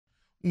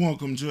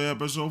Welcome to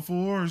episode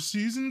 4,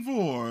 season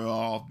 4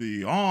 of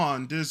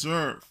Beyond This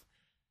Earth.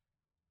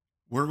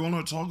 We're going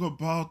to talk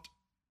about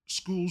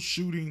school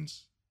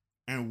shootings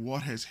and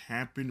what has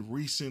happened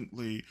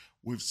recently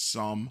with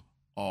some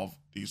of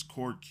these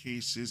court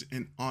cases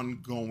and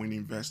ongoing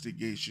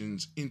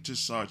investigations into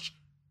such,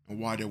 and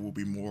why there will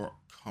be more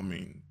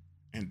coming.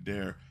 And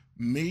there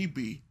may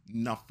be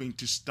nothing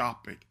to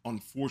stop it,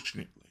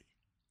 unfortunately.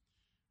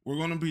 We're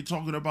going to be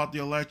talking about the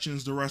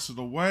elections the rest of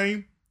the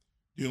way,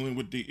 dealing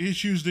with the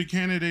issues, the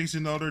candidates,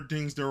 and other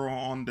things that are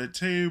on the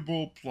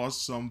table,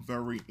 plus some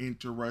very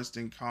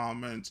interesting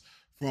comments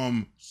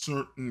from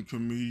certain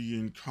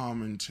comedian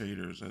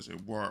commentators, as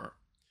it were.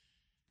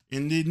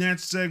 In the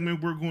next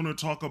segment, we're going to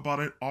talk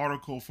about an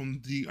article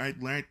from The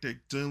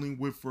Atlantic dealing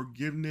with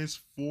forgiveness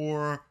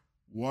for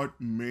what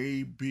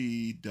may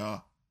be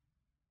the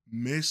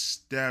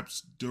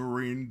missteps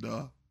during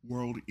the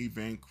world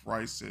event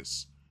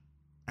crisis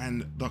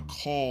and the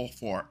call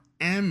for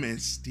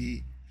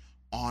amnesty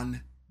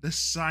on the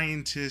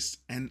scientists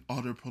and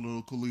other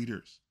political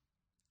leaders.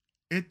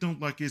 It don't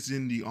like it's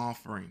in the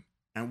offering,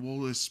 and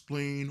we'll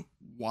explain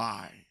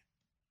why.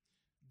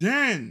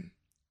 Then,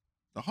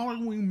 the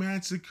Halloween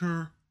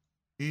massacre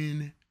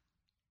in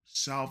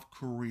South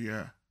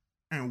Korea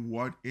and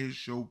what it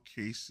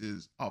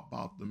showcases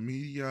about the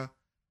media,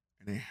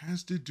 and it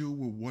has to do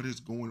with what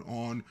is going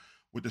on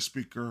with the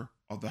Speaker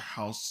of the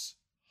House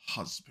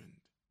husband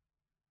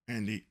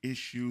and the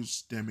issues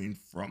stemming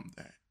from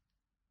that.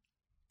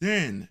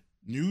 Then,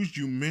 news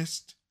you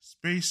missed,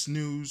 space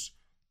news,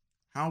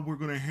 how we're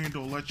going to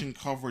handle election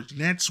coverage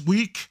next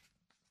week,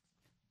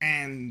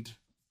 and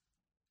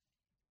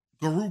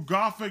Guru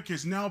Gothic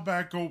is now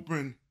back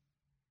open,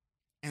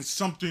 and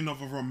something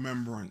of a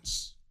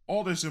remembrance.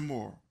 All this and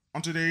more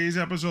on today's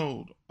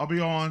episode of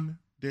Beyond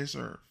This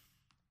Earth.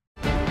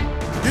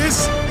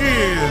 This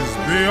is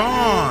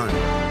Beyond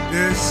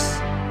This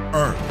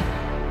Earth.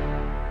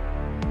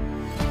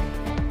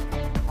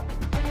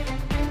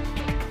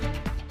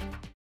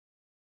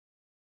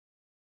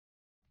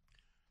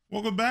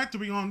 Welcome back to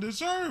Beyond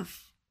This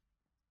Earth,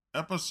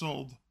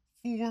 episode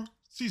 4,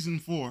 season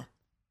 4.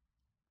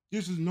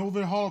 This is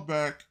Nova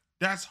Hollaback.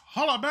 That's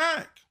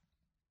Hollaback.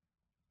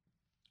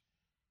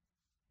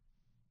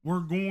 We're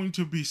going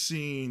to be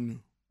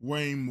seeing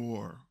way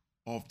more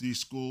of these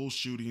school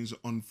shootings,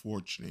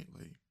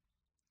 unfortunately.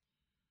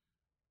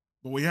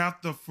 But we have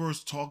to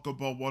first talk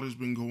about what has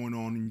been going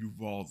on in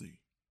Uvalde.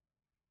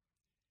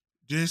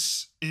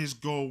 This is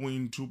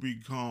going to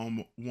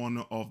become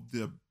one of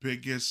the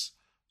biggest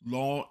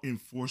law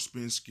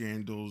enforcement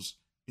scandals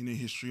in the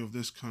history of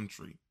this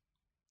country.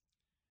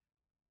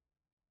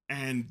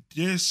 And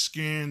this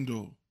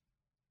scandal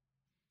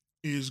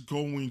is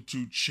going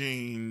to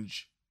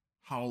change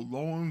how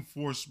law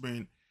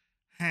enforcement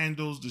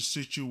handles the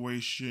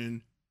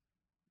situation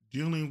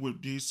dealing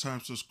with these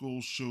types of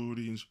school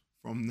shootings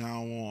from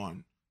now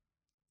on.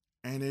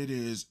 And it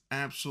is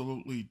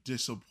absolutely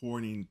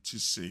disappointing to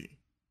see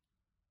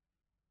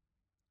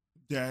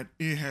that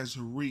it has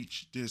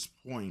reached this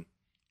point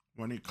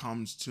when it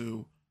comes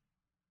to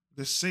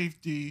the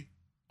safety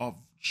of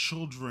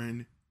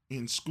children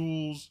in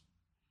schools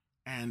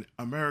and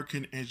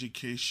American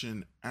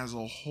education as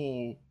a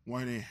whole,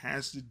 when it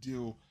has to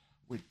deal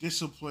with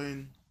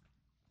discipline,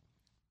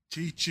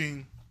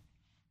 teaching,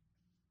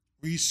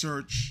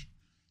 research,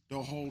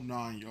 the whole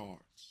 9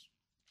 yards.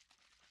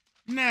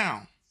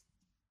 Now,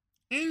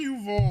 in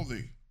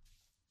Uvalde,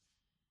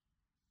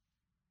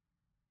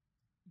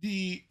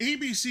 the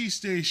ABC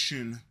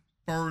station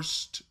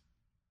first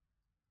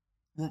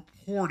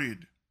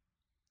reported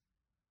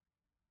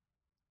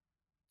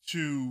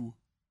to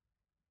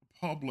the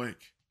public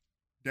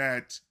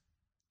that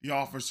the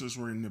officers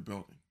were in the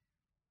building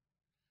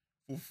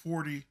for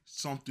 40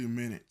 something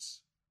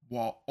minutes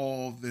while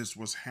all this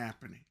was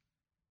happening.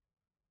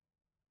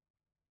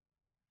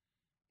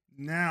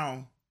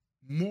 Now,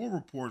 more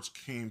reports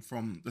came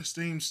from the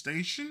same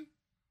station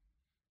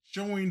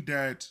showing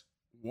that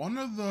one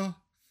of the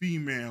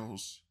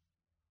females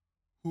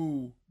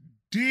who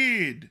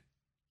did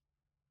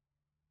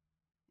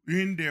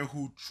in there,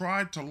 who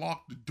tried to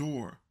lock the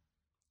door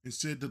and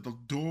said that the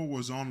door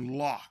was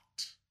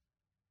unlocked,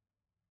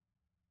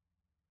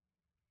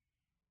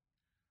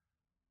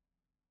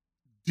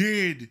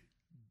 did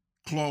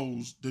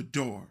close the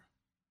door.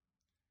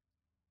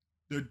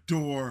 The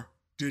door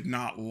did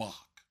not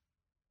lock.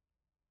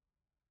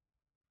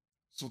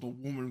 So the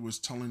woman was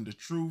telling the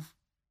truth,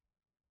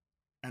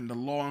 and the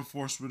law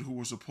enforcement who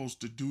were supposed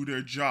to do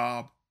their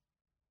job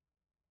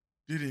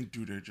didn't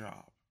do their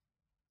job,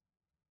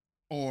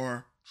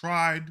 or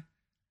tried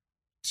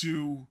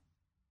to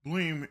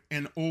blame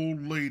an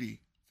old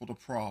lady for the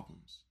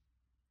problems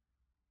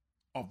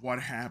of what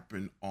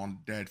happened on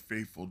that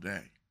fateful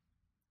day.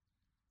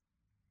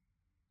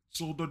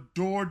 So the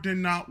door did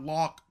not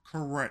lock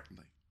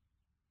correctly,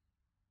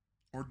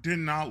 or did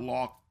not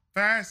lock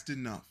fast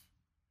enough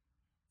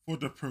for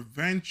the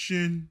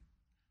prevention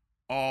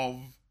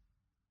of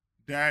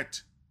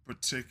that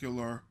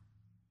particular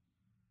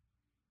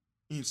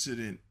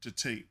incident to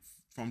take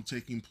from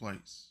taking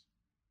place.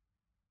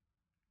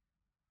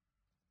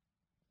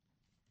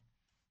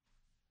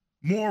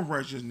 More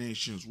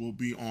resignations will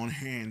be on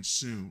hand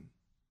soon.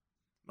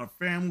 The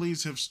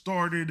families have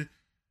started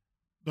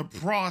the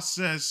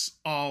process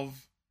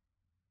of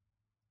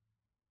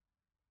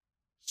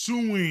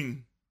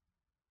suing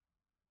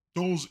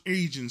those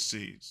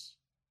agencies.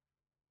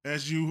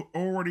 As you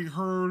already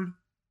heard,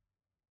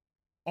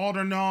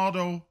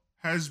 Aldonado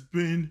has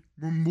been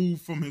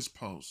removed from his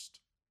post.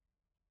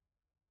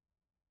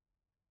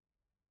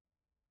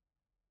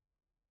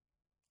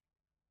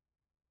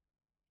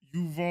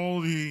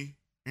 Uvalde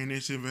and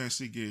its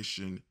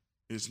investigation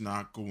is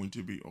not going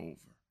to be over.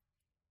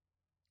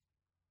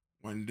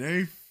 When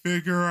they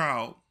figure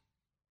out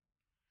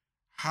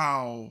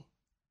how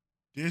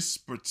this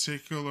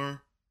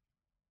particular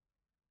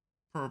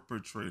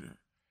perpetrator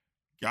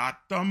got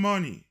the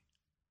money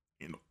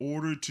in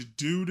order to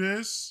do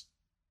this,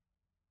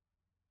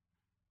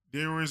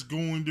 there is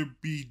going to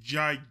be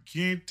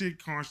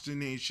gigantic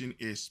consternation,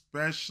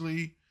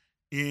 especially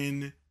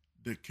in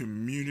the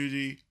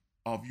community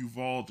of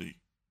Uvalde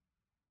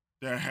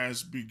that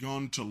has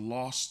begun to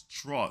lose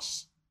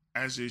trust,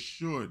 as it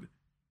should,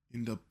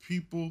 in the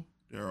people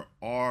that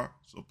are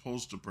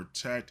supposed to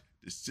protect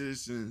the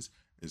citizens,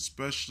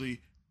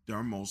 especially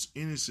their most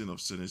innocent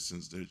of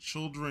citizens, their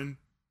children.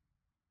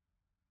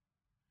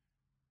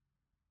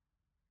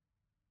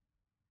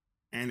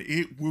 And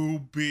it will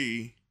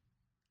be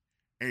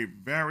a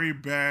very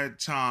bad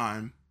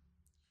time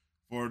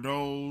for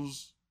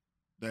those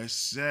that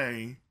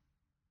say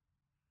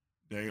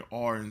they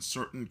are in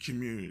certain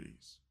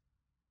communities.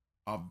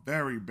 A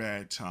very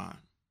bad time.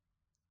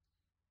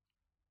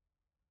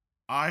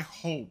 I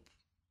hope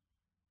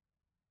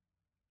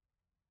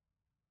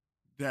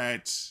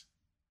that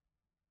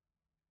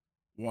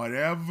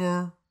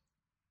whatever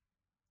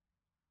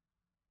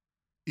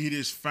it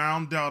is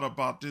found out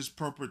about this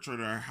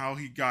perpetrator and how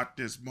he got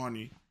this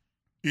money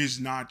is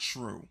not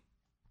true.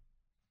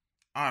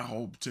 I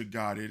hope to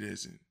God it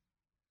isn't.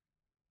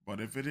 But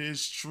if it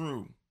is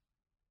true,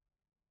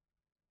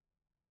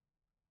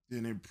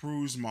 then it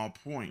proves my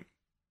point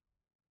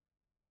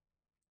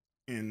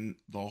in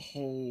the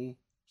whole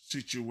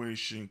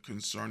situation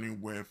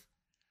concerning with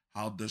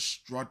how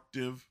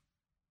destructive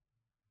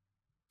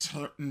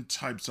certain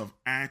types of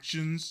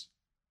actions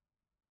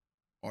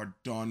are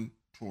done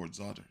towards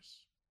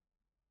others.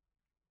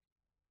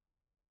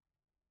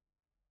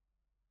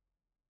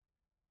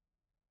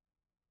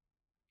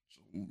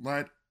 So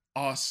let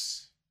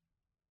us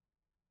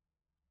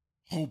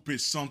hope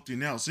it's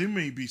something else. It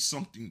may be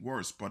something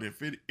worse, but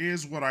if it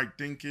is what I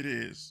think it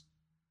is,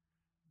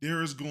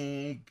 there is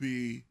going to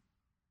be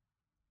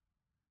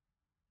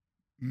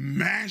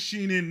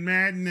mashing and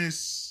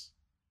madness.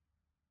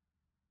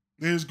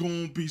 There's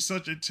going to be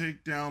such a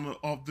takedown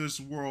of this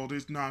world.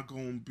 It's not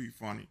going to be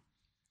funny.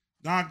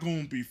 Not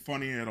going to be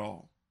funny at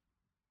all.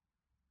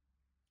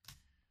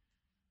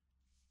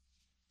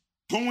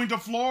 Going to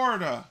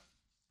Florida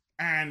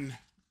and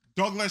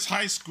Douglas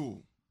High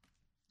School.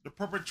 The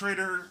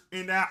perpetrator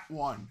in that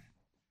one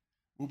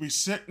will be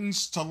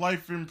sentenced to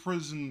life in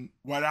prison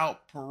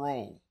without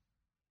parole.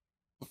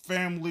 The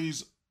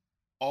families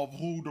of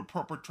who the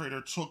perpetrator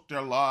took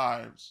their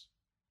lives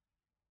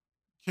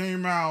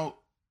came out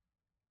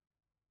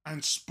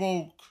and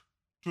spoke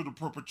to the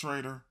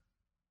perpetrator,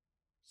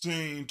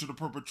 saying to the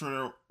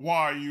perpetrator,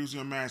 "Why are you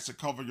using a mask to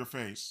cover your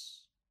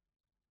face?"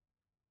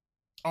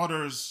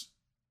 Others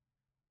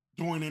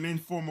doing an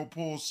informal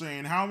poll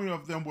saying how many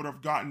of them would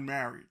have gotten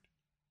married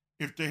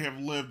if they have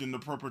lived and the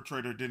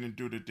perpetrator didn't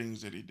do the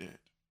things that he did.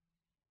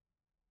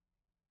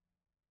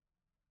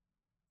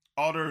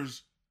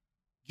 Others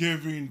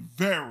giving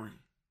very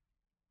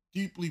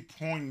deeply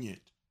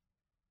poignant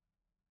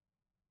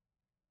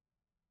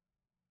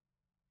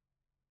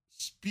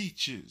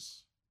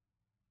speeches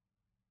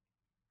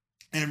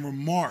and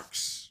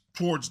remarks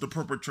towards the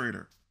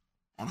perpetrator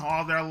on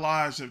how their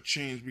lives have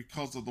changed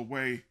because of the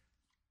way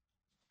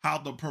how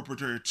the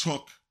perpetrator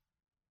took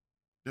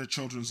their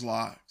children's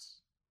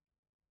lives.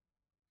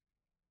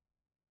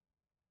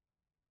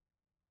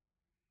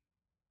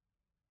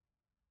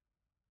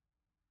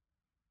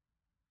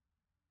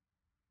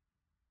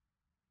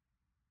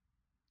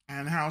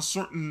 And how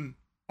certain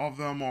of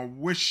them are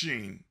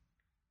wishing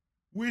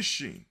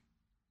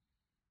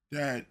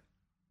that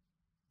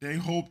they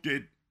hope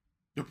that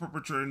the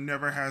perpetrator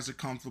never has a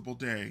comfortable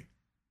day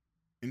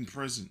in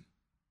prison.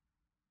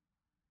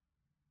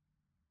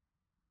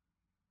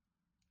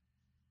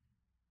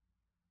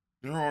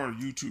 There are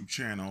YouTube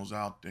channels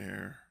out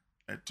there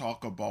that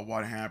talk about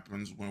what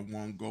happens when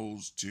one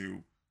goes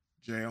to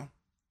jail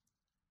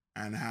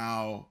and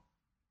how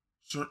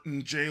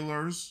certain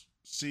jailers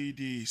see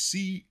the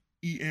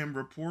CEM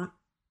report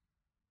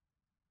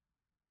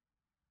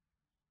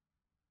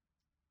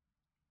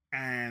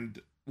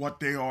and what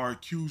they are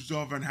accused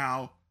of and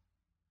how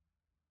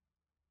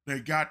they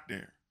got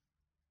there.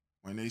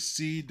 When they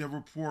see the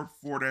report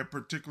for that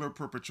particular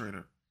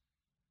perpetrator,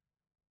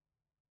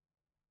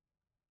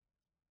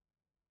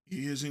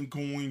 he isn't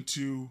going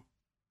to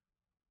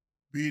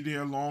be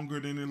there longer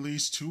than at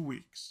least 2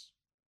 weeks.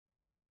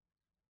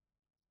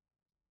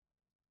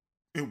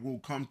 It will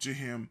come to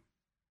him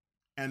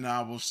and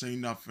I will say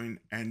nothing,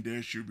 and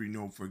there should be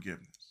no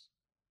forgiveness,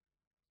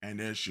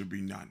 and there should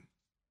be none.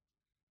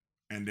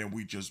 And then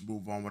we just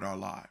move on with our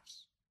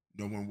lives,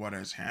 knowing what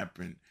has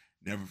happened,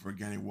 never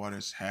forgetting what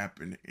has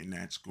happened in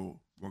that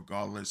school,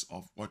 regardless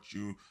of what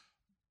you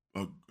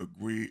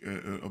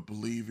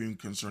believe in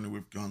concerning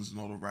with guns and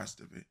all the rest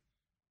of it.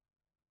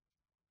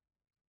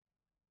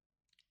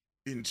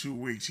 In 2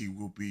 weeks, he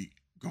will be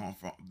gone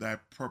from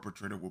that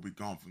perpetrator will be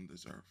gone from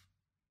this earth.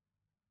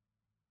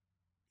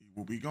 He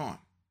will be gone.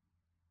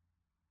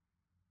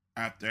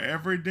 After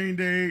everything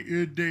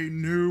they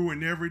knew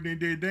and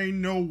everything they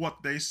know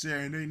what they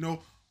said, and they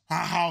know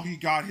how he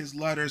got his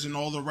letters and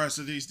all the rest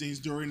of these things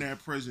during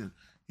that prison.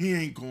 He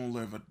ain't gonna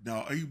live a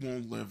no. He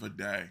won't live a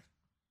day.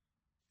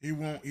 He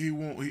won't. He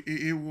won't.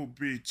 It will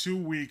be 2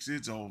 weeks.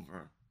 It's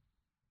over.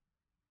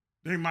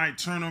 They might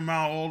turn him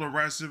out. All the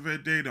rest of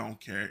it, they don't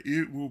care.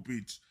 It will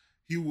be.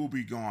 He will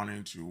be gone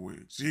in 2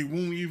 weeks. He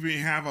won't even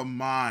have a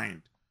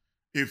mind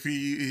if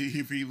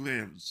he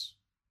lives.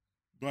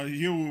 But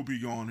he will be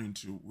gone in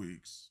 2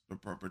 weeks. The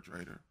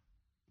perpetrator.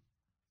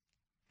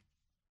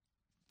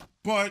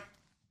 But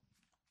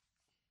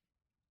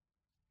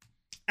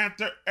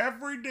after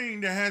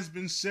everything that has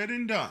been said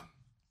and done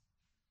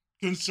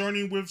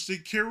concerning with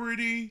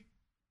security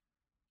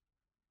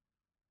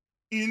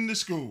in the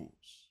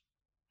schools,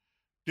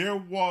 there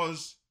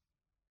was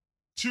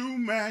 2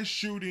 mass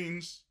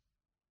shootings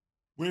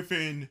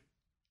within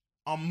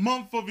a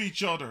month of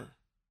each other.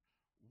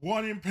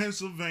 One in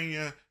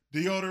Pennsylvania,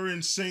 the other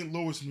in St.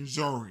 Louis,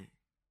 Missouri.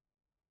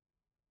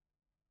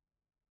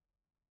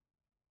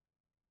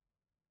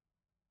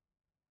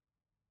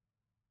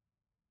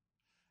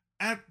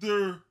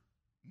 After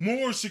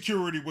more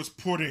security was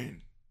put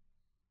in,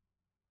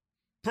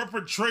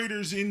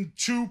 perpetrators in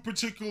 2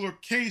 particular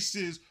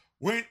cases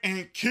went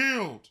and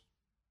killed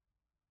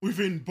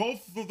within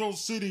both of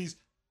those cities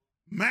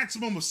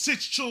maximum of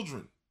 6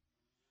 children.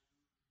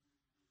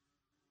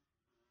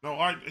 No,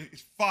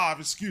 it's 5,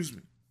 excuse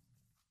me.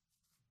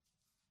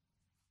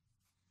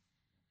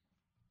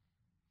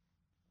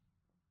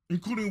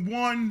 Including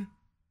one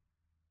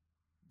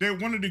that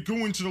wanted to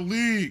go into the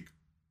league,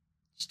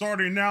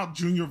 starting out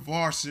junior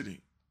varsity.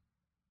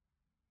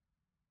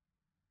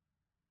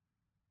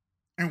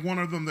 And one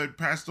of them that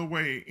passed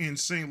away in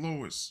St.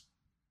 Louis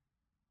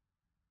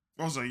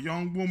was a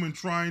young woman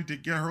trying to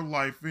get her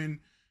life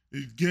in,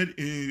 get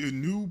a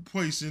new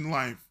place in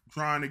life,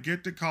 trying to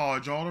get to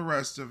college, all the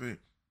rest of it.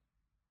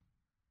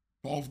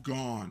 Both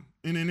gone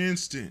in an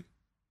instant.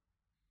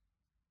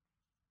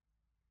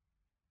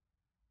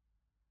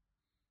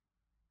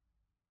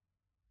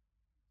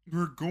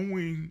 We're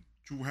going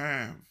to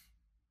have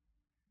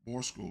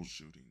more school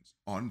shootings,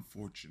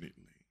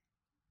 unfortunately.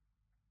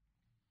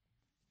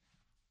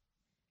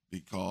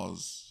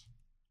 Because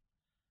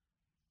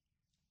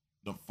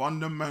the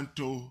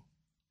fundamental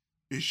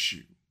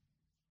issue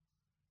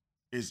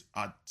is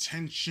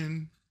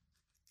attention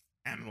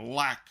and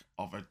lack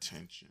of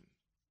attention.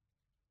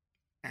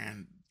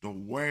 And the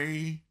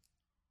way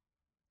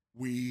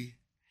we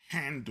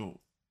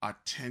handle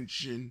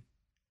attention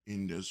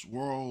in this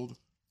world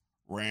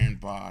ran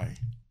by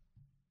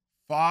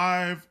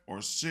 5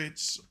 or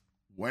 6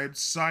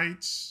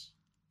 websites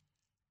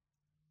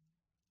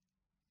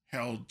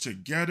held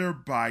together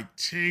by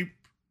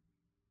tape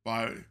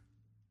by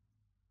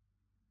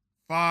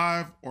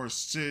 5 or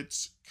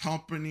 6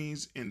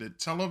 companies in the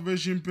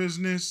television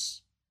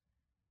business.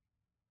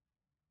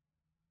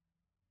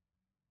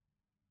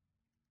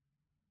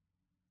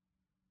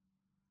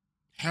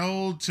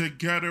 Held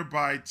together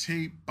by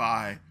tape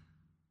by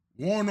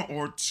 1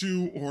 or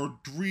 2 or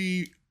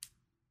 3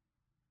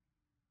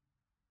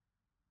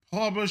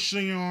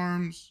 publishing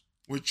arms,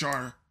 which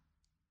are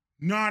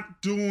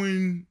not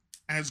doing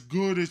as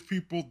good as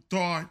people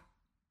thought,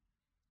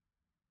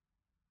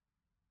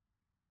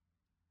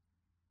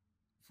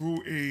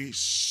 through a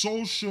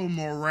social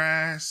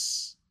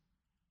morass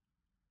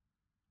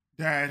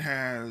that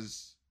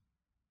has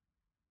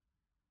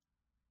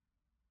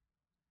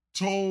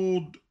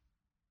told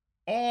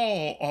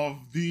all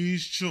of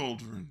these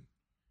children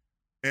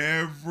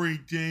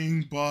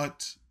everything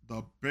but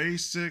the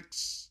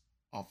basics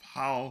of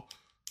how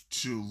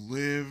to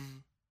live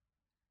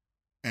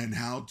and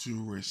how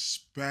to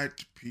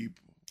respect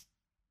people,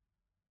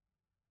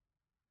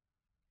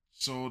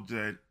 so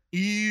that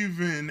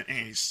even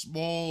a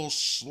small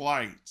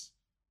slight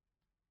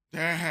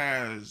that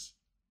has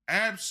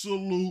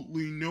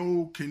absolutely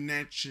no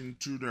connection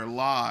to their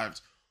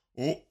lives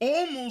or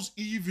almost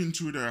even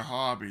to their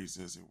hobbies,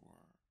 as it were,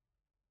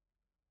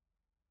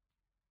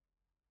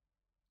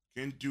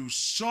 can do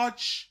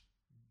such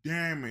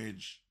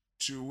damage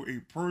to a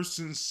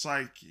person's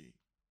psyche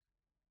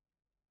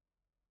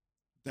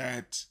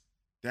that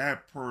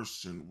that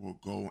person will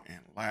go and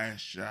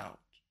lash out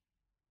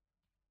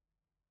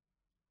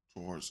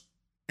towards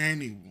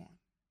anyone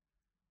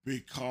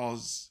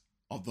because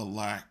of the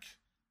lack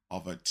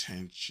of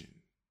attention.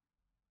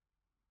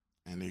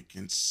 And they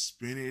can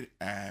spin it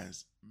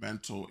as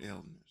mental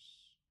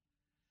illness.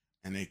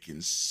 And they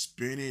can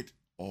spin it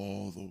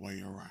all the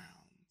way around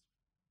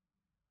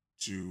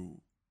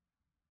to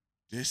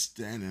this,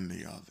 then, and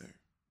the other.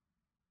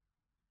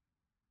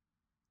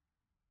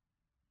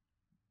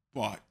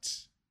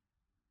 But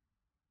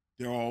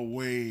there are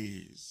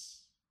ways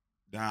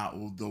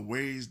now, the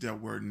ways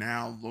that we're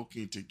now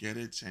looking to get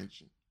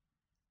attention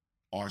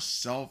are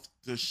self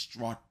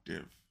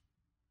destructive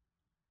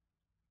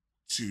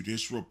to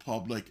this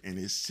republic and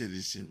its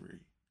citizenry.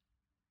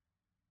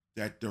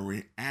 That the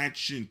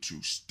reaction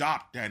to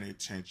stop that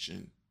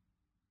attention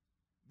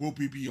will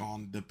be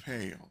beyond the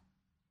pale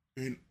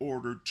in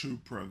order to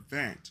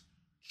prevent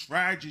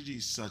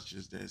tragedies such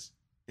as this,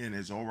 and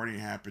it's already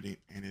happening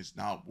and it's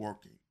not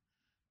working.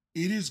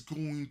 It is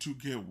going to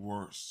get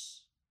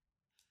worse.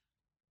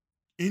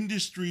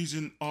 Industries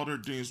and other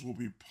things will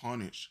be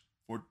punished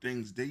for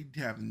things they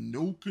have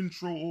no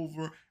control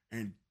over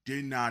and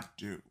did not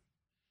do.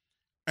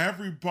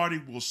 Everybody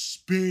will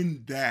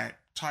spin that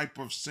type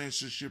of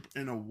censorship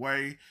in a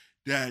way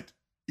that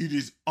it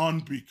is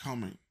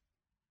unbecoming.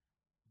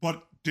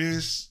 But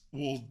this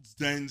will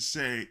then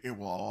say it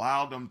will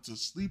allow them to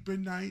sleep at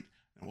night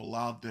and will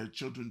allow their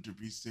children to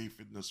be safe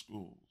in the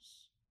schools.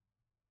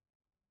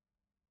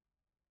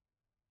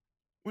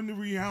 When the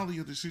reality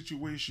of the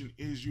situation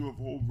is you have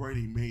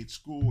already made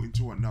school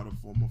into another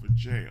form of a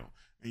jail,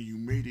 and you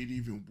made it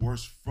even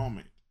worse from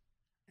it.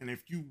 And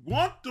if you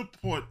want to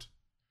put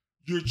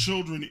your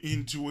children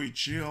into a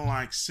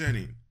jail-like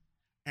setting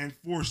and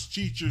force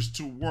teachers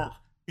to work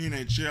in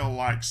a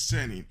jail-like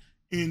setting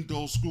in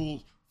those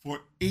schools for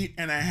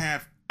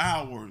 8.5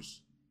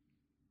 hours,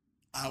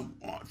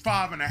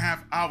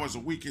 5.5 hours a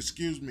week,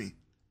 excuse me,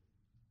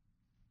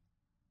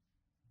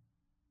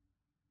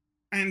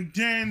 and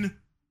then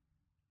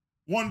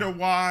wonder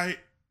why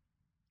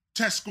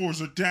test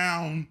scores are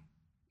down,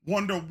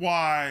 wonder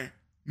why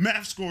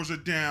math scores are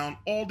down,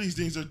 all these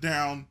things are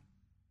down,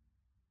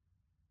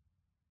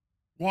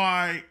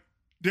 why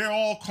they're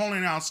all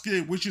calling out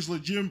sick, which is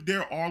legitimate.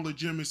 There are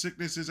legitimate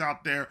sicknesses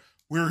out there.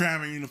 We're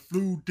having the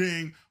flu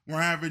thing,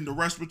 we're having the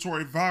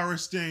respiratory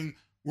virus thing,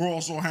 we're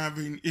also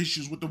having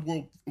issues with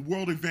the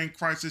world event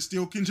crisis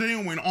still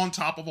continuing on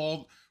top of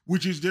all,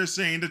 which is they're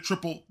saying the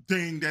triple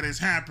thing that is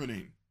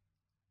happening.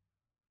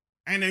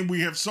 And then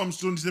we have some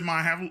students that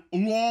might have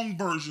long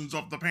versions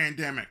of the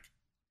pandemic.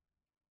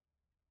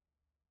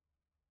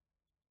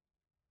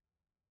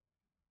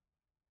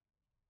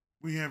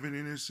 We have in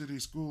inner city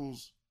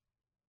schools,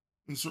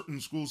 in certain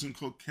schools in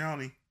Cook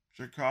County,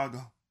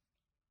 Chicago,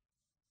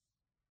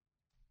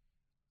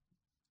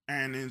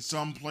 and in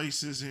some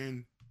places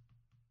in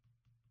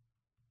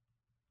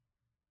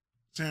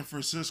San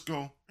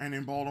Francisco and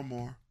in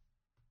Baltimore,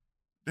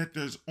 that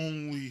there's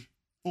only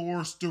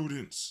 4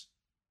 students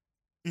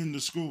in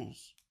the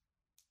schools.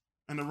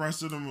 And the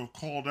rest of them are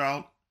called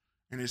out,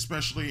 and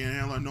especially in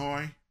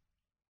Illinois.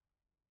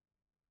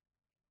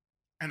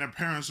 And the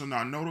parents are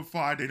not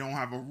notified. They don't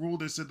have a rule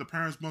that said the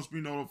parents must be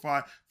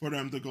notified for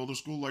them to go to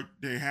school like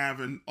they have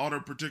in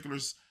other particular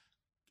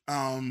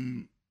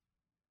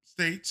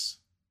states.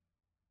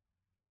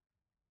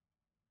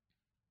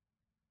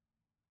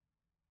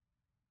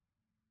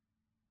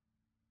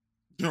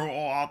 They're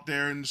all out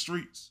there in the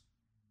streets.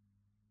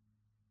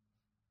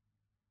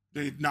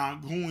 They're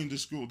not going to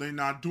school. They're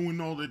not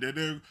doing all that.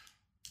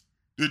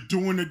 They're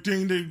doing the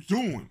thing they're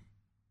doing.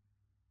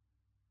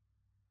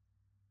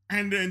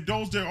 And then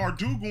those that are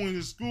going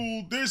to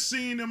school, they're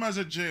seeing them as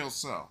a jail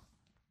cell.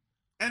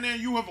 And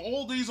then you have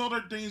all these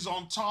other things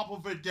on top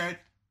of it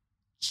that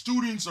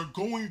students are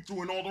going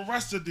through and all the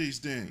rest of these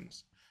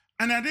things.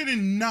 And I did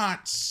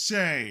not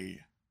say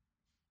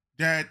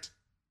that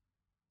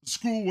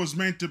school was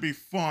meant to be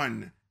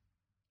fun,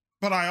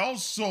 but I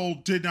also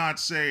did not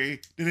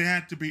say that it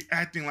had to be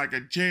acting like a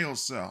jail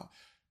cell.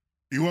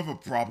 You have a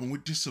problem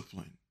with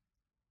discipline.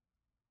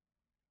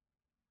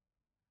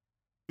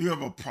 You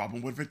have a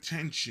problem with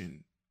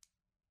attention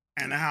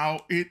and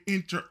how it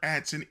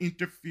interacts and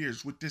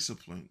interferes with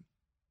discipline.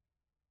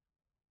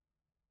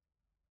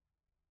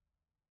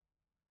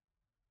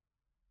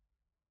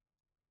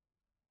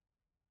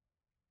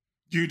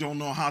 You don't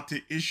know how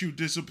to issue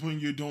discipline.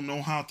 You don't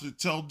know how to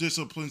tell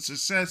discipline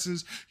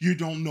successes. You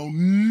don't know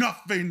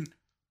nothing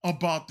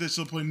about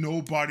discipline.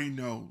 Nobody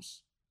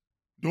knows.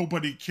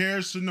 Nobody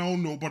cares to know.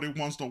 Nobody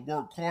wants to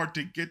work hard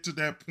to get to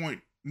that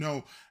point.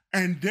 No.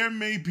 And there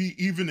may be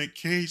even a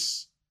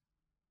case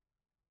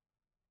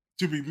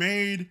to be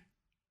made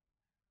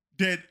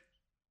that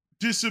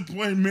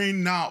discipline may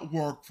not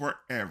work for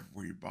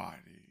everybody.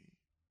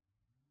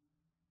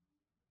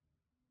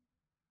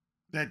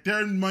 That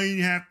there may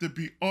have to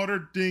be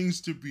other things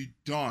to be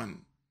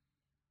done,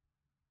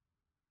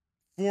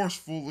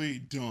 forcefully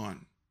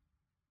done,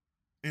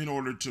 in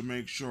order to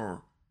make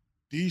sure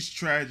these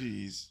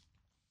tragedies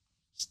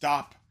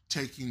stop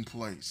taking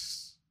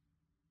place.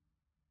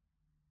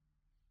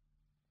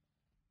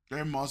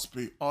 There must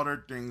be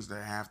other things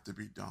that have to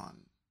be done.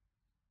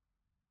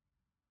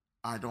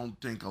 I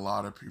don't think a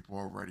lot of people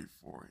are ready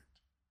for it.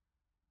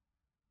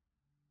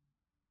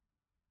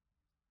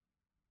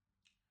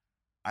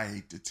 I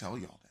hate to tell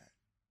y'all that.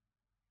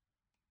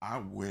 I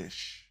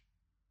wish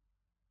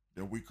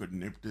that we could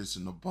nip this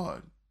in the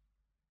bud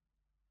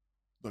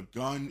The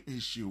gun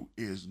issue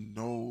is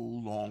no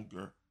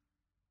longer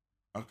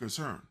a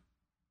concern.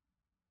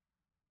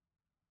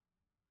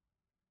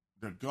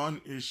 The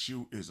gun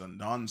issue is a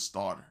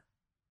non-starter.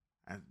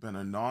 Has been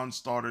a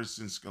non-starter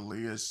since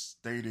Scalia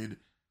stated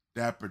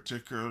that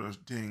particular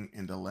thing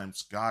in the Lem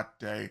Scott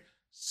Day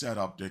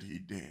setup that he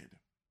did.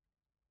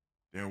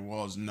 There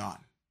was none.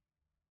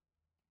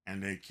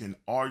 And they can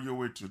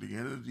argue it to the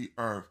end of the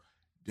earth.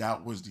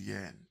 That was the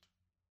end.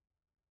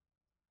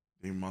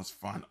 They must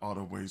find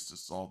other ways to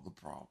solve the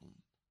problem.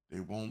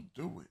 They won't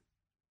do it.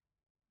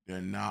 They're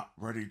not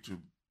ready to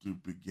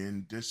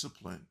begin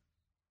discipline.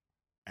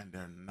 And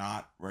they're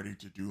not ready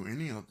to do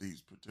any of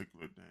these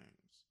particular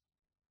things.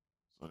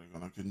 So they're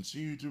going to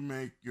continue to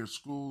make your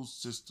school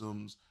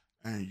systems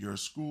and your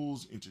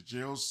schools into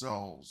jail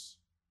cells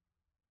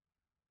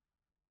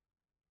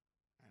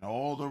and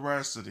all the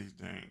rest of these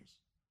things.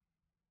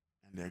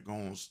 And they're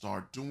going to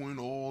start doing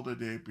all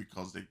of it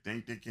because they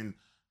think they can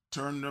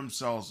turn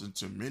themselves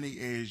into mini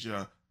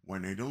Asia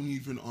when they don't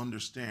even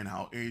understand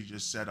how Asia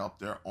set up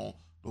their own,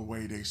 the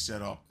way they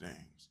set up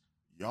things.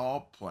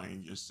 Y'all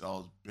playing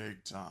yourselves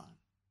big time.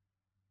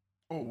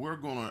 Oh, we're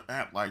going to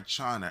act like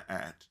China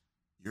act.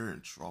 You're in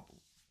trouble.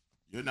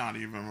 You're not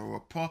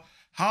even a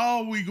How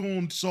are we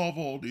going to solve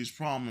all these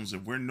problems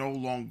if we're no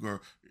longer,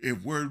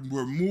 if we're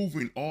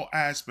removing all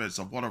aspects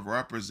of what a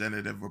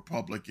representative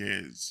republic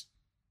is?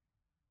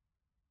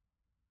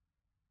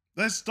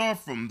 Let's start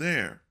from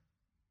there.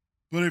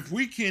 But if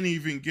we can't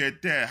even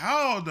get that,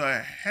 how the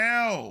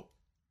hell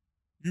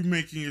you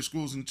making your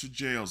schools into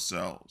jail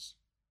cells?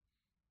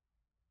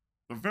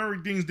 The very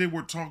things they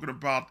were talking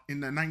about in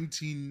the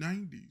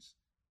 1990s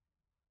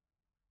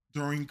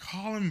during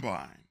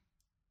Columbine.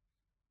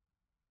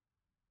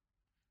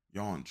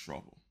 Y'all in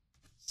trouble.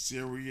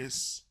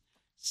 Serious,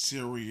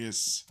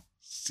 serious,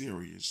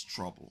 serious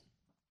trouble.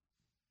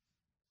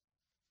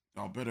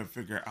 Y'all better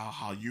figure out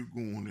how you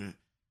going to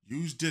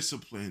use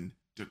discipline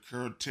to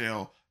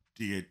curtail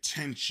the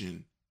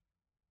attention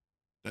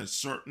that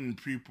certain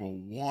people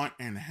want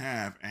and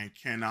have and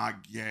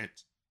cannot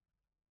get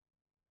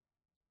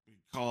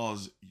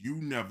because you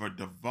never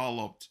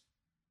developed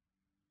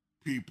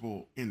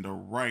people in the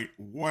right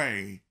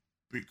way,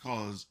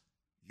 because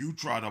you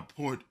try to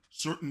put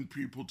certain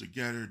people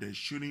together that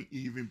shouldn't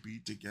even be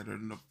together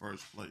in the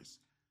first place.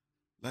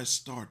 Let's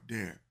start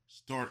there.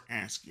 Start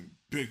asking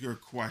bigger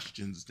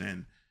questions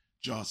than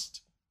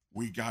just,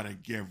 we gotta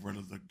get rid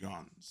of the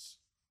guns.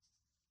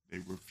 They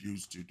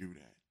refuse to do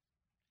that.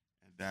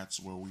 And that's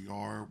where we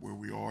are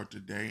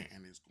today,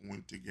 and it's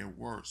going to get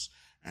worse.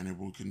 And it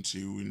will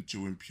continue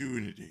into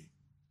impunity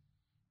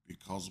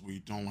because we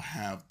don't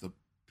have the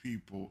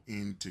people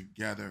in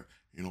together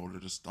in order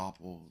to stop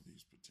all of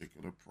these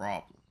particular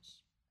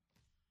problems.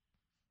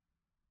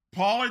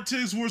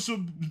 Politics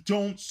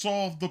don't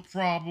solve the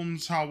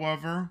problems,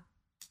 however,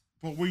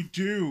 but we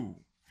do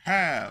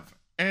have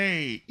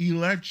a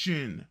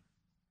election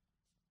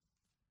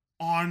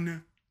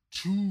on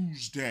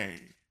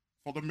Tuesday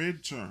for the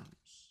midterms.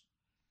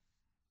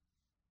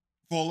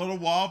 For a little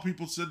while,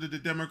 people said that the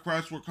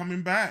Democrats were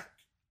coming back.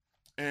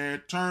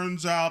 It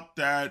turns out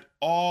that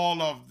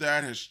all of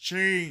that has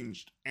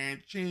changed,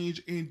 and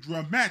changed in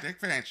dramatic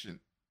fashion.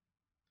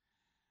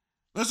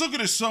 Let's look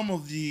at some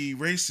of the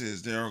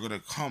races that are going to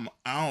come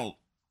out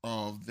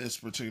of this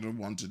particular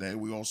one today.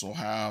 We also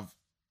have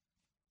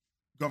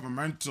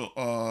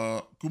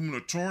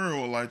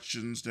gubernatorial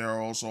elections that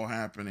are also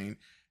happening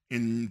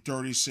in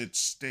 36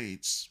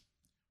 states.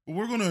 But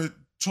we're going to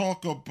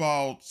talk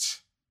about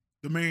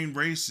the main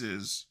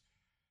races.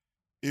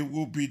 It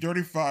will be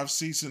 35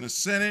 seats in the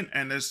Senate,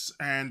 and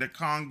the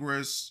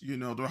Congress,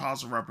 the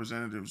House of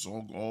Representatives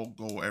all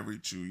go every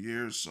 2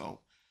 years.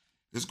 So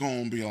there's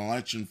going to be an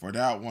election for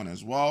that one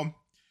as well.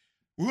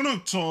 We're going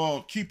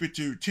to keep it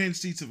to 10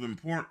 seats of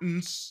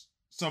importance.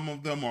 Some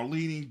of them are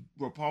leaning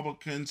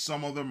Republican.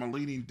 Some of them are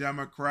leaning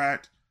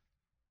Democrat.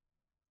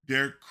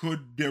 There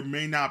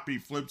may not be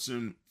flips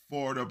in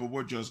Florida, but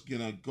we're just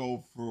going to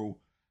go through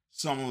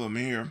some of them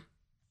here.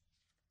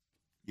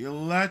 The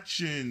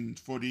election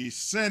for the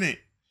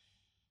Senate.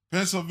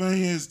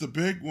 Pennsylvania is the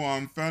big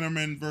one.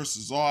 Fetterman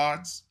versus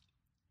Odds.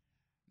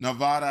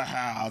 Nevada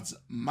has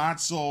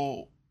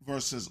Matzo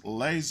versus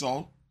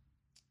Lazo.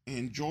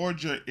 In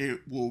Georgia,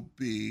 it will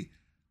be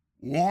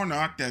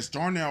Warnock, that's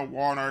Darnell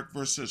Warnock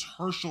versus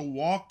Herschel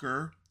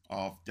Walker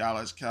of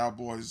Dallas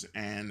Cowboys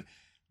and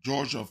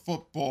Georgia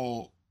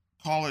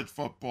college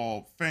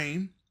football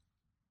fame.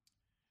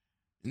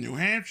 In New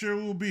Hampshire,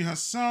 it will be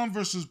Hassan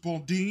versus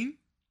Bodine.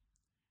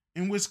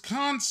 In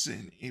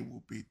Wisconsin, it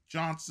will be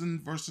Johnson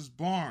versus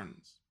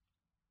Barnes.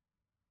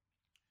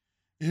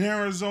 In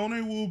Arizona,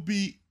 it will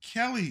be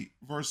Kelly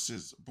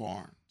versus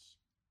Barnes.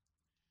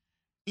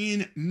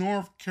 In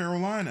North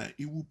Carolina,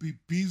 it will be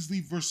Beasley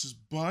versus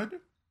Budd.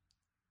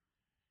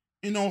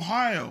 In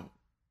Ohio,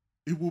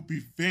 it will be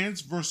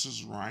Vance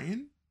versus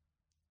Ryan.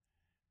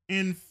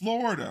 In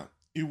Florida,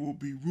 it will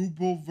be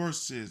Rubel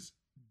versus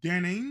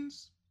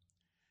Dennings.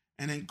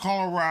 And in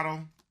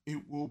Colorado,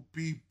 it will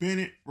be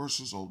Bennett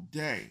versus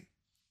O'Day.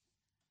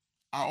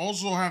 I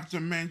also have to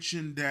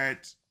mention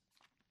that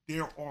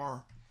there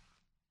are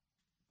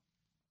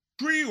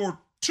two or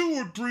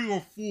three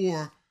or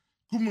four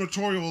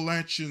gubernatorial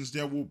elections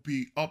that will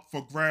be up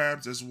for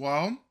grabs as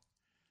well.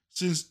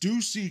 Since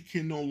Ducey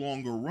can no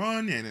longer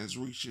run and has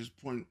reached his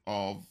point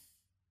of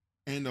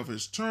end of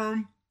his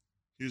term,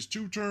 his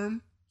 2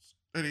 terms,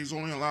 and he's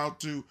only allowed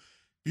to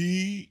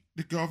be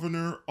the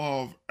governor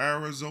of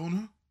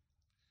Arizona.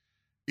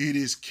 It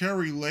is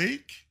Kari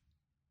Lake,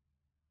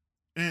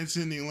 and it's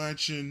in the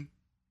election,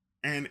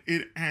 and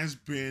it has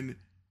been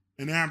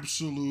an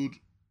absolute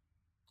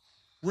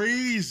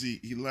crazy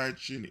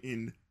election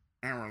in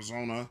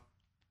Arizona,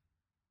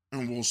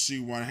 and we'll see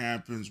what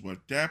happens with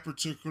that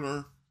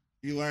particular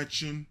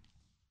election.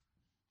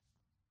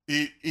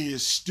 It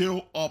is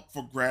still up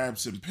for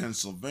grabs in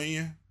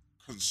Pennsylvania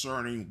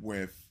concerning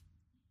with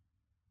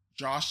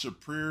Josh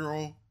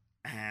Shapiro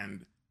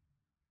and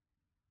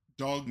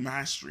Doug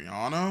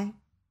Mastriano.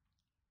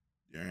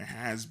 There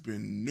has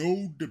been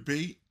no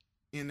debate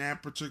in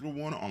that particular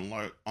one,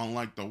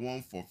 unlike the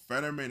one for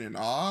Fetterman and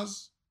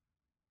Oz.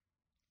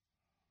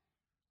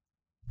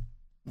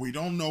 We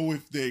don't know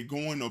if they're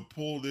going to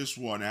pull this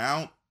one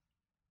out.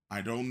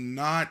 I do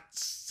not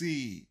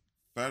see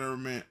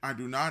Fetterman. I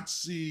do not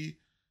see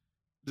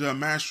the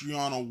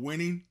Mastriano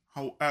winning.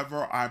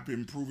 However, I've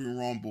been proven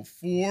wrong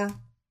before.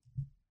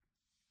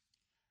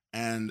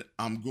 And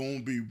I'm going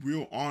to be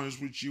real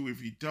honest with you. If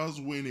he does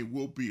win, it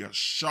will be a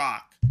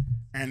shock.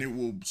 And it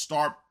will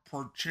start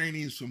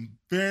portraying some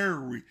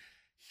very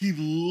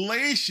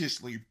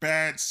hellaciously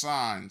bad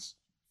signs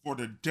for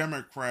the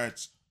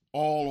Democrats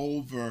all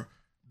over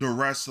the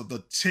rest of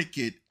the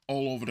ticket,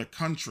 all over the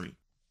country.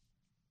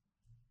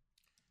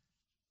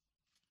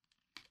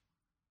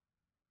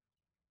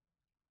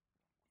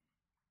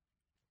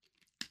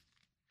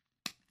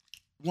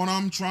 What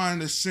I'm trying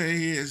to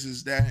say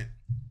is that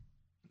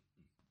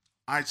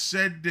I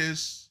said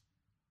this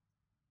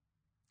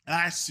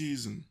last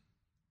season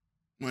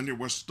when they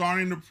were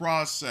starting the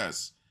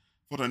process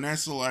for the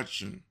next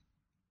election,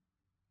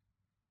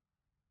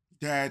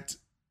 that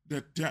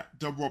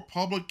the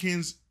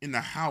Republicans in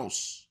the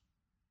House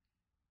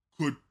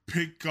could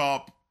pick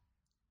up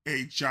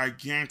a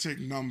gigantic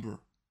number.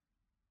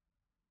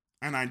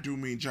 And I do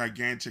mean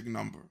gigantic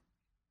number.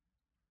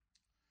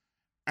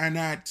 And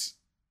that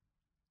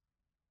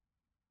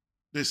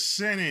the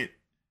Senate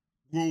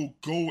will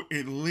go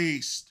at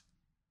least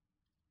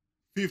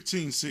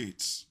 15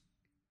 seats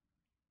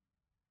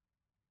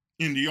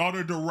in the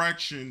other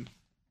direction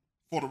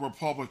for the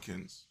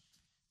Republicans.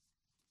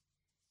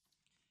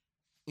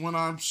 When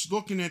I'm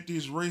looking at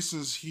these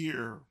races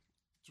here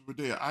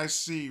today, I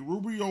see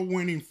Rubio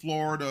winning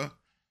Florida.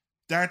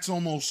 That's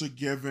almost a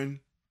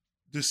given.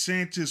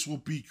 DeSantis will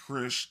be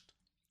crushed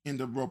in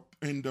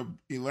the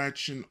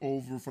election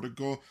over for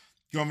the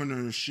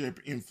governorship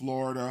in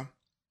Florida.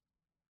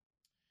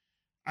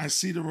 I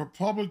see the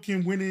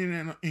Republican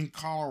winning in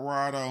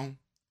Colorado.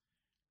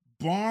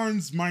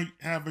 Barnes might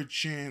have a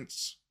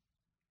chance.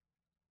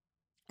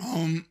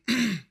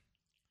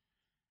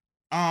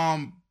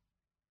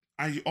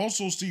 I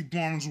also see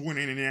Barnes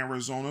winning in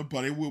Arizona,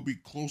 but it will be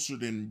closer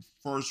than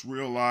first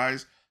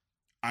realized.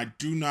 I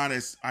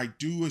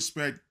do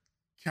expect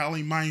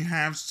Kelly might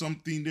have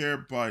something there,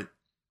 but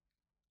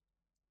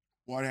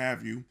what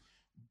have you.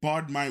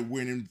 Bud might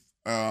win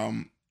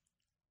in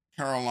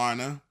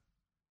Carolina.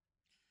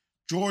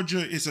 Georgia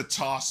is a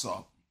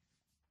toss-up.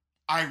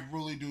 I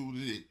really do.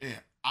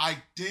 I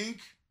think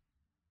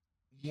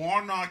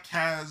Warnock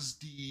has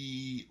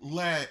the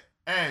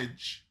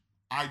edge.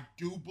 I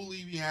do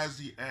believe he has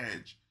the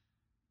edge.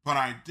 But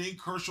I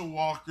think Herschel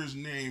Walker's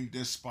name,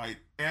 despite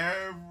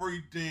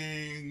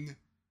everything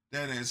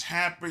that has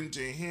happened to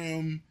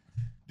him,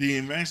 the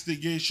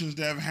investigations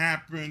that have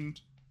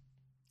happened,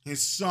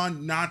 his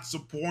son not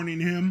supporting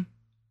him,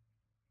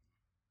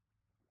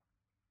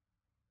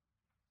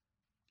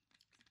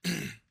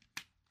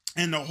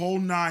 and the whole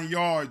 9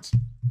 yards,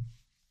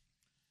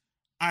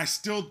 I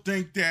still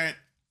think that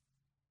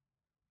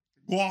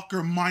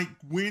Walker might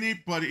win it,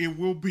 but it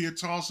will be a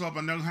toss-up,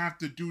 and they'll have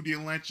to do the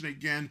election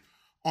again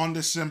on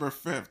December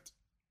 5th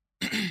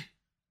and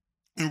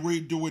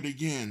redo it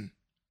again.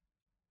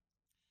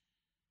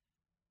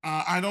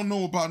 I don't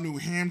know about New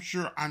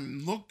Hampshire.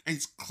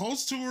 It's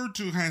close to her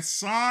to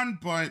Hassan,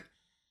 but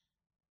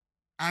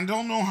I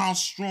don't know how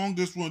strong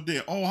this one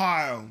did.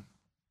 Ohio,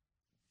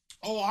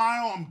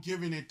 I'm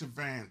giving it to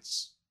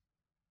Vance.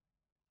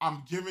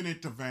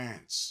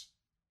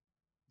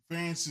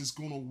 Vance is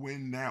going to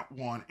win that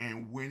one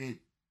and win it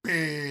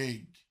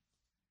big.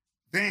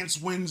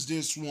 Vance wins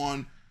this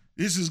one.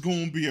 This is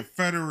going to be a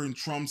feather in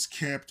Trump's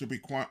cap, to be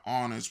quite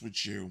honest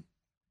with you.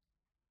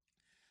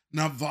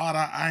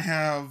 Nevada, I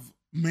have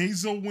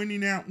Mesa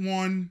winning that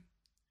one.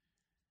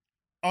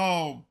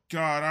 Oh,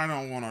 God, I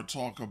don't want to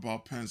talk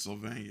about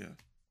Pennsylvania.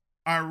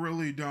 I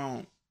really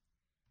don't.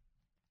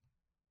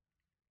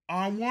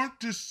 I want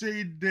to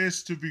say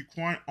this, to be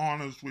quite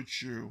honest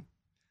with you.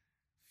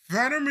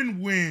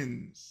 Fetterman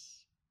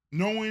wins,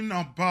 knowing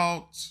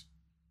about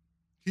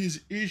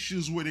his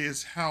issues with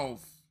his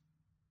health.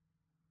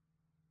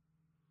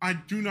 I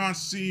do not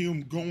see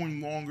him going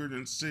longer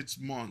than 6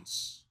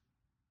 months.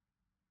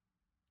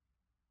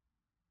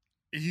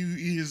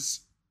 He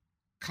is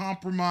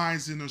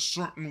compromised in a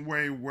certain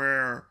way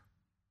where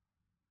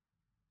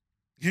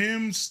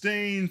him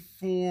staying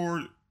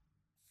for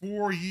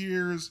 4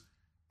 years,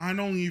 I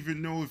don't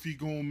even know if he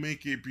gonna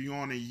make it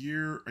beyond a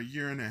year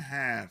and a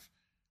half.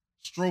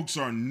 Strokes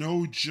are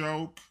no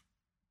joke.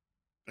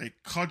 They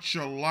cut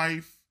your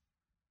life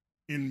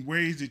in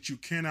ways that you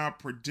cannot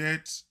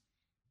predict.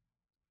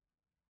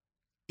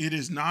 It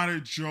is not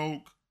a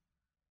joke.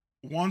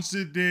 Once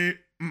it did,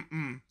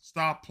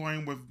 stop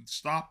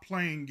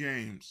playing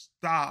games.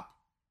 Stop.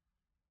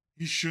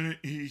 He shouldn't.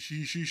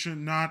 She should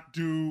not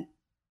do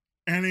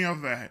any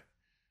of that.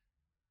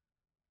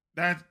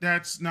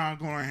 That's not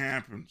gonna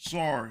happen.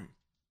 Sorry.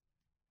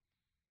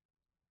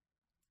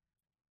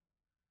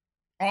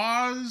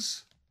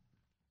 Oz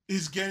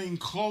is getting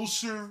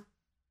closer,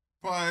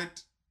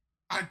 but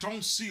I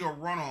don't see a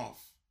runoff.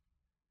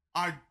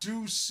 I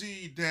do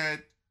see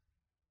that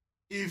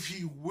if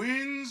he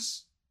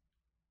wins,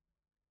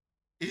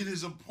 it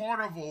is a part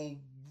of a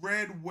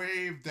red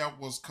wave that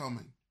was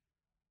coming.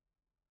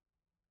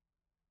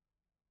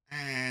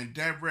 And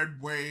that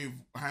red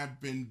wave have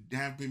been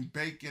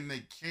baking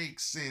the cake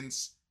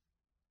since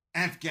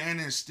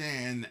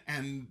Afghanistan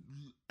and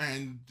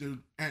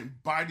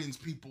Biden's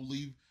people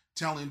leave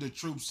telling the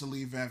troops to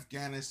leave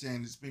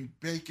Afghanistan. It's been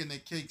baking the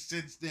cake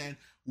since then,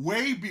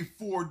 way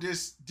before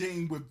this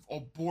thing with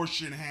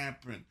abortion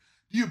happened.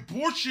 The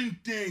abortion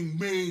thing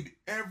made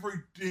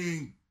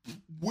everything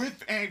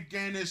with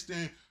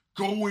Afghanistan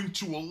going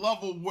to a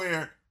level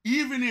where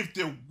even if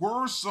there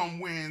were some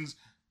wins,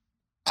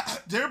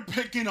 they're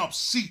picking up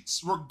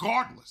seats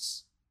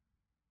regardless.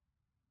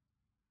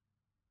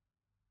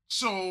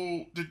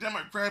 So the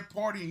Democrat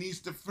Party needs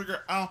to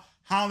figure out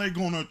how they're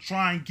going to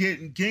try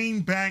and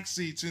gain back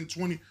seats in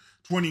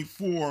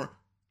 2024.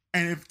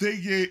 And if they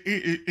get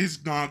it,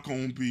 it's not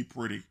going to be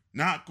pretty.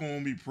 Not going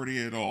to be pretty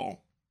at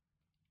all.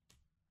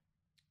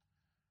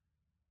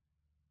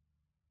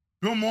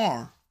 Bill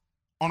Maher,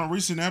 on a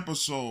recent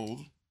episode,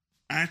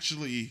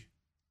 actually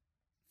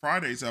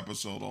Friday's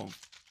episode of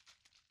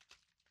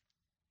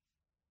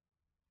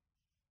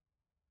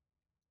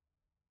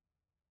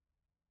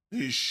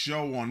his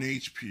show on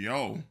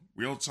HBO,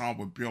 Real Time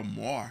with Bill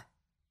Maher,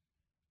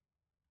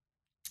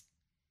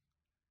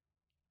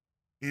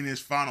 in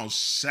his final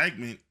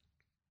segment,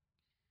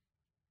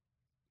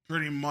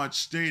 pretty much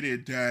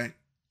stated that,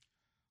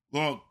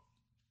 look,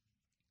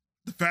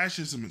 the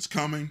fascism is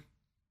coming.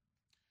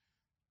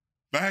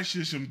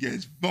 Fascism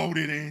gets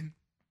voted in.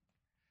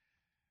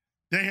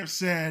 They have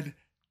said,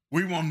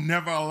 we will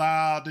never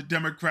allow the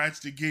Democrats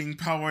to gain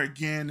power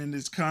again in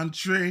this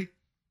country.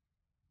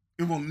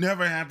 It will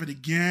never happen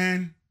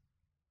again.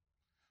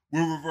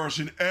 We're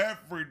reversing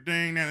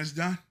everything that is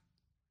done.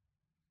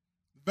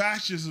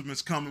 Fascism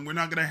is coming. We're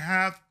not going to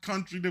have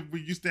country that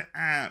we used to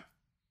have.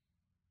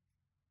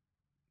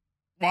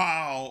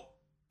 While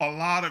a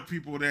lot of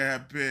people that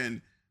have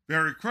been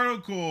very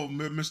critical of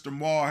Mr.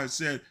 Maher has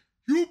said,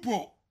 you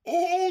brought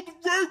all the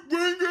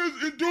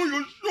right-wingers into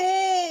your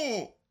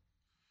show.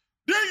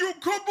 Then you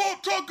come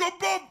on talk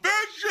about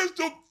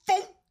fascism,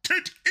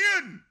 voted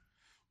in.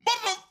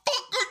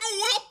 Motherfucker,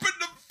 you helping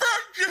the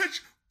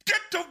fascists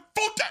get the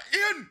voter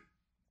in.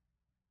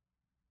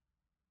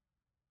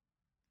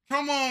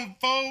 Come on,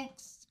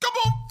 folks. Come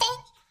on,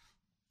 folks.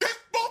 This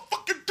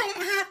motherfucker don't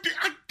have the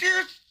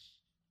ideas.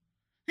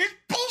 He's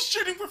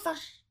bullshitting with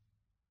us.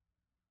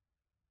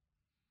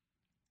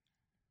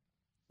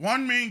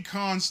 One main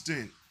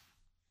constant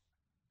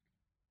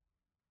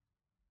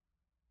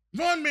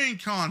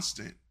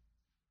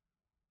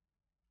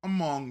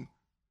among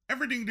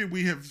everything that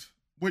we have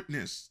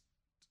witnessed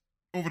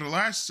over the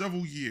last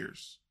several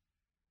years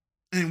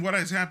and what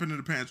has happened in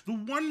the past, the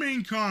one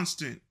main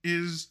constant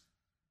is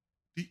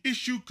the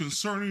issue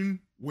concerning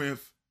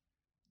with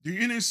the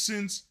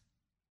innocence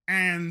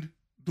and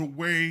the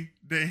way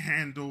they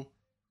handle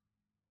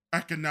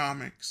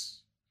economics.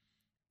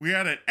 We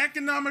had an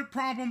economic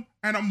problem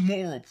and a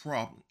moral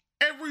problem.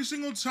 Every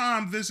single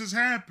time this has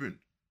happened.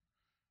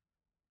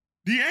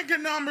 The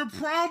economic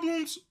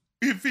problems,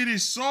 if it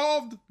is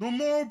solved, the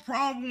moral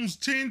problems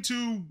tend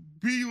to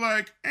be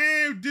like,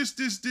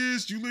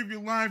 this, you live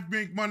your life,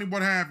 make money,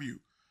 what have you.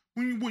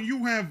 When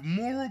you have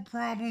moral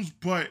problems,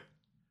 but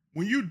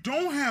when you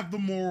don't have the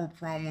moral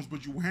problems,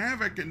 but you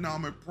have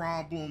economic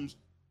problems,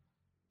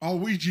 oh,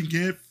 we can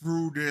get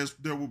through this,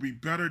 there will be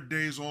better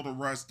days, all the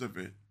rest of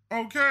it.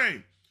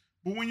 Okay.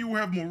 But when you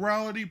have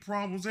morality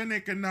problems and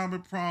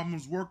economic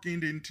problems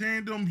working in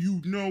tandem,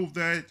 you know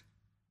that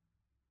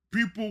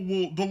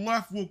the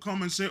left will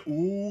come and say,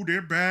 oh, they're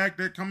back,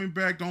 they're coming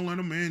back, don't let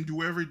them in,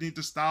 do everything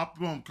to stop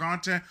them,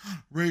 content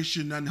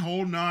ration and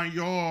whole 9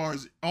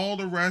 yards, all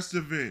the rest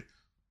of it.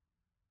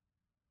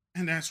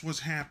 And that's what's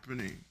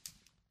happening.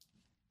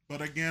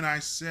 But again, I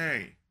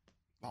say,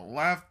 the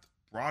left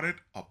brought it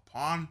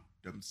upon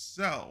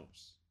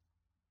themselves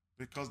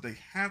because they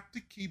have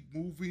to keep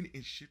moving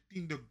and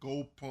shifting the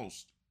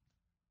goalpost.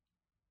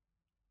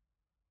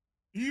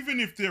 even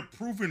if they're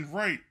proven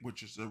right,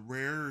 which is a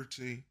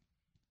rarity.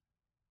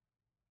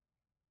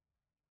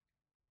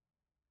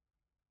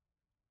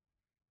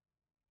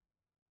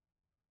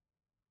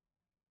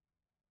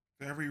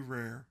 Very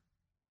rare.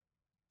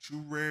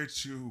 Too rare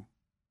to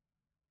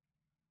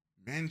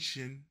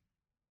mention.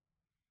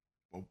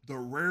 But the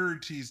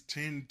rarities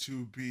tend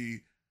to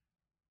be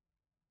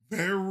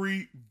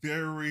very,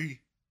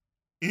 very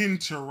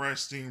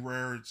interesting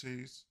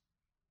rarities.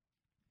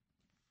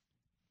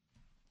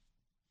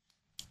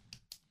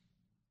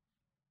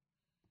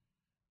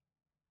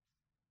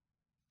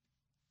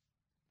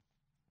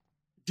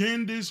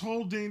 Then this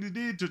whole thing they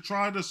did to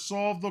try to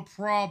solve the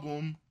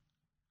problem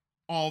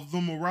of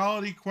the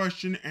morality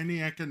question and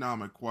the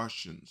economic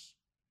questions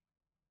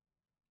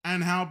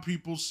and how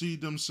people see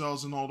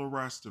themselves and all the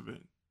rest of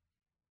it.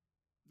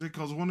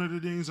 Because one of the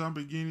things I'm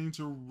beginning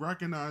to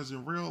recognize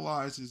and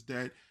realize is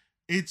that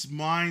it's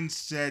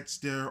mindsets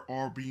that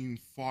are being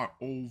fought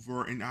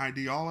over and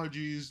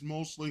ideologies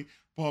mostly,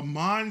 but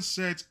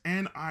mindsets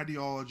and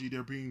ideology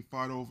they're being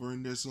fought over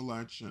in this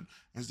election.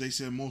 As they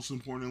said, most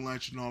important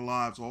election in our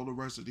lives, all the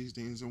rest of these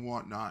things and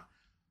whatnot.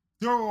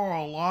 There are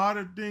a lot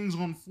of things,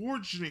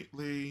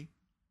 unfortunately,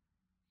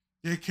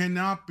 that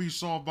cannot be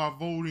solved by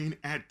voting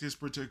at this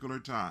particular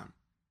time.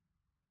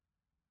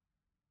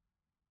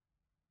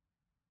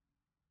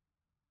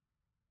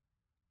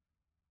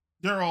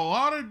 There are a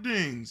lot of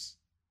things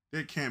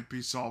that can't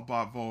be solved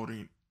by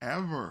voting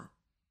ever.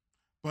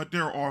 But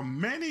there are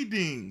many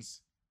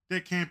things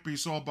that can't be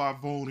solved by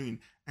voting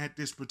at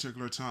this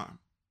particular time.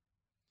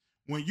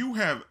 When you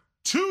have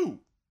two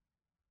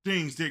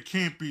things that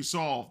can't be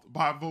solved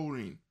by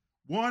voting,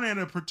 one at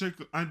a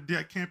particular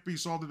that can't be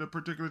solved at a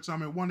particular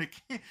time, and one that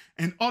can,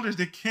 and others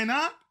that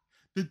cannot,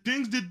 the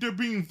things that they're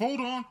being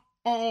voted on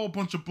are all a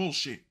bunch of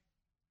bullshit.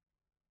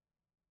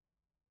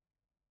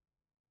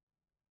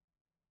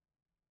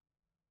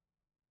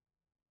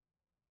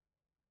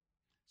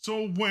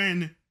 So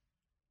when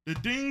the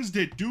things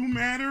that do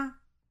matter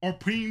are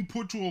being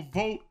put to a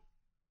vote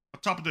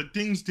on top of the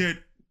things that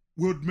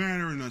would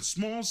matter in a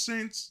small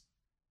sense,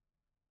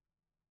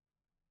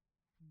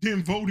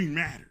 then voting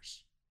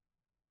matters.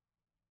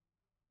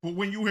 But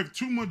when you have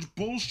too much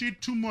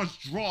bullshit, too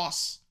much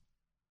dross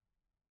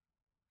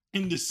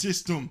in the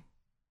system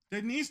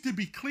that needs to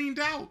be cleaned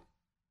out,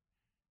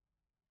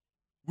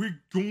 we're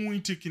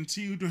going to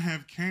continue to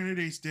have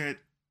candidates that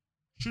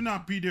should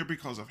not be there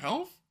because of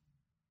health,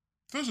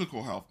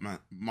 physical health,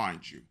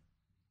 mind you.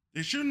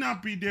 They should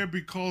not be there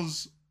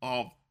because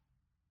of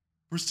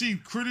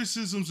perceived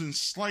criticisms and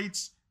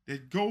slights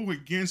that go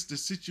against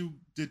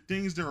the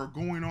things that are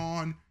going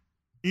on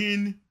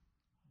in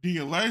the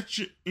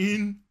election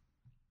in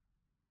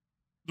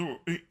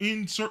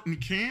certain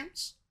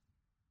camps.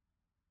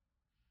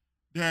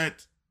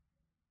 That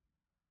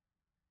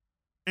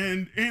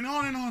and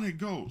on it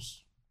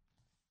goes.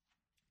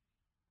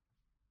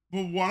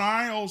 But what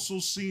I also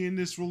see in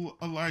this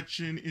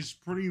election is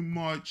pretty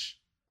much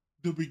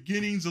the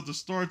beginnings of the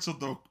starts of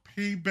the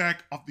payback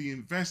of the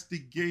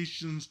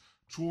investigations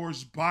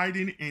towards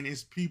Biden and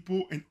his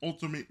people, and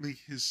ultimately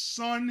his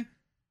son,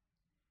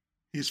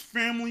 his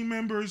family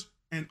members,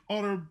 and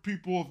other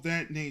people of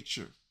that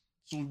nature.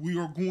 So we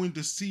are going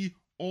to see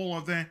all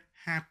of that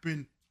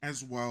happen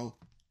as well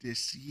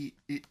this year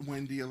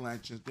when the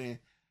election's there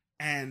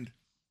and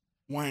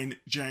when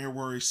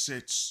January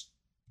 6th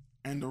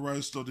and the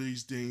rest of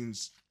these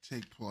things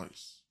take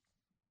place.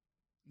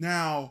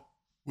 Now,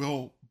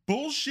 will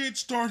bullshit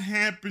start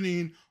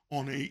happening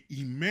on an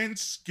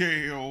immense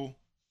scale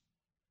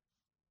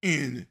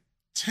in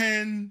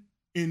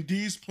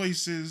these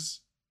places,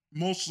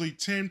 mostly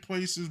 10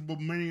 places, but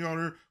many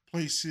other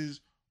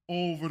places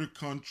all over the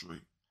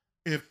country?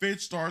 If it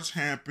starts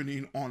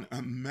happening on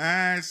a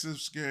massive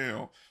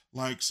scale,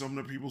 like some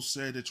of the people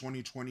said that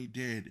 2020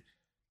 did,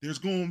 there's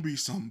going to be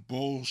some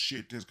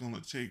bullshit that's going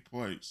to take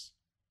place.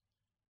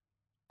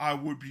 I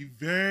would be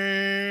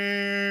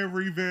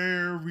very,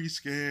 very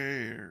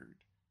scared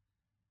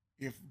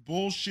if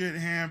bullshit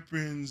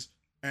happens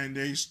and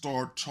they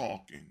start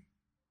talking.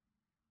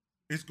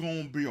 It's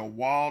going to be a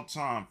wild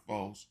time,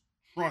 folks.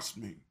 Trust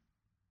me.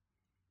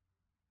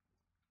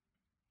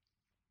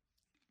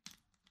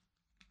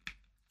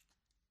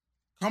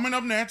 Coming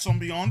up next on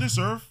Beyond This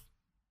Earth,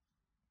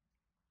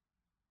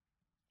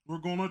 we're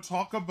going to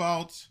talk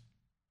about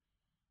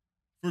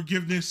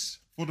forgiveness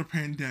for the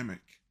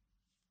pandemic.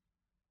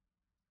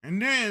 And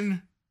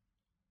then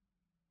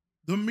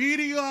the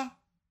media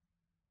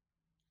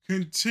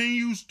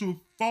continues to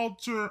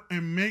falter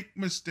and make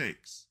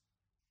mistakes.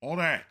 All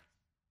that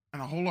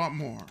and a whole lot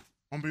more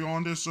on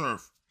Beyond This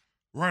Earth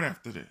right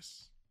after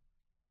this.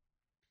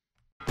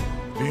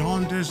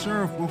 Beyond This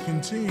Earth will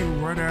continue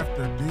right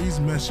after these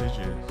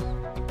messages.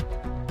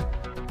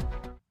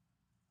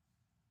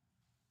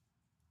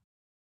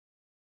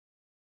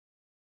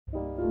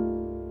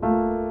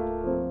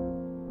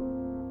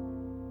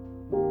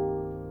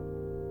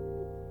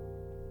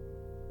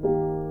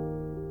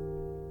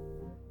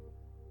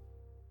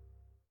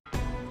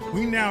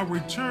 We now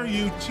return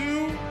you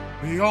to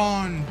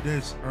Beyond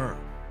This Earth.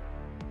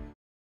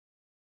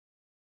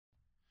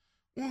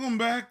 Welcome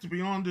back to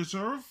Beyond This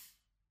Earth.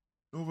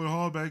 Over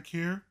Hallback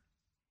here.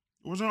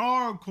 There was an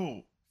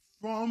article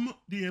from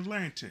The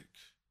Atlantic.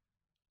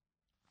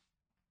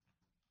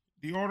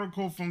 The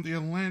article from The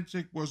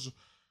Atlantic was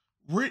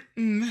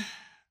written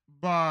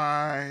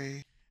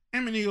by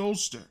Emily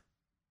Oster.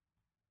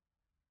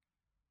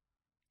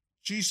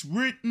 She's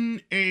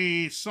written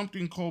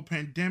something called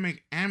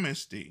Pandemic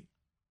Amnesty.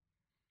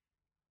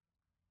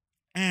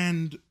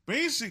 And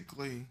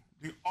basically,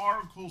 the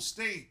article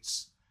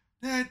states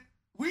that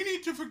we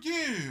need to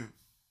forgive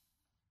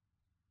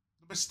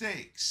the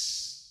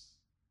mistakes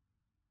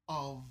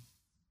of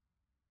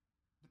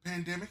the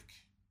pandemic,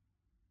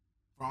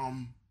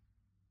 from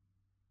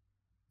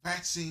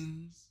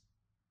vaccines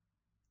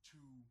to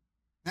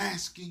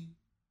masking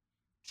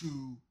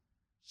to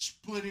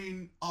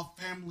splitting of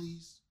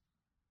families,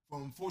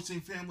 from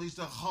forcing families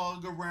to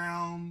hug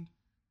around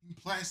in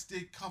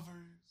plastic covers.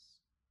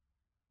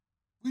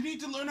 We need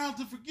to learn how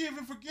to forgive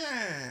and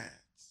forget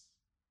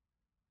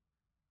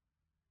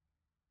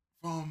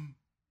from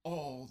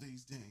all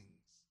these things,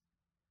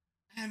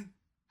 and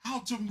how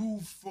to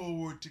move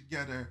forward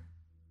together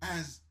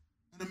as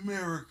an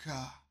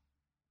America.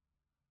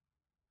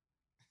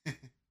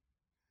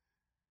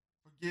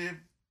 Forgive,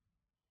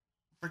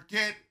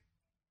 forget,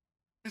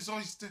 Miss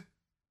Oyster.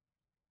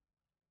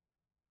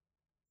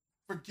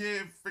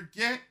 Forgive,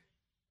 forget.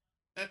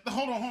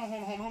 Hold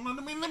on.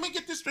 Let me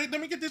get this straight.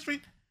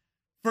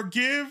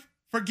 Forgive,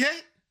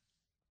 forget.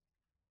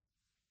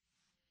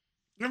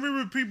 Let me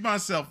repeat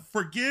myself.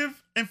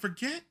 Forgive and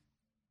forget.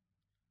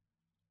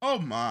 Oh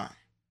my.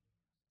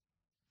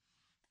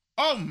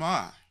 Oh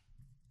my.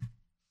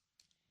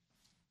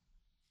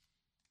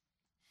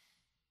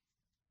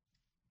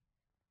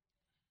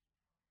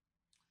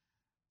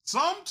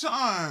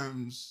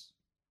 Sometimes,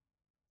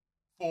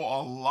 for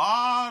a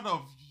lot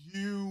of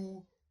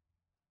you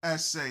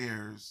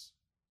essayers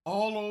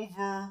all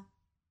over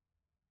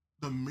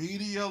the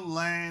media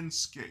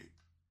landscape,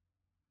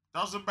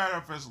 doesn't matter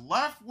if it's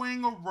left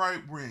wing or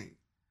right wing,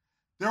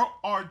 there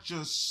are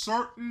just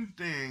certain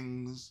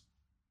things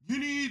you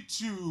need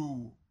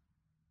to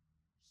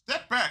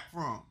step back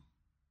from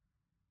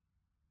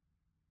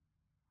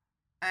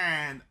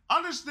and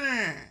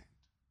understand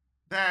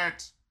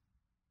that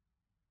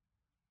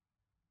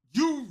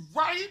you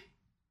write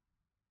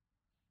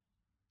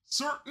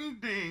certain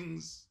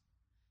things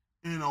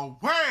in a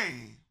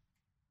way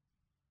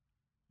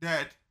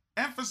that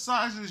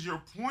emphasizes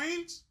your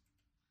point,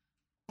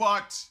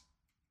 but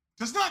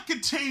does not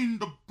contain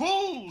the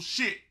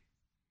bullshit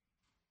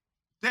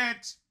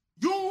that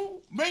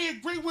you may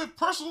agree with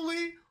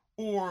personally,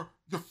 or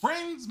your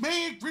friends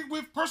may agree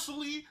with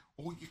personally,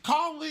 or your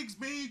colleagues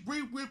may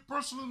agree with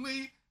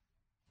personally,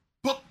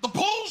 but the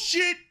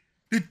bullshit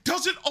that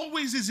doesn't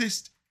always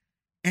exist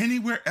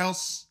anywhere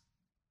else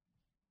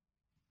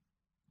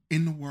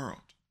in the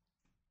world,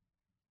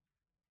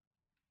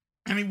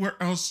 anywhere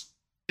else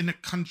in a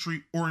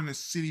country or in a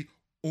city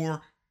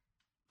or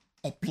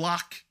a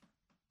block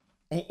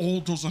or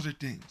all those other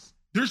things.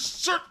 There's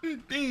certain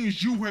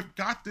things you have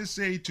got to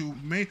say to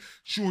make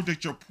sure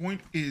that your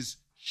point is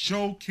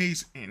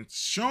showcased and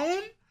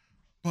shown,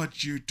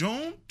 but you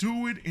don't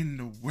do it in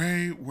the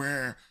way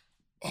where,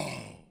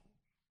 oh,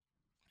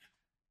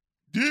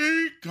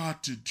 they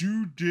got to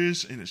do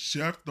this and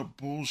accept the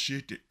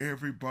bullshit that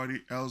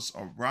everybody else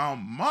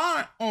around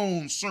my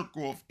own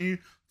circle of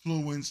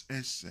influence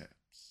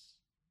accepts.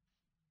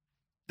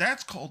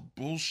 That's called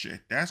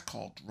bullshit. That's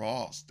called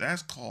dross.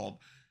 That's called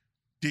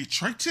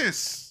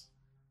detritus.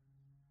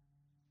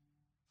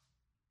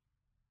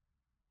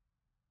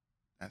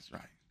 That's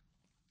right.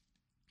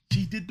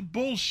 She did the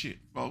bullshit,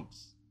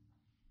 folks.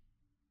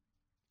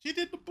 She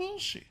did the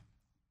bullshit.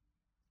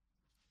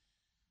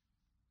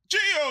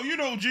 Gio, you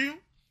know Gio.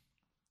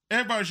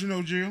 Everybody should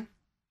know Gio.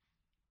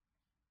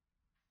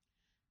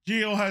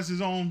 Gio has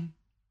his own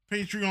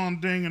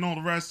Patreon thing and all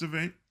the rest of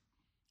it.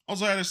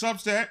 Also had a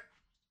Substack.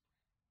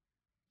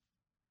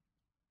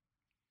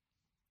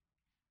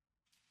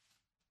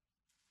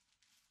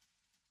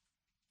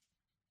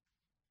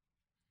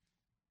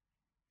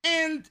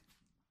 And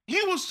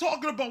he was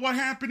talking about what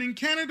happened in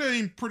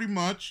Canada, pretty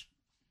much.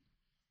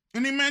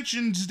 And he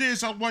mentions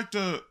this. I'd like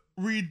to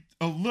read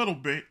a little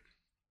bit.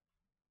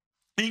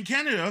 In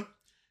Canada,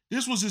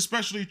 this was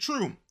especially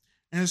true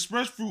and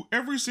expressed through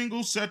every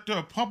single sector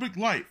of public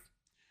life.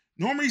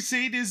 Normally,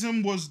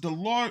 sadism was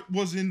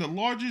in the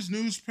largest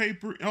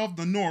newspaper of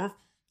the North,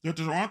 the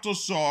Toronto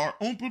Star,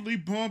 openly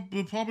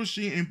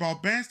publishing a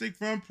bombastic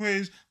front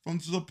page from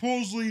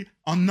supposedly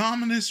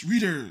anonymous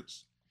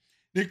readers.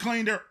 They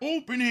claimed their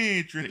open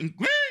hatred and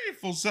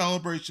grateful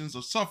celebrations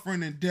of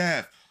suffering and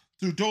death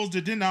to those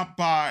that did not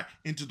buy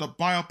into the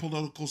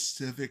biopolitical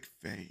civic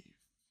faith.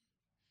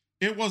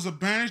 It was a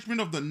banishment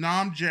of the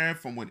non-jab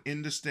from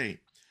within the state.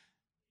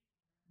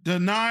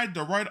 Denied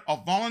the right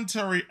of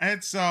voluntary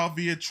exile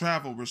via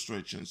travel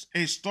restrictions,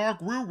 a stark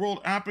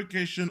real-world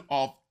application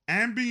of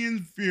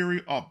ambient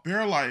theory of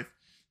bare life,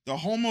 the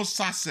homo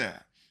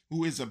sacer,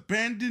 who is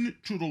abandoned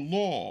to the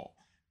law,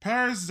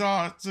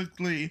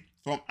 paradoxically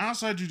from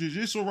outside the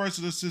judicial rights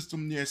of the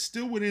system, yet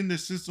still within the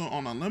system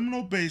on a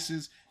liminal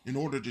basis in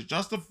order to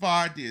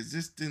justify the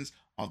existence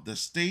of the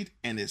state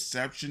and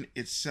exception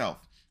itself,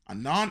 a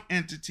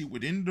non-entity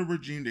within the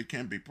regime that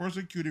can be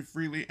persecuted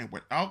freely and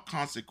without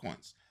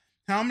consequence.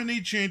 How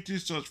many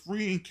chanted such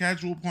free and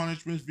casual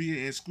punishments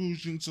via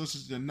exclusion, such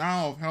as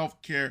denial of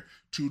health care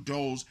to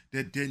those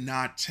that did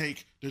not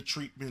take the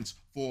treatments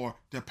for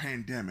the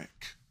pandemic?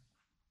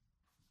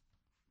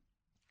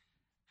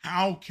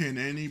 How can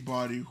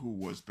anybody who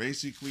was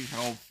basically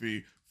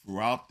healthy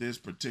throughout this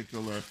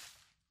particular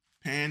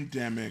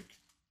pandemic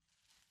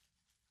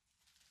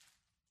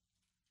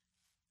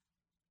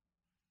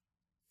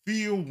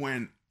feel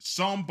when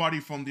somebody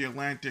from the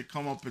Atlantic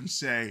come up and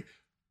say,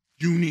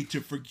 you need to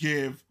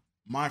forgive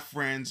my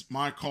friends,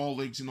 my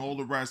colleagues, and all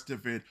the rest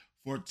of it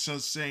for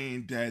just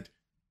saying that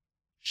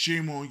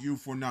shame on you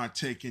for not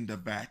taking the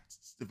back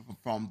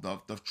from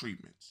the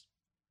treatments?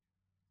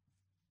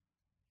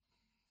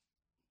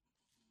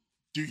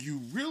 Do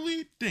you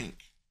really think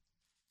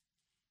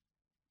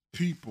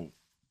people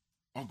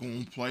are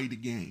going to play the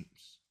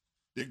games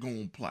they're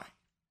going to play?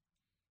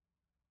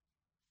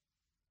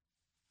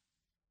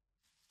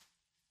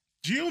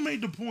 Jill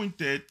made the point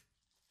that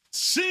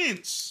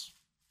since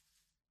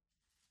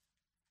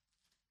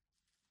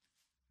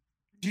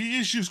the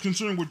issues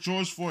concerned with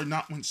George Floyd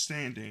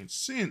notwithstanding,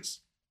 since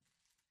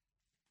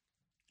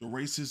the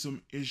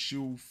racism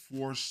issue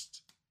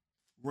forced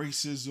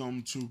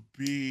racism to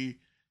be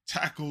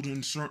tackled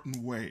in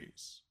certain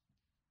ways,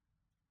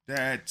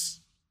 that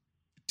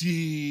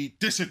the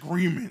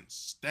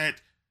disagreements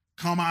that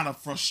come out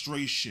of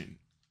frustration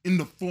in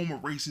the form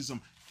of racism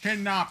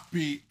cannot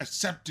be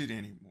accepted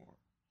anymore,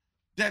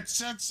 that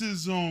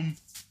sexism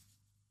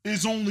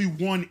is only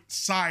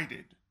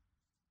one-sided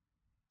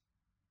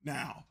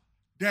now,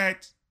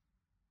 that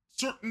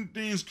certain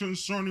things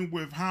concerning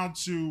with how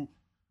to,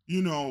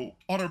 how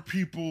other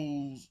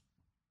people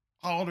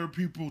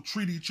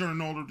treat each other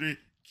and all of that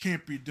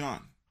can't be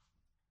done.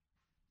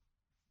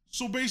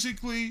 So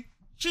basically,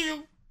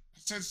 Jill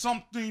said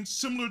something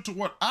similar to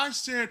what I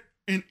said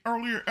in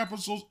earlier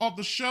episodes of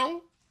the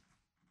show,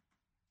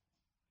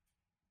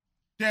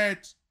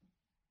 that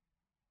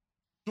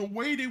the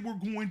way they were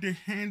going to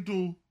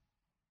handle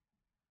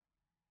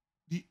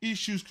the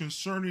issues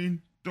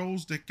concerning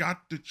those that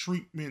got the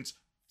treatments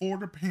for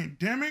the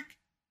pandemic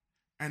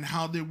and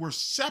how they were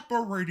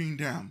separating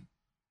them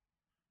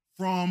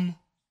from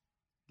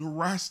the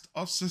rest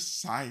of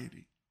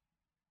society.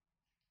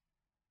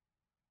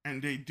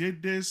 And they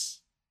did this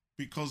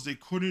because they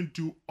couldn't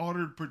do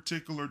other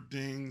particular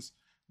things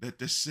that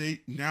the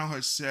state now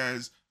has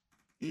says,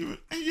 and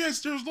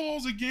yes, there's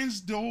laws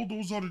against all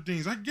those other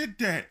things. I get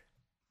that.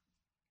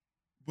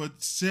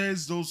 But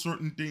says those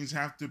certain things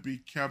have to be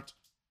kept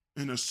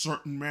in a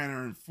certain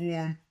manner and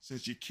form.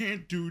 Since you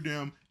can't do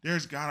them,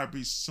 there's got to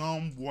be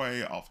some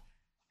way of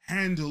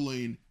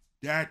handling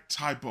that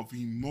type of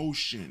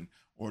emotion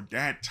or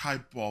that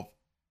type of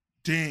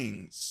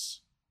things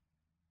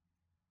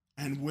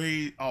and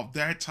way of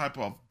that type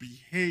of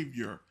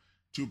behavior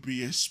to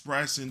be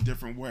expressed in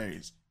different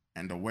ways.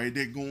 And the way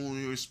they're going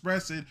to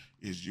express it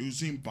is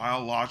using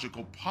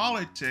biological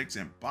politics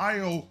and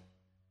the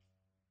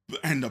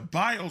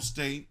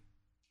biostate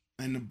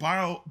and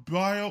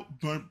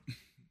the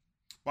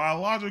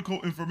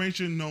biological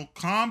information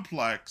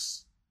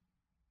complex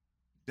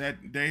that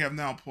they have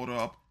now put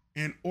up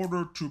in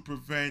order to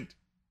prevent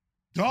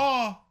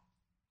the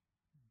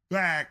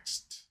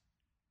vaxxed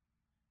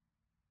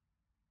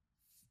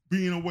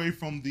being away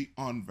from the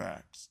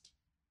unvaxxed.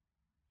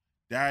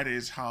 That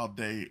is how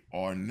they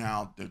are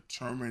now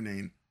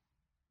determining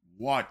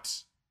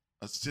what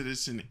a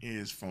citizen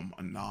is from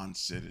a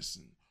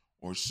non-citizen,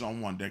 or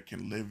someone that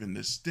can live in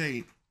the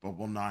state but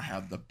will not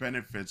have the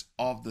benefits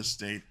of the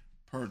state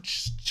per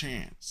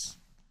chance.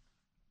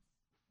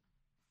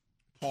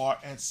 Par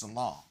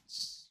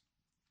excellence.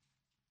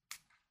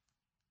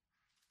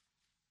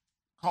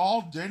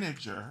 Carl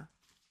Denninger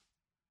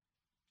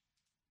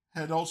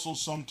had also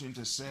something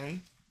to say,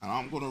 and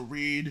I'm going to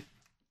read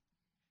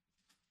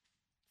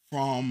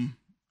from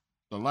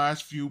the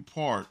last few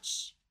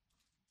parts.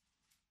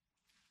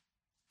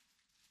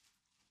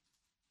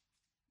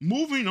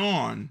 Moving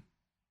on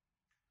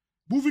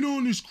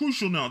is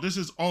crucial now. This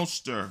is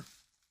Ulster.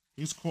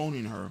 He's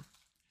quoting her.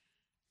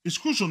 It's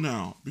crucial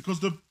now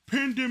because the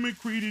pandemic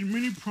created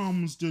many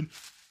problems that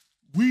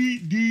we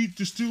need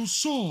to still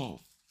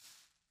solve.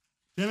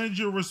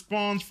 Denninger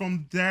responds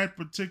from that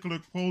particular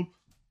quote,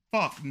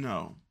 fuck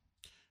no.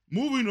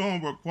 Moving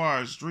on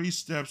requires 3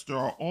 steps that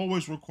are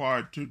always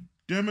required to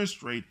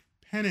demonstrate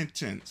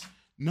penitence,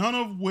 none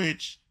of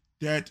which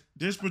that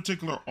this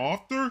particular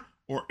author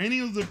or any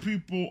of the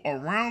people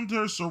around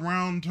her,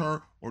 surround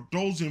her, or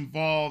those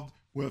involved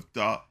with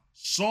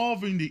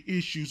solving the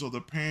issues of the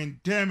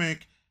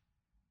pandemic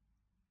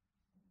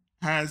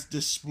has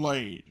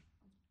displayed.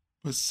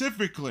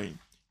 Specifically,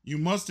 you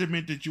must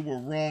admit that you were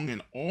wrong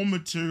in all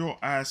material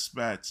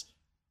aspects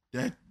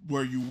that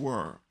where you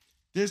were.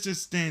 This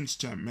extends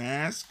to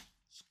masks,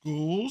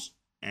 schools,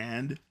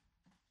 and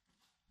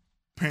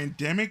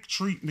pandemic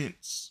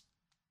treatments.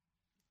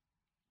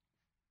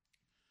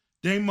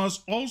 They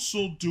must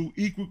also do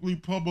equally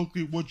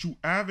publicly what you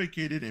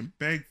advocated and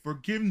beg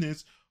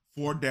forgiveness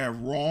for that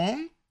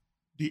wrong,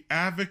 the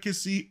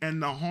advocacy,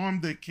 and the harm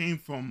that came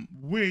from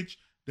which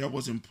that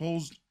was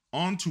imposed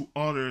onto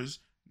others,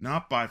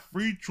 not by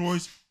free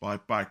choice,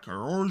 but by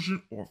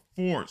coercion or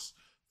force,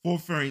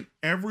 forfeiting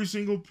every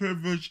single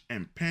privilege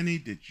and penny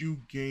that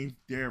you gained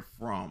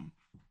therefrom.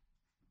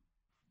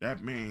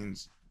 That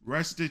means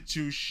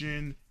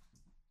restitution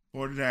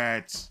for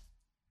that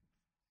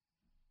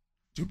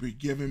to be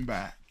given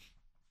back.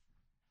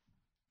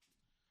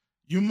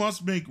 You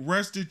must make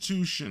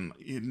restitution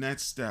in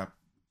that step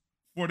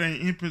for the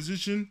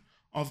imposition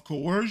of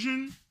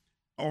coercion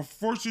or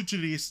force it to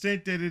the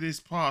extent that it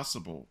is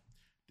possible.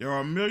 There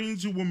are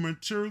millions who were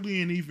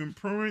materially and even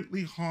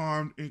permanently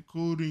harmed,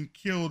 including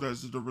killed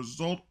as the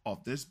result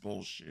of this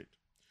bullshit.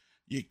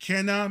 You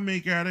cannot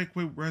make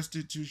adequate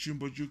restitution,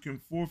 but you can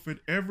forfeit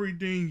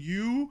everything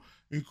you,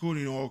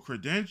 including all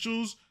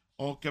credentials,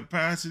 all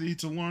capacity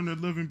to learn a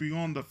living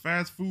beyond the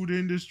fast food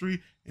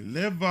industry, and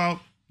live out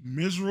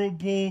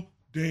miserable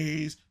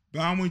days,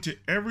 bowing to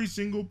every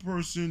single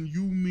person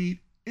you meet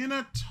in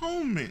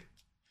atonement.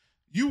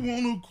 You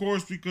won't, of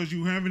course, because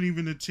you haven't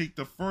even to take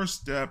the first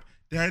step.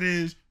 That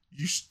is,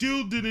 you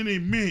still didn't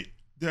admit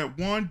that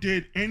one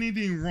did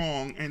anything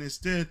wrong and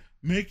instead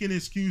making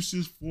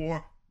excuses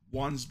for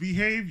one's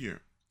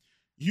behavior.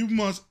 You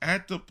must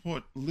act to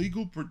put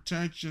legal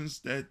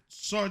protections that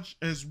such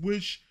as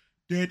which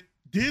that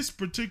this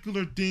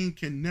particular thing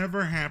can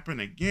never happen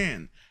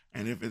again.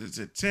 And if it is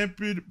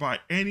attempted by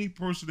any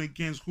person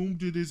against whom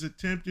it is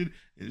attempted,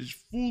 it is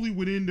fully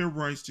within their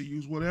rights to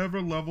use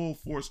whatever level of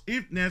force,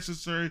 if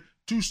necessary,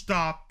 to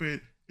stop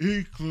it,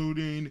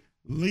 including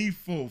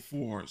lethal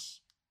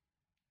force.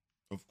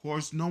 Of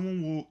course, no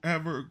one will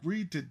ever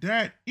agree to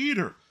that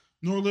either,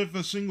 nor lift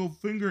a single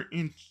finger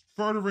in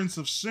furtherance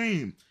of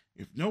same,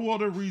 if no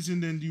other reason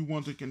than you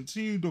want to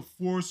continue to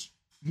force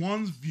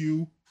one's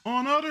view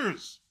on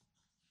others.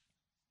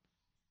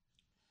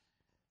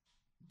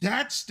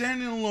 That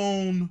standing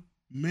alone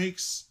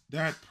makes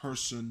that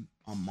person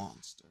a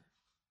monster.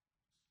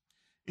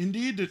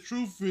 Indeed, the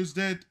truth is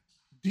that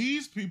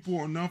these people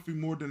are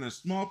nothing more than a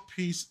small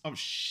piece of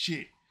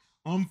shit,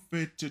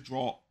 unfit to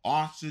draw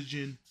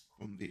oxygen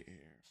from the air.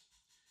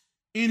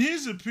 In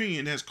his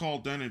opinion, as Carl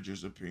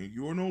Denninger's opinion,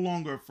 you are no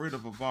longer afraid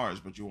of a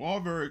virus, but you are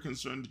very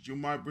concerned that you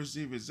might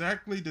receive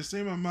exactly the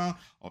same amount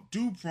of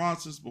due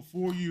process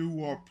before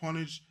you are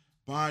punished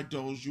by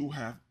those you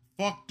have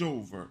fucked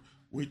over,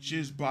 which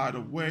is, by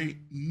the way,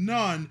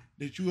 none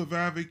that you have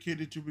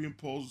advocated to be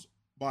imposed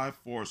by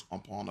force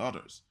upon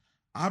others.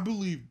 I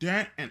believe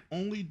that and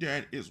only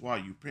that is why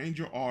you penned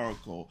your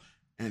article,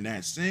 and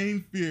that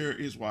same fear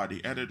is why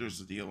the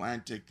editors of The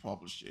Atlantic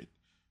published it.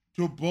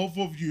 To both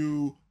of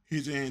you,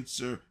 his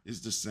answer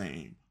is the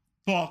same.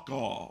 Fuck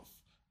off.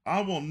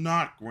 I will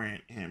not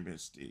grant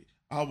amnesty.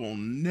 I will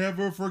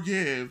never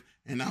forgive,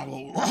 and I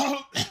will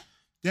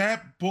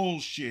that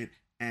bullshit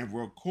and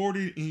record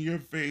it in your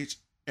face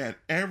at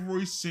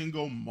every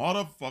single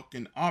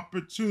motherfucking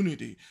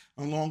opportunity,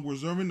 along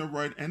reserving the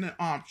right and the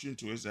option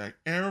to exact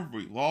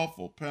every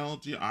lawful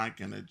penalty I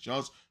can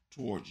adjust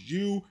towards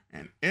you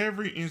and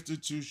every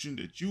institution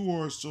that you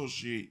are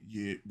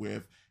associated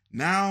with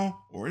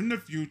now or in the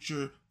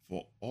future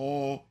for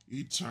all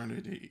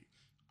eternity.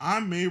 I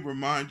may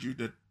remind you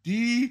that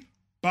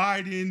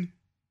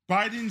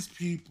Biden's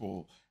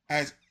people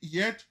has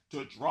yet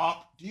to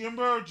drop the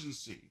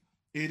emergency.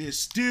 It is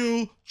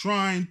still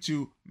trying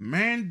to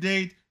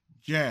mandate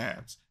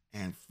jabs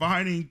and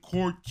fighting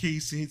court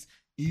cases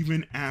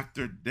even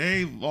after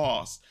they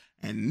lost.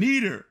 And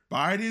neither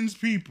Biden's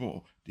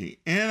people, the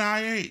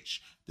NIH,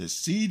 the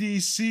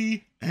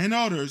CDC, and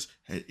others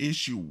had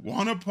issued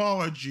one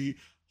apology,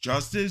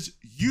 just as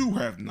you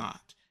have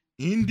not.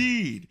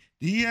 Indeed,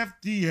 the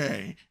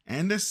FDA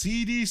and the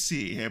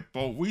CDC have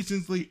both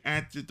recently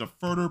acted to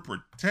further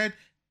protect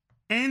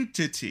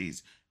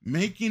entities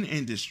making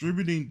and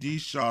distributing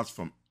these shots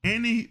from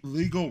any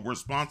legal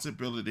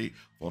responsibility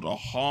for the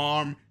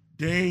harm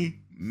they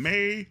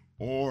may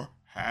or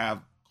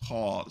have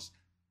caused.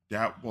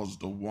 That was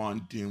the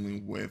one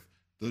dealing with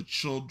the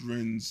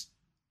children's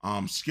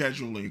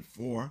scheduling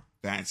for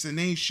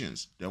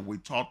vaccinations that we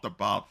talked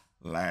about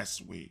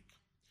last week.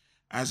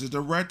 As a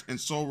direct and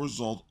sole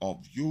result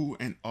of you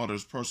and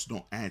others'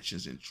 personal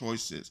actions and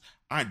choices,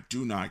 I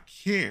do not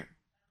care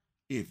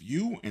if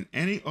you and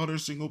any other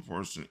single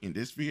person in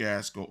this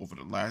fiasco over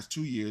the last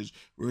 2 years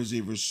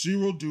receive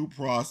zero due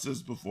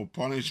process before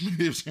punishment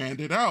is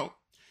handed out,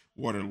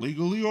 whether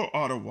legally or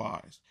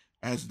otherwise,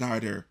 as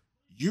neither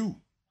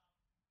you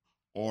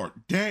or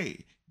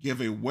they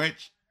give a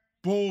wet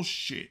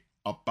bullshit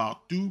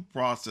about due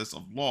process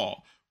of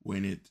law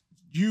when it's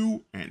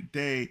you and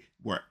they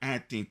were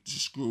acting to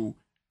screw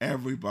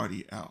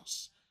everybody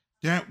else.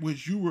 That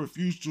which you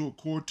refuse to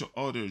accord to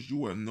others,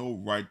 you have no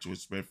right to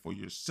expect for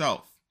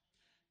yourself.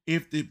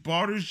 If it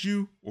bothers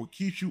you or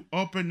keeps you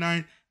up at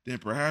night, then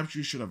perhaps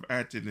you should have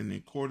acted in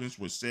accordance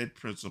with said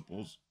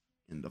principles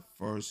in the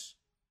first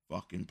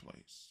fucking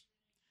place.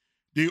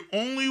 The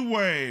only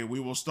way we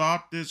will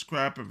stop this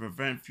crap and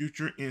prevent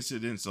future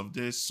incidents of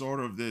this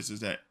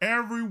is that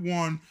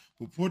everyone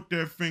who put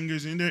their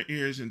fingers in their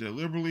ears and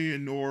deliberately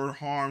ignored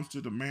harms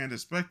to demand a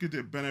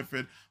speculative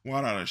benefit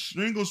without a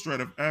single shred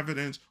of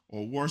evidence,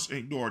 or worse,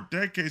 ignored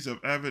decades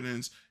of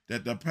evidence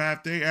that the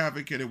path they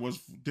advocated was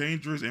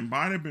dangerous and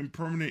might have been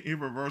permanent,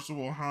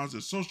 irreversible harms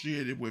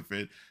associated with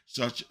it,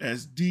 such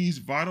as these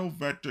vital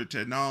vector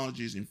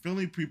technologies and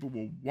filling people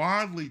with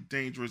wildly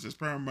dangerous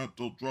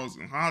experimental drugs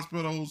in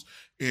hospitals,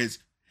 is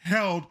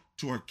held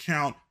to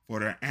account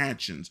for their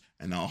actions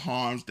and the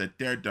harms that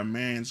their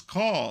demands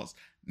cause,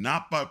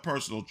 not by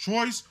personal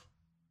choice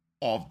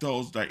of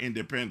those that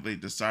independently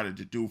decided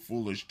to do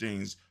foolish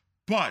things,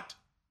 but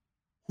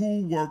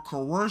who were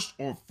coerced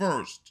or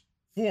forced,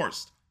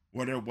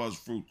 whether it was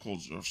through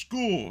closure of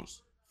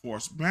schools,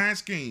 forced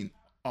masking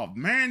of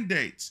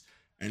mandates,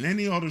 and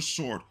any other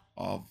sort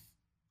of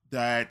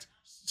that,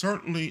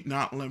 certainly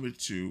not limited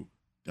to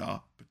the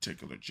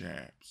particular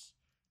jabs.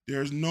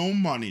 There's no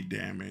money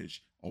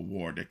damage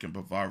award that can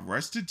provide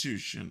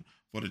restitution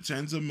for the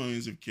tens of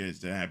millions of kids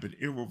that have been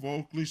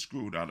irrevocably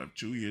screwed out of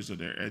 2 years of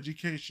their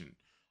education,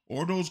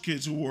 or those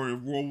kids who were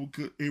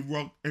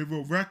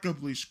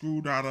irrevocably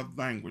screwed out of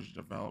language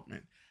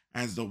development,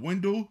 as the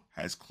window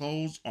has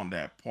closed on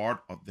that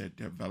part of their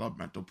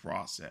developmental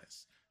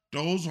process.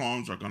 Those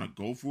harms are going to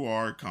go through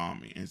our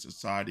economy and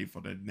society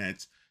for the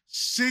next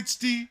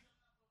 60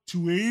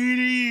 to 80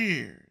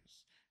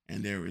 years,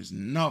 and there is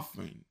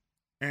nothing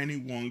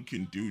anyone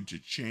can do to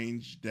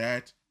change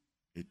that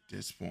at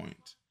this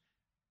point.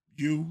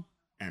 You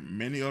and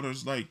many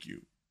others like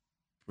you,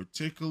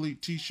 particularly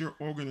t-shirt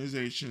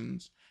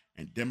organizations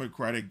and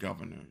Democratic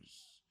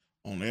governors,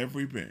 own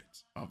every bit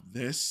of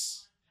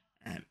this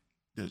and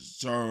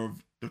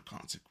deserve the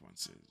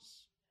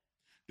consequences.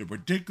 The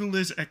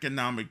ridiculous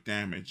economic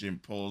damage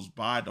imposed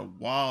by the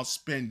wild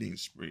spending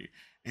spree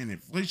and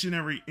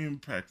inflationary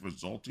impact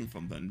resulting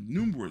from the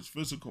numerous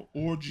fiscal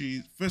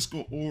orgies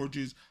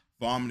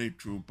vomited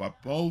through by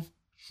both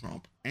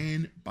Trump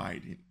and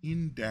Biden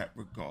in that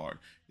regard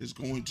is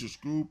going to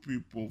screw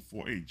people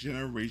for a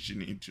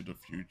generation into the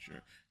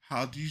future.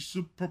 How do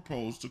you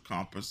propose to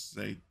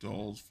compensate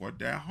those for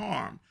that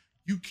harm?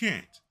 You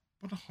can't,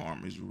 but the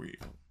harm is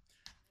real.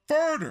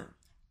 Further,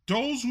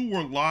 those who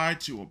were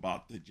lied to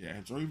about the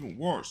jabs, or even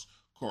worse,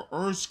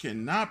 coerced,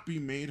 cannot be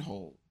made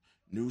whole.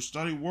 New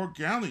study work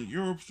out in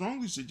Europe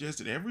strongly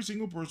suggests that every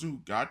single person who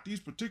got these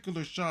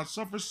particular shots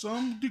suffers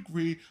some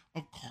degree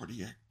of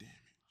cardiac damage.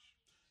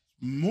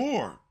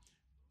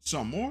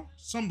 Some more,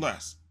 some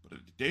less. But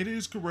if the data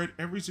is correct,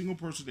 every single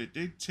person that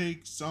did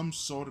take some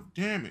sort of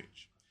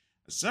damage.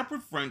 A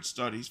separate French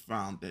study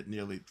found that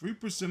nearly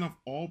 3% of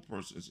all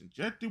persons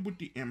injected with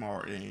the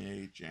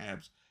mRNA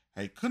jabs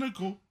had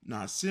clinical,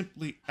 not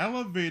simply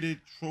elevated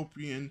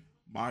troponin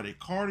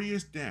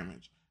myocarditis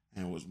damage,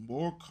 and was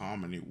more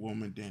common in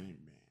women than in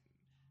men.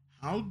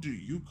 How do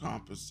you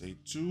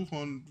compensate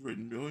 200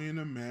 million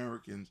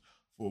Americans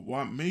for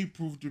what may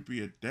prove to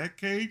be a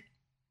decade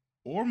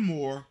or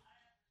more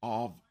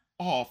of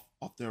off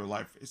of their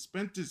life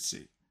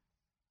expectancy?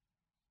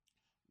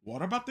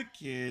 What about the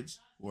kids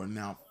who are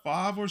now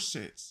 5 or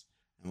 6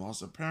 and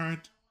lost a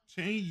parent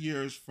 10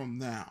 years from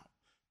now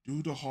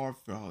due to heart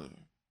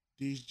failure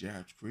these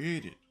jabs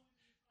created?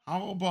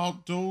 How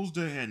about those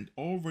that had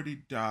already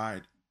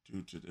died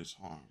due to this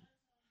harm?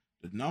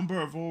 The number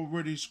of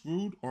already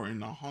screwed are in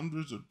the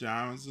hundreds of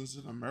thousands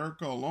in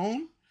America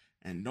alone,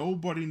 and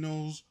nobody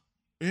knows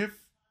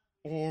if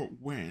or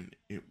when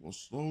it will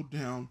slow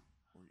down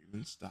or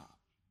even stop.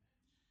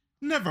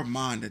 Never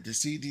mind that the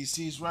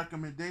CDC's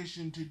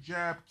recommendation to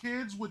jab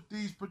kids with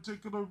these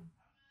particular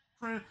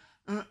uh,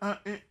 uh,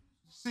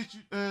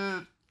 uh,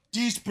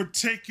 these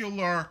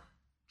particular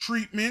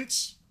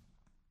treatments,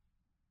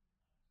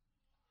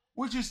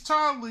 which is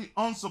totally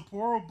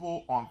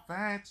unsupportable on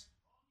facts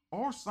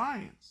or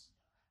science,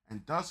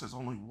 and thus has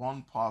only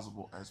one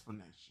possible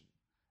explanation.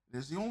 It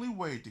is the only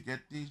way to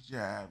get these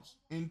jabs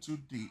into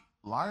the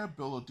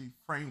liability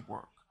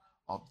framework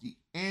of the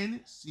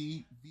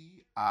NCVIA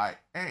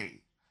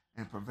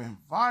and prevent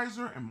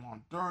Pfizer and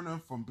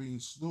Moderna from being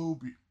sued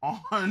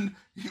beyond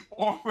the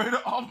orbit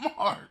of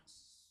Mars,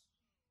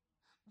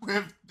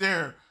 with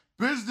their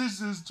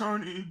businesses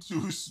turned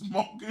into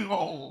smoking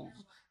holes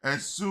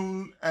as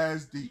soon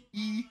as the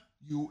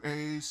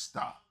EUA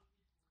stop.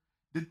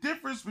 The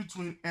difference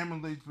between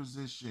Emily's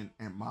position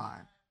and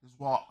mine is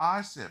while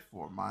I set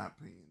forth my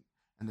opinion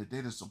and the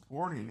data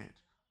supporting it,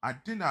 I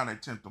did not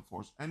attempt to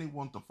force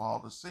anyone to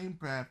follow the same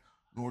path,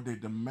 nor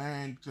did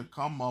demand to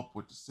come up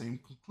with the same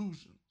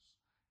conclusions.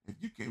 If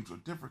you came to a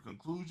different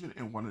conclusion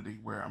and wanted to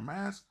wear a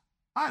mask,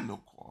 I had no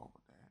quarrel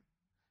with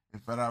that. In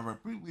fact, I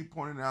repeatedly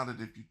pointed out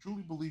that if you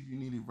truly believe you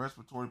needed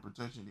respiratory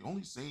protection, the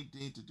only sane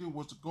thing to do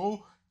was to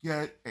go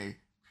get a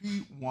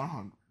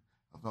P100,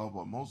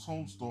 available at most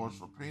home stores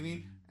for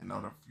painting and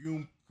other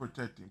fume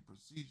protecting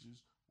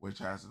procedures, which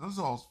has an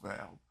exhaust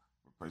valve,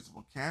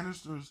 replaceable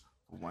canisters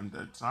for when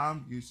the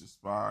time use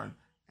expired,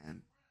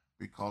 and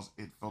because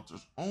it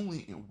filters only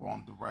in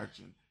one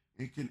direction,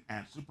 it can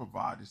actually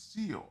provide a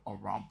seal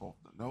around both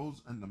the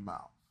nose and the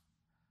mouth.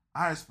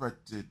 I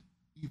expected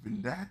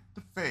even that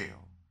to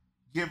fail,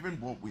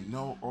 given what we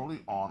know early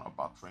on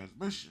about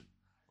transmission.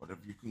 But if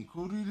you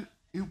concluded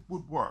it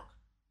would work,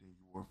 then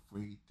you were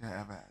free to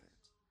have at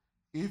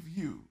it. If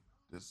you,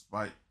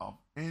 despite of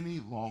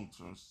any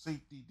long-term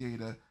safety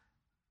data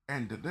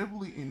and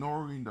deliberately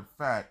ignoring the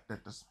fact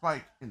that the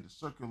spike in the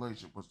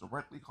circulation was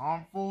directly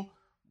harmful,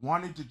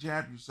 wanted to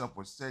jab yourself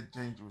with said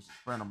dangerous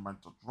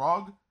experimental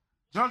drug,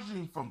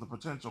 judging from the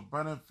potential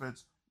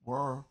benefits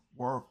were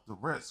worth the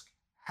risk,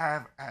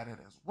 have at it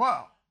as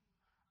well.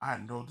 I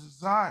had no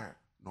desire,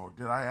 nor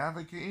did I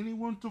advocate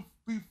anyone to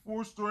be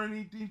forced or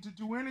anything to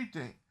do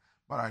anything,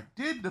 but I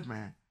did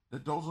demand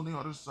that those on the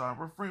other side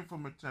refrain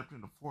from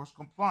attempting to force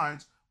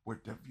compliance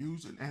with their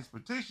views and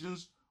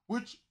expectations,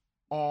 which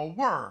all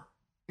were,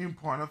 in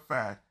point of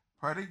fact,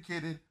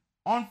 predicated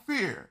on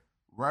fear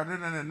rather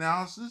than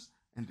analysis,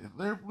 and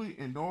deliberately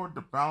ignored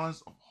the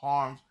balance of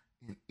harms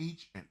in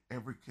each and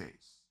every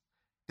case.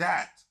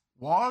 That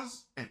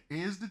was and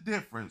is the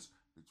difference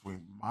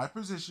between my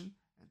position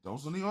and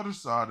those on the other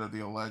side of the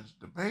alleged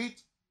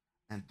debate,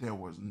 and there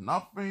was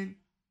nothing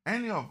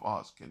any of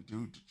us can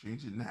do to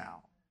change it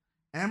now.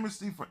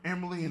 Amnesty for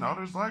Emily and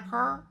others like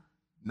her?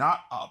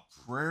 Not a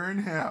prayer in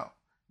hell.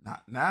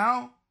 Not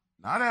now,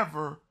 not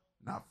ever,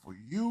 not for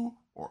you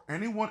or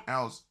anyone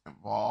else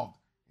involved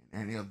in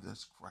any of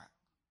this crap.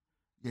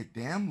 You're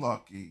damn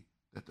lucky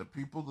that the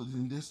people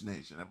in this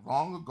nation have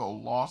long ago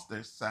lost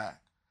their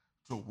sack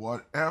to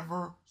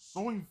whatever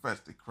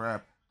soy-infested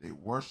crap they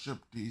worship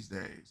these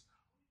days,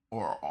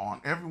 or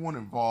on everyone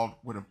involved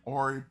would have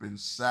already been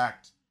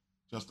sacked,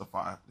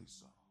 justifiably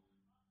so.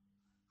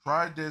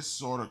 Try this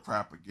sort of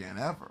crap again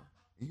ever,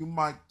 and you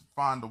might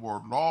find the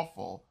word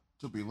lawful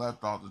to be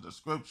left out of the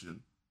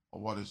description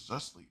of what is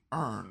justly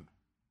earned,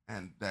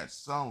 and that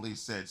suddenly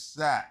said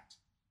sacked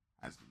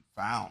has been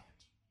found.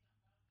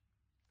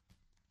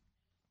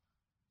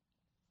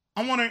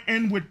 I want to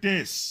end with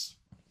this.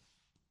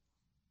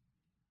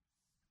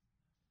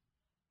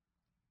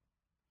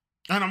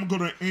 And I'm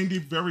going to end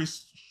it very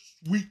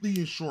sweetly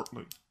and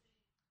shortly.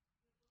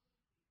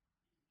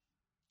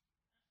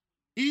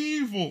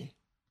 Evil,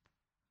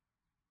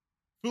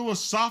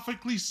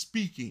 philosophically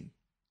speaking,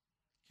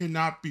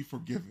 cannot be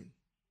forgiven.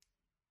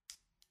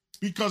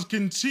 Because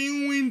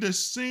continuing the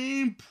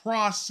same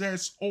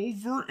process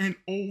over and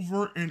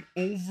over and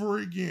over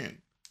again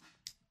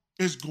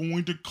is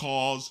going to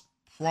cause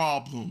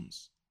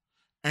problems.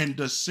 And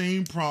the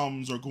same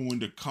problems are going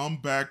to come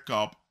back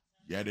up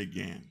yet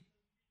again.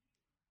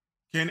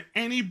 Can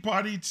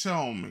anybody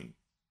tell me,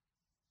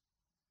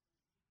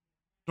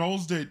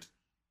 those that,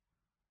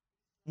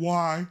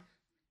 why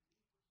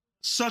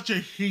such a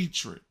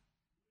hatred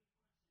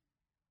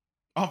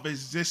of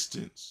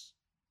existence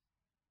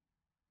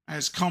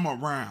has come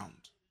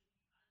around,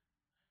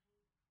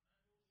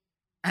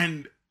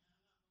 and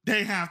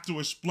they have to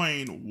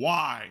explain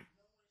why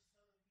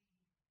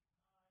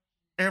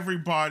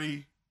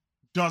everybody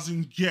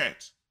doesn't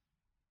get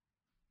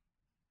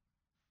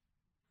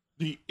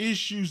the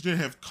issues that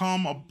have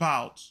come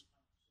about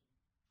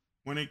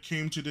when it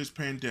came to this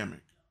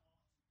pandemic?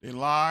 They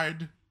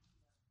lied,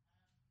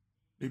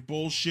 they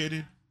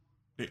bullshitted,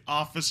 they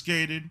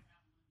obfuscated,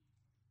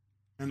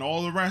 and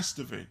all the rest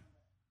of it.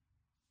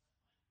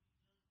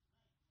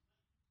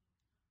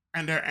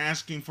 And they're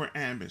asking for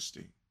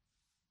amnesty.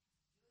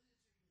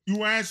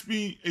 You ask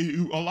me,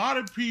 a lot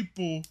of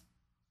people,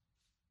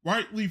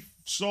 rightly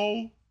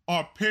so,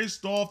 are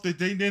pissed off that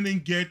they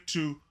didn't get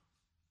to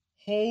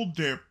hold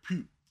their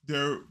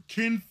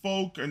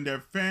kinfolk and their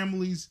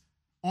families'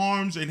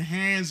 arms and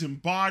hands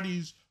and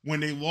bodies when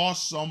they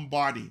lost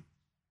somebody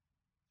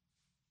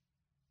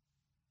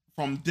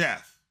from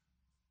death.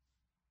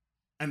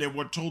 And they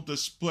were told to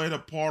split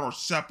apart or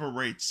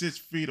separate 6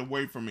 feet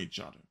away from each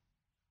other,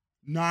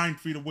 9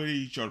 feet away from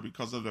each other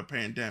because of the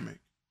pandemic.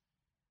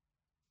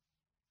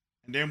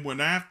 And then when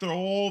after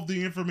all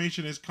the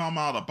information has come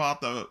out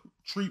about the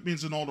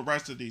treatments and all the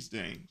rest of these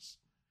things,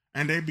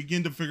 and they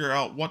begin to figure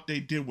out what they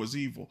did was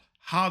evil,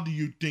 how do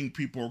you think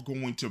people are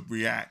going to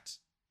react?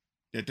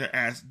 That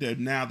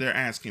they're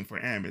asking for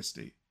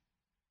amnesty.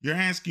 You're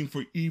asking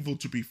for evil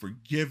to be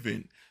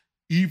forgiven,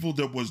 evil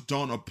that was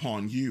done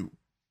upon you.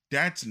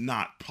 That's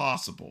not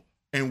possible.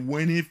 And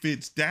if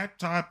it's that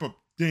type of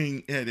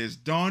thing that is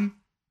done,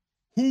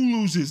 who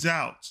loses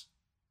out?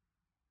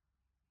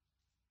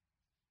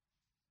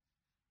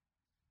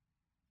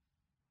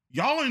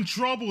 Y'all in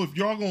trouble if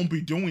y'all gonna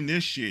be doing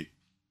this shit.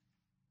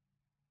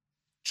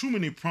 Too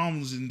many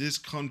problems in this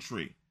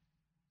country.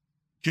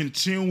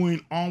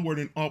 Continuing onward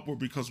and upward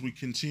because we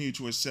continue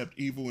to accept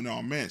evil in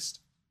our midst.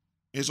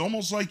 It's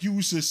almost like you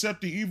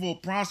accept the evil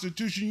of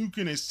prostitution, you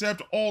can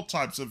accept all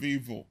types of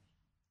evil.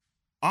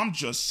 I'm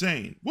just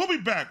saying. We'll be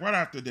back right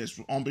after this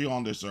on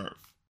Beyond This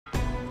Earth.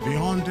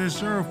 Beyond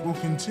This Earth will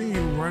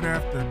continue right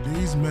after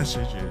these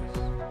messages.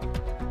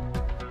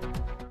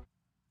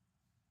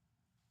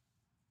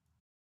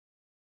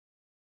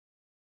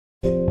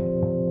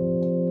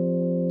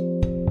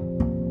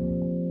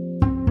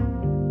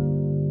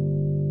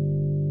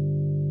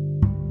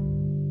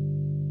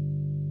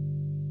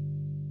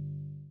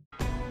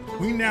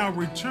 we now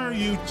return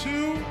you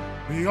to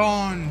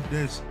Beyond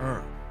This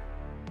Earth.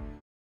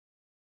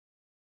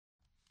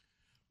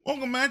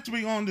 Welcome back to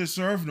Beyond This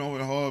Earth.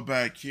 Noah Hall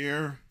back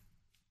here.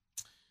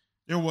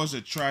 There was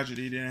a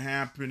tragedy that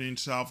happened in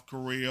South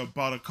Korea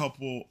about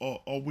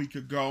a week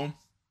ago.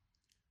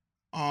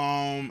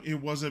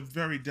 It was a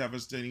very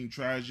devastating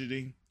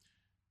tragedy.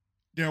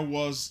 There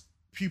was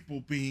people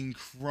being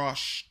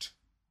crushed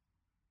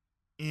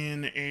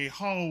in a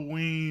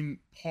Halloween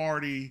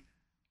party,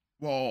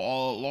 well,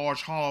 a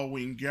large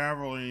Halloween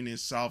gathering in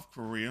South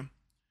Korea.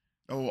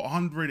 There were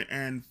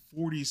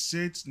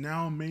 146,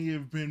 now may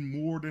have been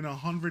more than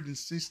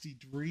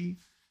 163.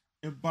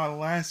 And by the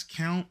last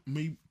count,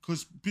 maybe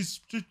because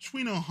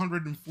between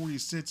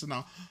 146 and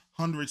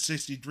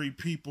 163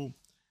 people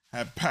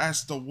have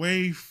passed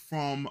away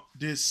from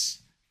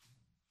this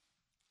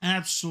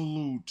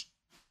absolute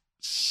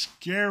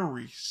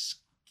scary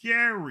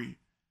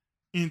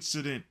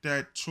incident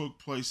that took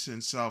place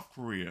in South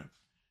Korea.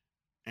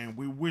 And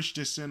we wish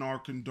to send our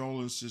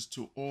condolences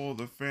to all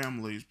the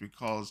families,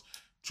 because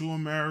 2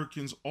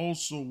 Americans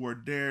also were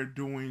there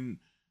doing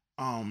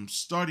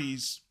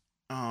studies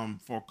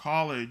for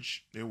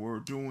college. They were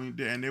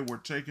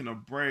taking a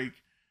break.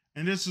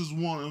 And this is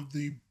one of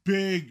the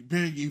big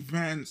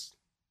events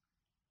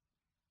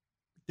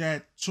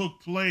that took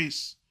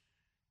place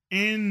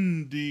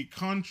in the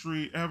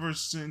country ever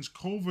since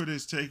COVID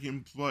has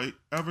taken place,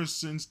 ever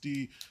since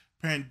the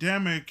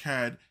pandemic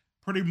had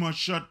pretty much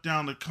shut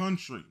down the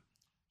country.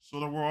 So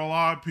there were a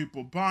lot of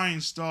people buying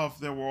stuff.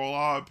 There were a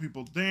lot of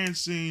people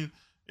dancing.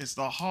 It's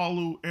the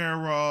Hallyu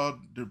era.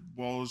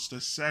 It's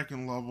the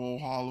second level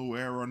Hallyu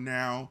era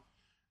now.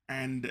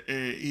 And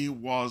it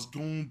was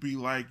going to be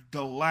like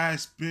the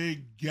last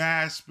big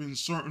gasp in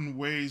certain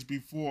ways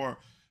before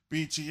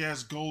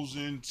BTS goes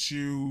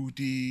into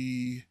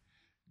the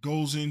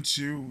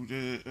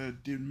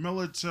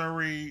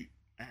military.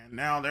 And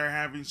now they're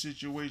having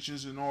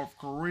situations in North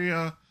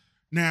Korea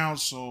now.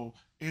 So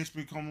it's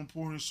become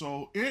important.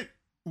 So it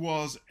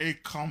was a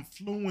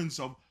confluence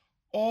of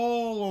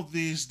all of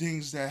these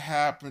things that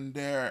happened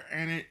there,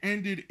 and it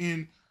ended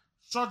in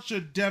such a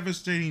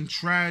devastating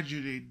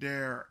tragedy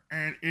there,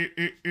 and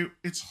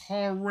it's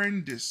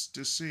horrendous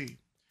to see.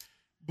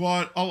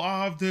 But a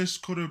lot of this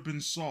could have been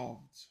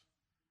solved,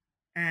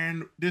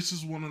 and this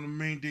is one of the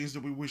main things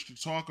that we wish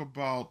to talk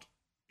about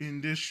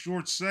in this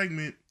short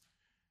segment.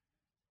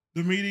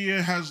 The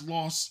media has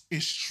lost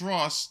its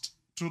trust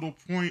to the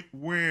point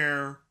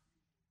where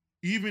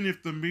even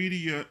if the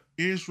media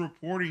is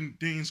reporting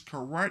things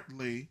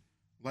correctly,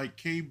 like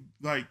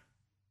the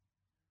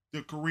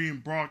Korean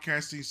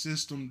broadcasting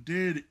system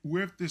did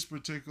with this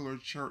particular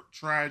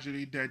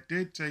tragedy that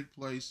did take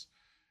place,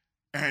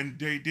 and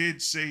they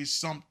did say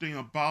something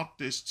about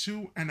this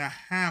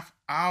 2.5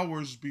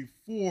 hours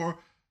before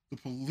the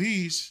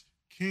police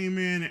came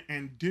in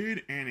and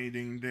did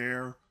anything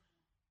there,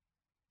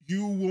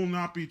 you will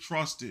not be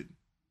trusted,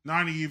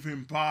 not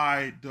even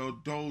by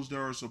those that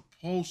are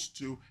supposed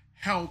to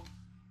help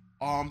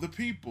the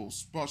people,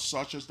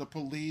 such as the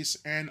police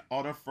and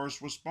other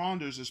first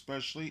responders,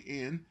 especially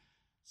in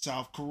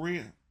South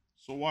Korea.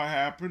 So what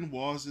happened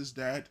is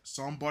that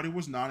somebody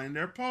was not in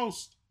their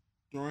post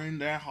during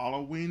that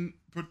Halloween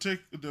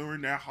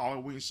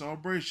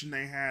celebration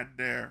they had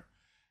there,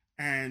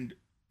 and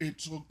it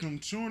took them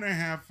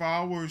 2.5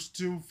 hours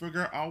to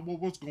figure out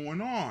what was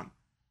going on.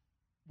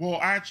 Well,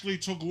 actually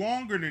took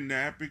longer than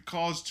that,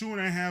 because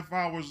 2.5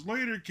 hours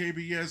later,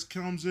 KBS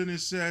comes in and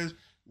says,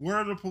 where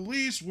are the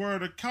police? Where are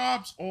the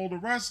cops? All the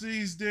rest of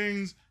these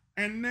things.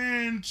 And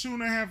then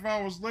 2.5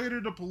 hours later,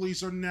 the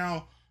police are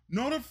now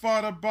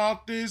notified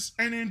about this.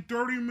 And then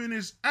 30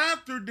 minutes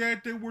after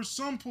that, there were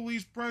some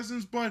police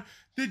presence, but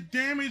the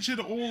damage had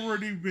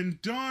already been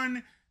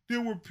done. There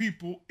were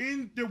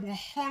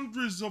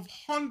hundreds of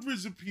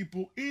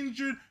people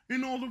injured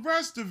and all the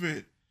rest of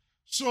it.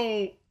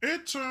 So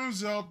it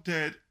turns out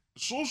that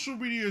social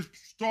media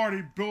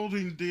started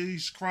building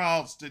these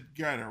crowds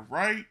together,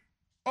 right?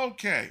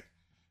 Okay.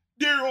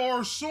 There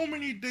are so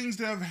many things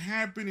that have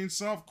happened in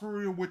South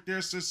Korea with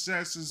their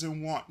successes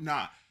and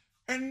whatnot.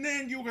 And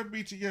then you have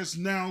BTS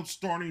now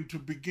starting to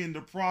begin the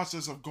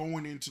process of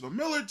going into the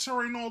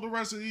military and all the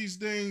rest of these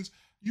things.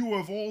 You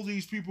have all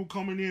these people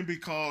coming in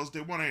because they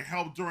want to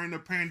help during the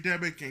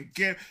pandemic and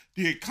get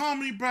the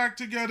economy back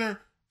together.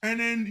 And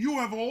then you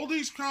have all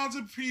these crowds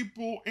of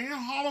people in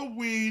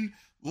Halloween,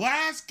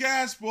 last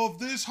gasp of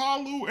this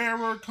Hallyu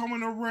era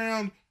coming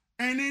around,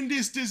 and then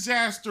this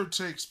disaster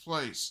takes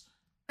place.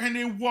 And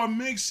then what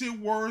makes it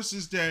worse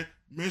is that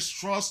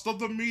mistrust of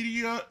the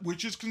media,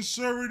 which is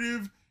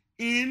conservative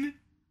in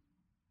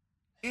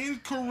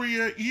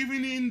Korea,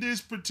 even in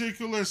this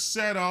particular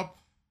setup,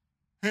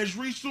 has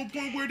reached to a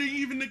point where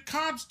even the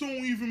cops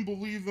don't even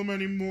believe them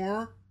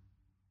anymore.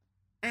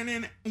 And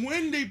then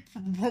when they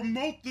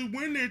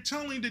when they're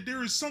telling that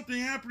there is something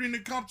happening, the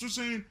cops are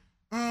saying,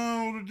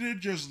 oh, they're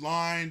just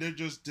lying, they're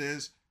just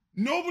this.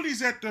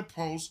 Nobody's at the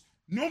post.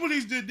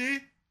 Nobody's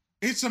there.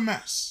 It's a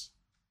mess.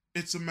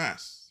 It's a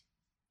mess.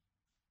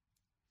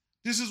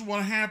 This is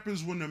what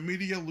happens when the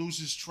media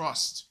loses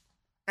trust.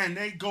 and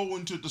they go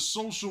into the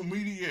social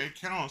media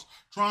accounts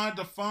trying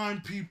to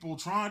find people,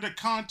 trying to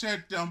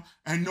contact them,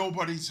 and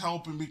nobody's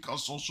helping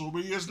because social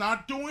media is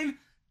not doing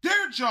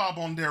their job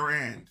on their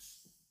end.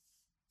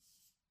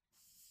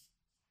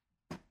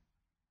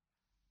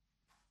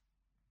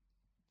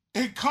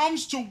 It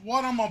comes to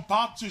what I'm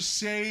about to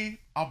say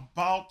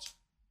about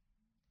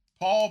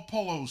Paul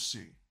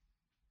Pelosi.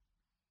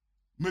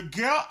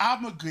 Miguel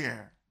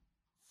Almaguer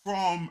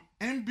from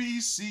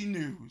NBC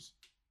News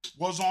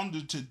was on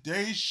the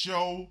Today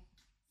Show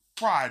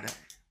Friday.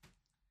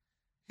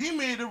 He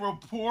made a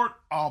report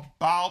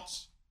about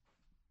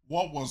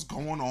what was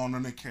going on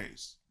in the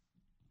case.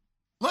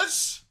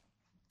 Let's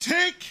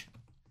take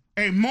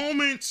a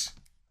moment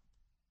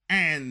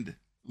and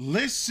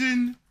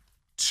listen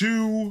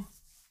to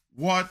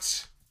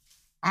what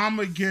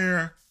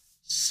Almaguer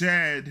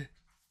said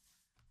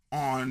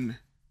on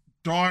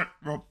Dart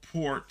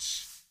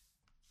Reports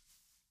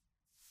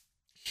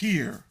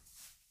here.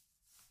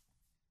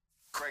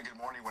 Craig, good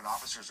morning. When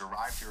officers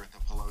arrived here at the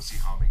Pelosi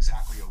home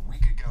exactly a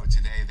week ago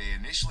today, they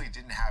initially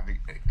didn't have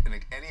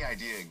any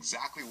idea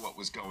exactly what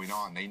was going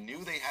on. They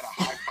knew they had a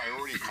high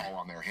priority call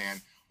on their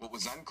hand. What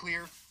was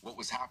unclear, what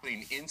was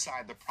happening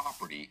inside the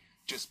property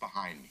just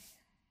behind me.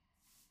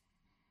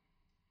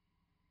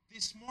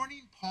 This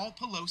morning, Paul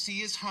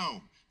Pelosi is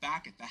home,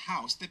 back at the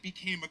house that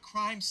became a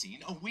crime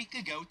scene a week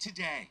ago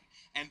today.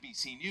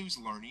 NBC News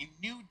learning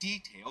new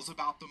details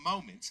about the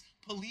moments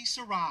police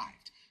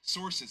arrived.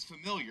 Sources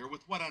familiar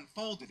with what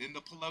unfolded in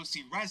the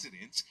Pelosi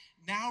residence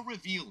now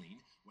revealing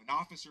when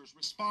officers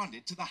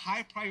responded to the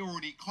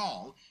high-priority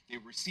call, they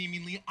were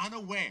seemingly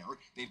unaware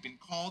they'd been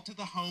called to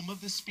the home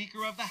of the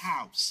Speaker of the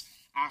House.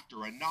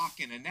 After a knock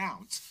and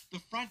announce, the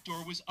front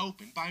door was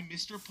opened by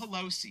Mr.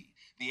 Pelosi.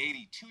 The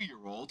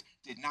 82-year-old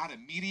did not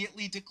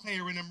immediately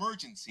declare an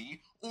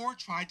emergency or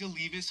try to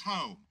leave his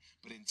home,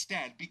 but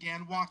instead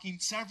began walking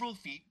several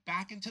feet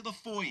back into the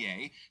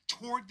foyer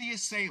toward the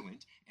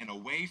assailant and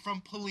away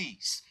from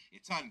police.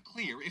 It's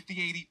unclear if the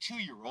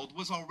 82-year-old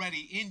was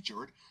already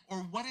injured or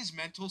what his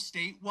mental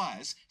state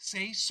was,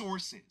 say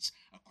sources.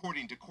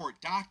 According to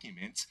court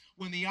documents,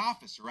 when the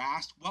officer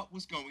asked what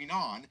was going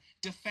on,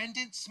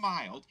 defendant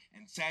smiled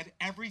and said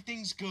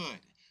everything's good.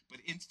 But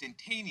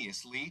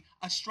instantaneously,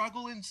 a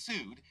struggle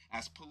ensued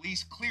as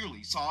police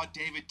clearly saw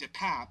David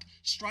DePape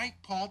strike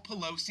Paul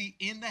Pelosi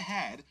in the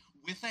head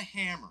with a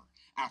hammer.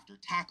 After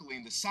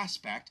tackling the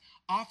suspect,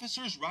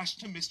 officers rushed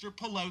to Mr.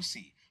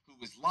 Pelosi, who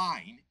was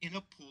lying in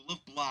a pool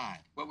of blood.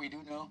 What we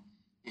do know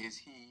is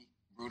he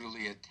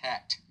brutally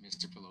attacked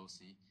Mr.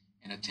 Pelosi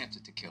and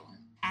attempted to kill him.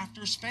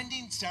 After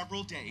spending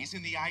several days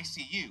in the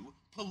ICU,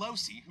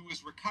 Pelosi, who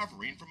is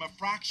recovering from a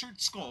fractured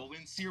skull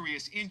and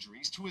serious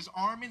injuries to his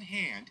arm and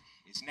hand,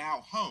 is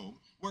now home,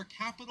 where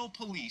Capitol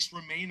Police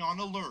remain on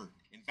alert.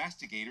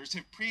 Investigators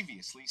have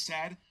previously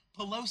said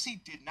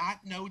Pelosi did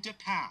not know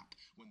DePape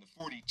when the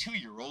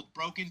 42-year-old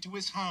broke into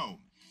his home.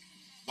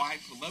 Why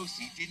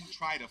Pelosi didn't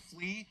try to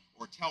flee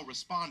or tell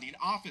responding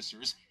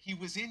officers he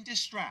was in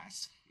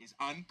distress is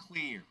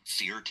unclear.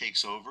 Fear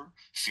takes over.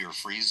 Fear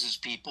freezes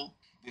people.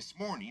 This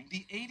morning,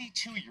 the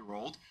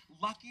 82-year-old,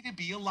 lucky to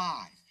be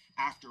alive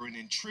after an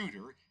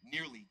intruder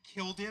nearly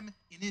killed him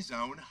in his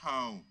own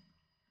home.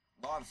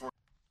 Law enforcement.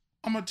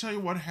 I'm going to tell you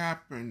what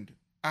happened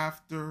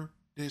after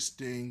this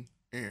thing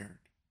aired.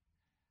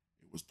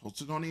 It was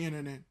posted on the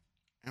internet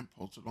and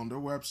posted on their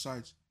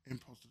websites and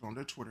posted on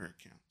their Twitter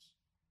accounts.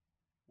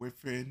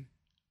 Within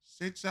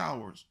 6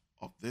 hours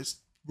of this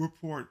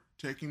report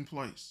taking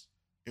place,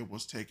 it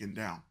was taken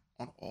down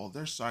on all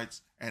their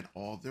sites and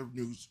all their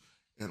news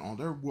and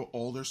on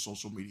all their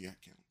social media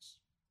accounts.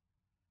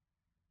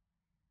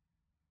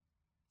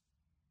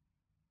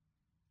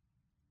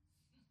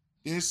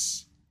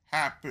 This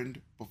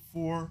happened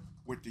before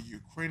with the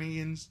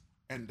Ukrainians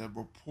and the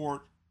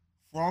report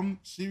from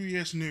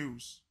CBS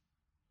News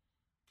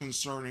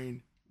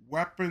concerning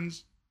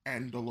weapons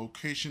and the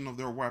location of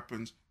their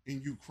weapons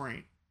in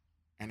Ukraine.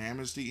 And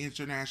Amnesty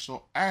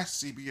International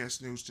asked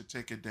CBS News to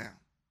take it down,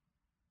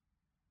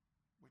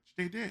 which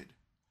they did.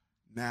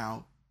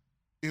 Now,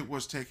 it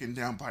was taken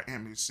down by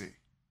NBC.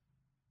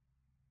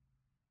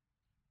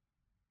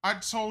 I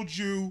told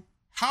you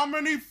how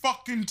many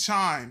fucking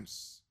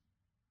times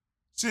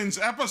since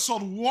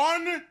episode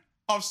 1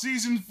 of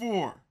season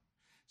 4,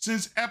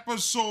 since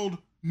episode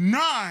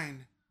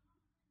 9,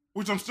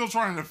 which I'm still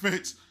trying to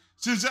fix,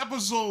 since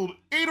episode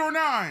 8 or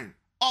 9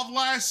 of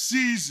last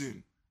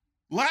season,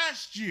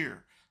 last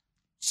year,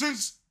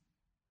 since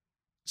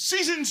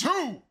season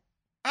 2,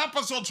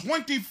 episode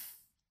 20,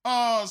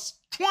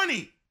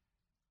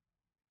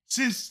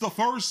 since the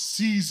first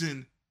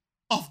season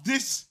of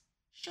this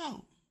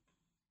show.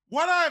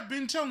 What I've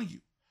been telling you,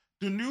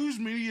 the news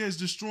media is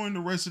destroying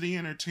the rest of the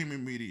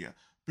entertainment media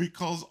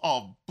because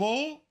of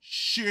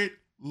bullshit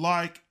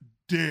like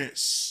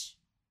this.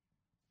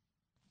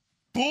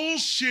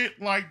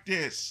 Bullshit like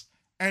this.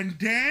 And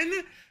then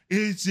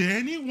is there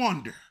any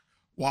wonder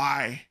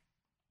why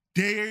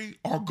they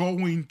are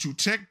going to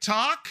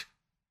TikTok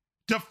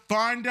to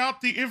find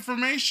out the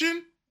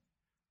information?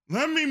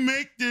 Let me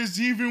make this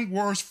even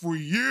worse for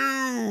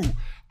you.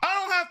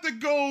 have to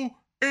go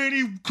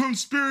any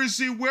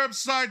conspiracy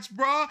websites,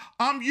 bruh.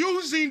 I'm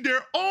using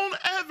their own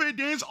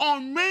evidence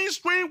on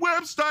mainstream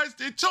websites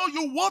to tell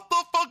you what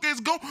the fuck is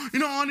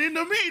going on in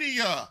the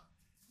media.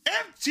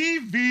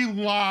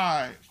 MTV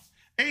Live,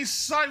 a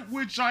site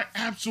which I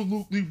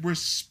absolutely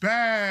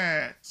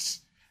respect.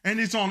 And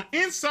it's on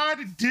Inside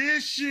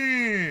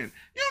Edition.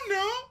 You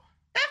know,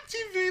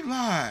 MTV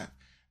Live.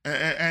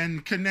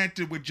 And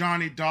connected with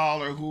Johnny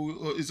Dollar,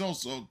 who is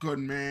also a good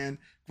man,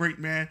 great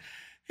man.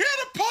 He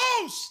had a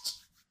post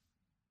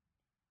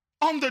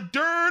on the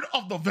 3rd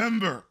of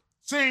November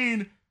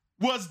saying,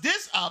 was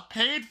this a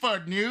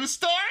paid-for news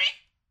story?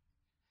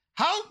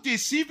 How did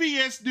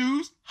CBS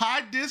News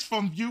hide this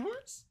from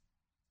viewers?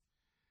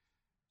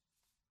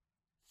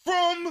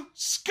 From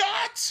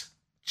Scott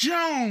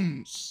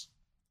Jones.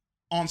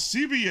 On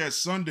CBS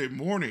Sunday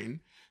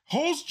Morning,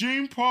 host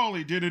Jane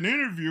Pauley did an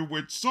interview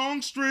with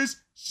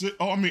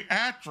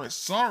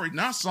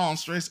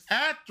actress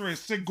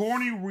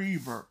Sigourney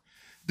Weaver.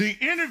 The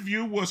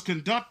interview was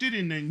conducted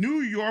in the New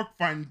York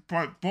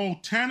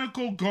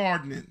Botanical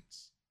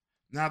Gardens.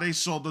 Now they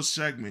saw the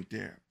segment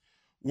there.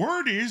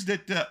 Word is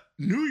that the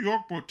New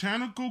York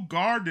Botanical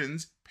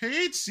Gardens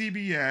paid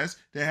CBS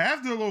to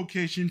have the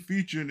location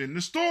featured in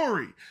the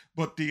story,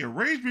 but the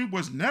arrangement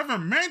was never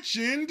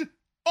mentioned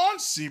on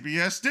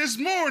CBS This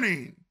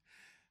Morning.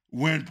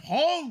 When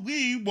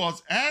Pauley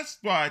was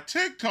asked by a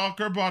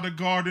TikToker about the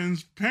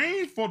Gardens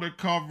paying for the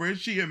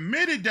coverage, she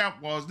admitted that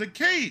was the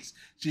case.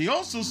 She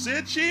also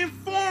said she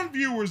informed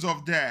viewers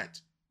of that.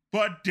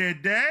 But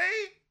did they?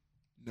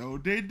 No,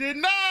 they did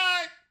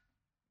not.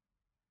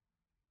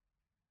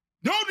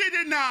 No, they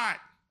did not.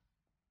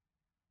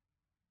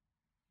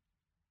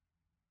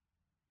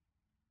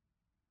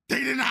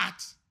 They did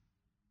not.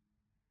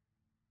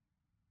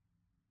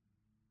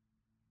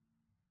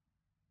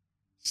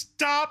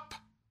 Stop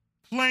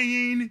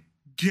playing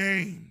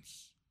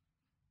games.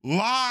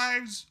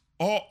 Lives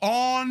are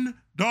on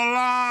the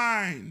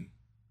line.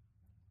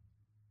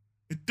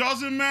 It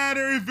doesn't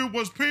matter if it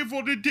was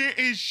painful to do,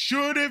 it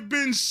should have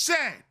been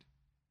said.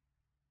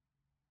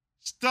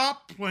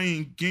 Stop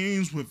playing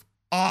games with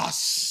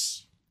us.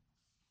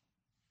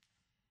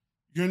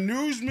 Your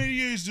news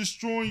media is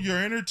destroying your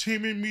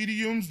entertainment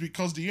mediums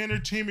because the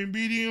entertainment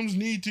mediums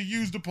need to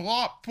use the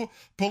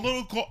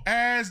political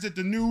ads that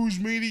the news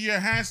media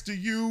has to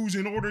use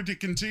in order to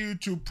continue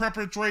to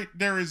perpetrate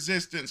their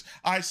existence.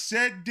 I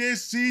said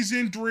this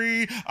season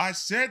 3. I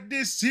said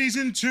this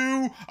season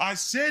 2. I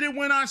said it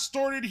when I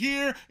started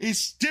here. It's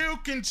still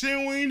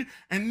continuing.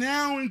 And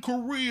now in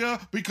Korea,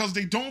 because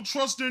they don't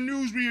trust their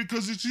news media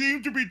because it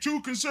seems to be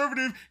too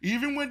conservative,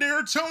 even when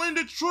they're telling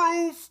the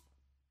truth.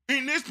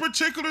 In this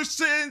particular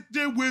sense,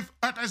 with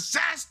a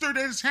disaster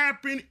that has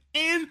happened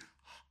in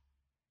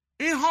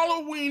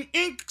Halloween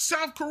in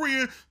South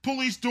Korea,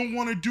 police don't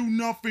want to do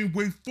nothing.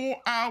 Wait 4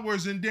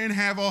 hours and then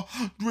have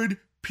 100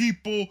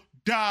 people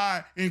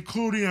die,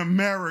 including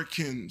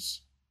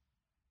Americans.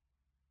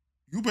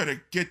 You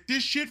better get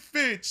this shit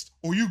fixed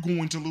or you're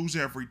going to lose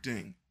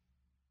everything.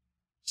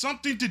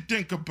 Something to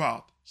think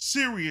about,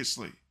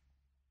 seriously,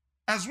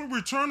 as we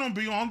return on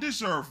Beyond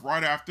This Earth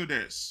right after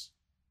this.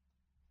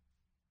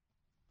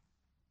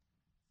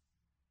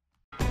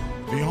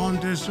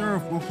 Beyond This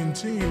Earth will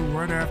continue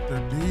right after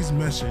these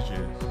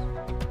messages.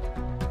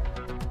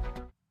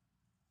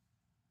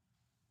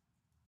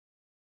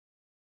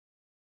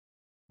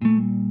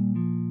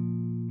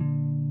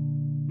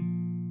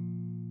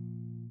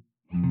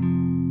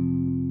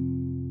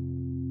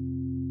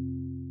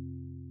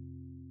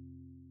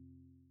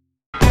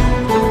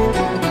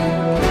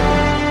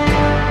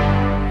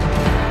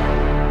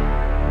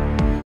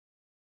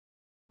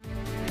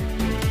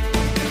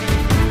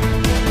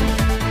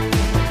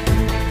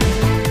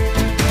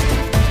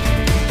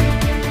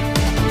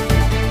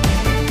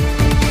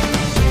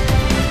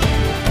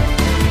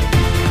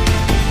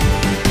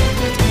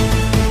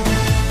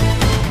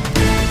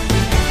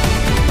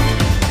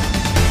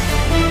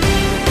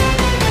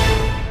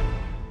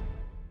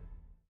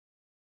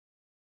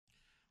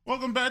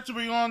 Welcome back to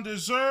Beyond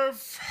This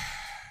Earth.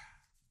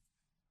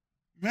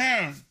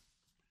 Man,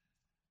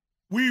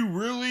 we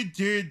really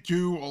did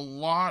do a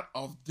lot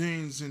of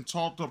things and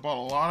talked about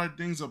a lot of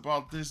things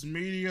about this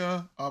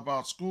media,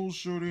 about school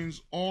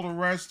shootings, all the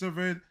rest of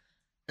it,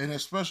 and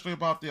especially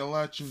about the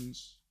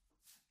elections.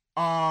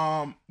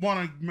 Want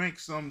to make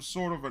some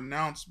sort of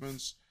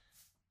announcements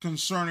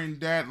concerning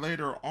that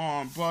later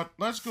on, but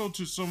let's go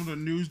to some of the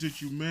news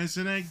that you missed.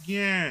 And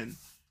again,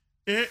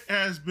 it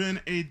has been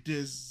a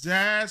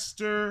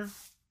disaster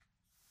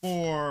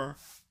for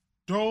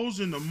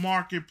those in the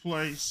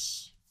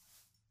marketplace.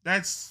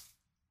 That's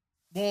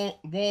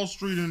Wall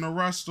Street and the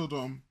rest of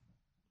them.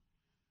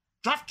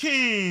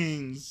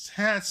 DraftKings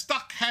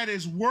had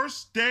its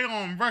worst day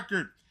on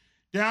record,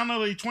 down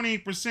nearly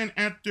 28%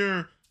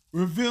 after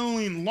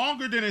revealing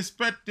longer than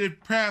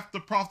expected path to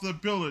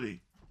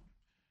profitability.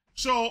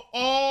 So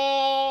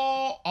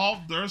all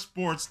of their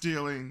sports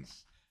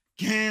dealings,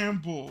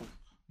 gamble,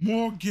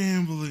 more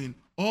gambling,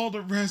 all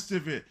the rest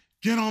of it.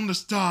 Get on the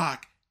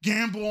stock.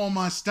 Gamble on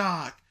my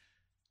stock.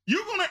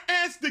 You're going to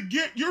chance to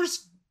get you're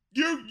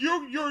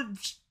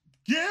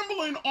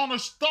gambling on a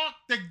stock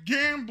that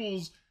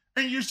gambles,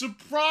 and you're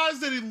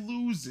surprised that it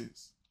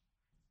loses.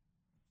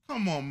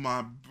 Come on,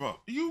 my bro.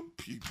 You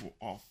people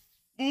are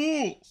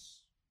fools.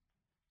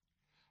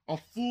 A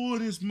fool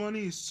and his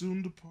money is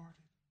soon departed.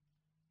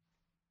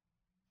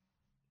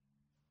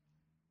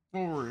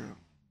 For real.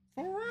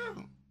 For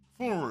real.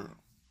 For real.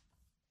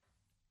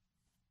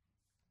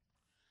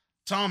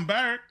 Tom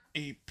Barrack,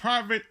 a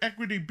private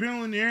equity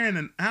billionaire and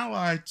an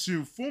ally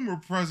to former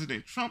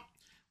President Trump,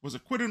 was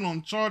acquitted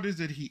on charges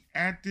that he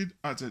acted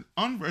as an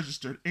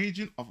unregistered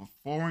agent of a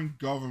foreign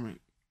government.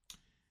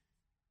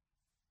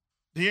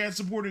 The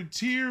ad-supported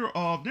tier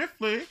of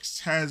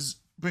Netflix has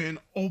been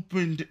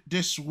opened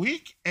this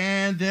week,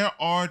 and there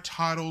are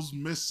titles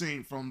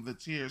missing from the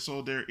tier.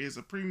 So there is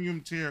a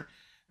premium tier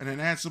and an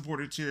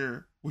ad-supported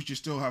tier, which you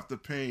still have to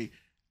pay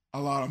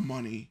a lot of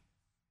money,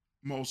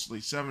 mostly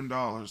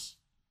 $7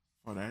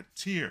 for that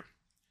tier.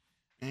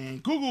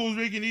 And Google is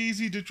making it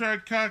easy to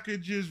track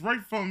packages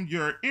right from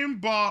your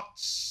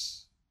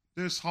inbox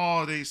this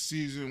holiday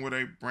season with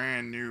a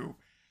brand new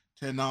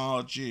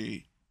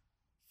technology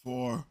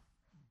for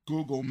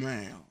Google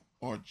Mail,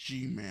 or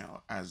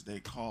Gmail as they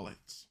call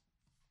it.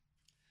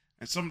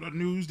 And some of the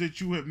news that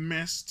you have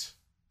missed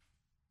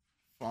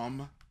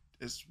from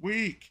this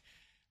week.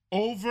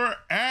 Over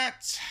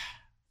at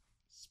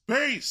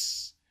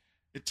space,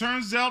 it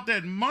turns out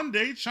that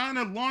Monday,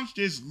 China launched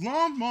its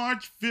Long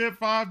March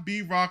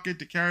 5B rocket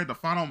to carry the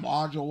final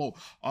module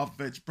of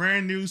its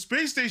brand new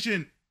space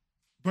station,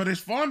 but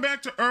it's fallen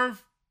back to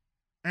Earth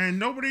and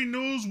nobody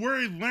knows where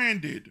it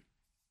landed.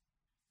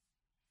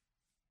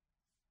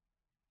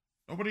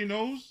 Nobody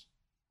knows?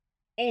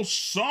 Oh,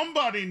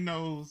 somebody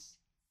knows.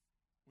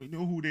 We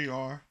know who they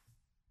are.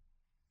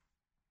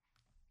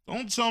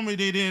 Don't tell me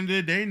they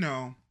didn't. They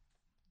know.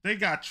 They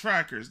got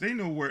trackers. They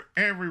know where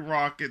every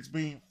rocket's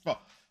being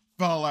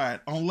fell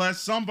at, unless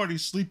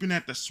somebody's sleeping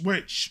at the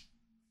switch.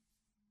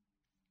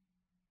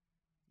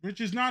 Which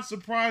is not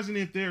surprising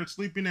if they're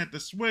sleeping at the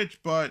switch,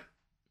 but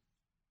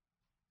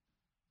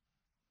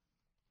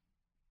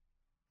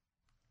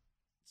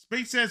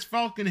SpaceX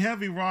Falcon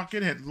Heavy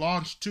rocket had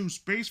launched 2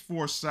 Space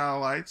Force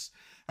satellites.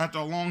 After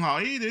a long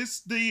hiatus,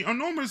 the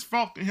enormous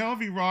Falcon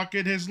Heavy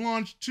rocket has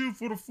launched 2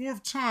 for the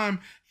 4th time,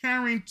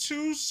 carrying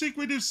 2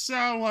 secretive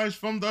satellites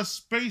from the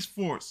Space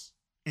Force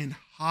in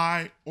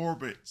high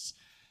orbits.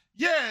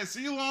 Yes,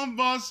 Elon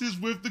Musk is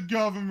with the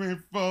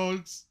government,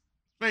 folks.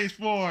 Space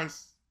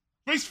Force.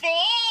 Space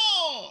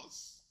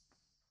Force!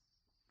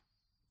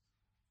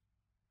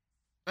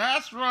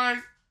 That's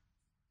right.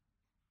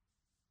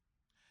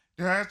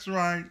 That's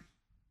right.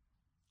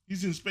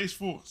 He's in Space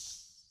Force.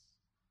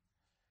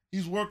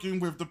 He's working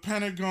with the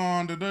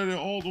Pentagon,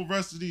 all the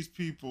rest of these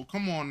people.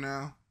 Come on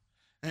now.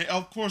 And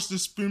of course, the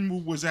spin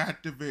move was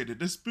activated.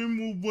 The spin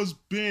move was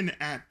been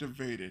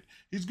activated.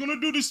 He's gonna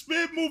do the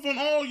spin move on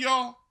all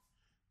y'all.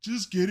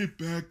 Just get it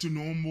back to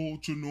normal,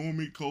 to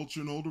normie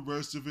culture and all the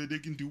rest of it. They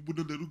can do with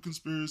a little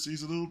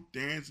conspiracies, a little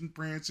dancing,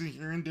 prancing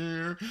here and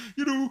there.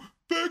 You know,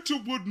 back to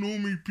what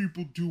normie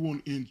people do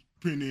on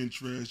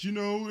Pinterest. You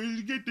know,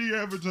 and get the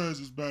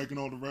advertisers back and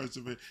all the rest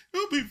of it.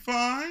 It'll be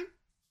fine.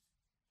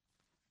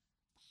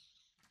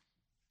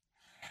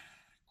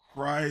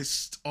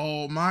 Christ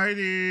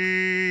almighty,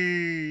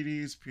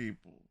 these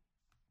people.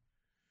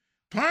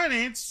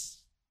 Planets,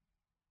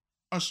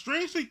 a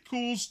strangely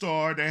cool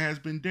star that has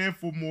been dead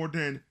for more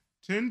than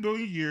 10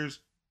 billion years,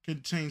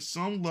 contains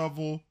some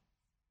level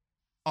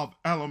of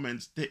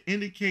elements that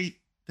indicate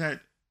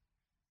that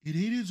it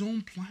ate its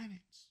own planet.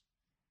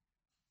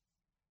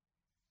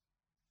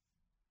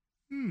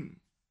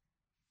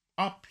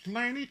 A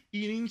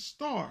planet-eating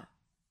star.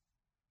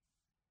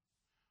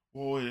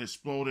 Well, it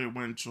exploded,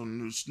 went to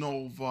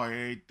Nova,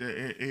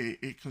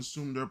 it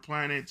consumed their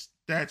planets.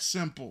 That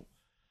simple.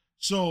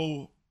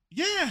 So,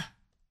 yeah.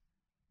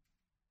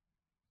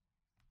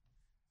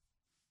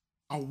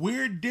 A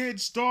weird dead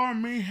star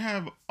may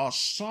have a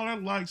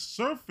solid-like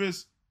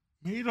surface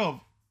made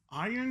of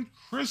iron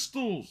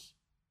crystals,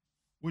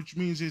 which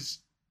means it's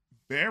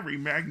very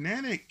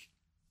magnetic.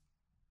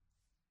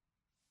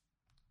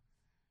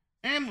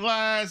 And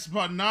last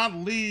but not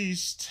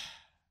least,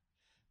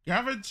 the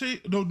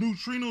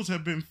neutrinos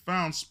have been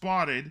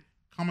spotted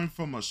coming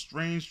from a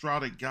strange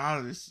routed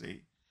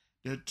galaxy.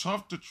 They're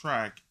tough to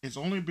track. It's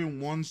only been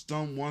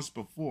done once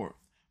before.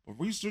 But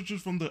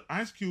researchers from the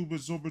IceCube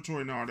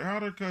Observatory in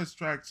Antarctica has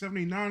tracked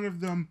 79 of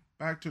them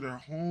back to their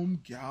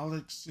home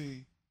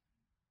galaxy.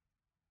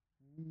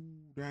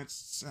 Ooh, that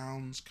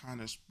sounds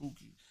kind of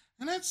spooky.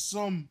 And that's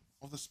some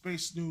of the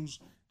space news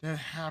that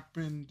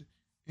happened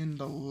in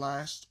the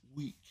last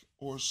week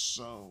or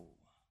so.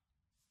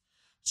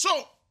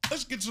 So,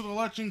 let's get to the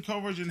election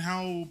coverage and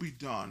how it will be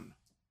done.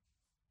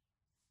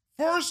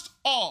 First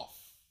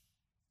off,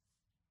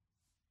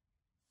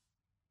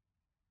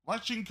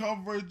 election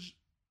coverage,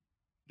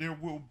 there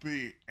will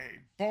be a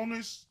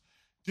bonus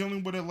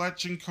dealing with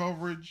election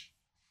coverage.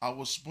 I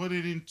will split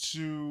it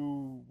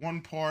into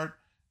one part.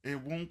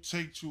 It won't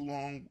take too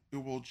long.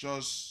 It will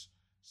just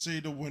say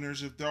the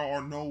winners. If there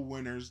are no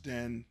winners,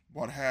 then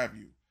what have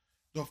you.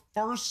 The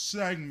first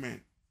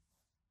segment,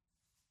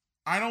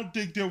 I don't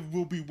think there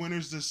will be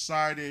winners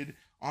decided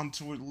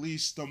until at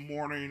least the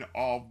morning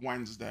of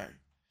Wednesday.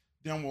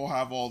 Then we'll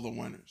have all the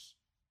winners.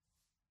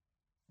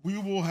 We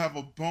will have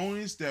a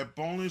bonus. That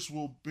bonus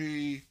will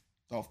be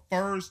the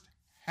first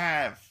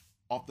half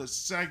of the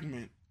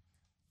segment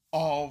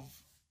of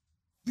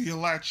the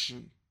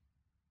election,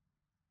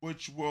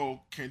 which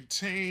will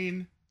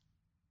contain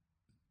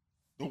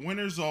the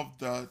winners of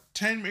the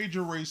 10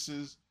 major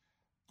races,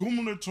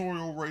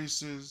 gubernatorial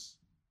races,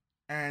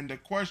 and the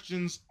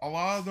questions, a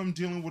lot of them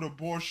dealing with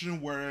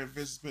abortion, where if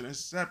it's been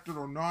accepted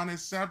or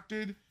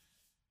non-accepted.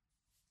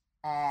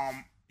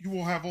 You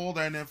will have all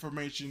that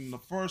information in the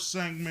first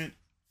segment.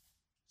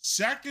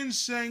 Second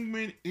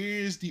segment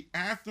is the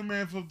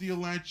aftermath of the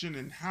election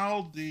and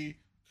how the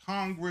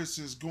Congress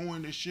is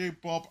going to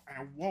shape up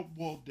and what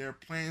will their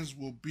plans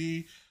will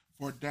be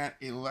for that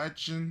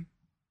election.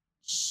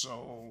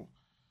 So,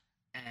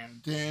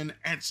 and then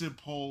exit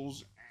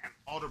polls and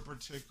other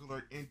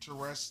particular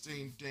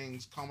interesting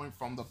things coming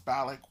from the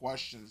ballot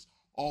questions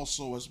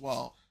also as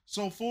well.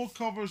 So full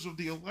coverage of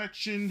the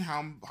election,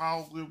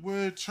 how it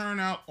would turn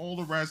out, all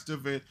the rest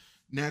of it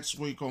next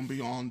week on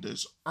Beyond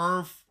This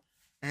Earth.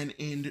 And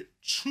in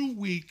 2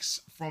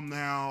 weeks from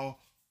now,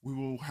 we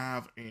will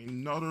have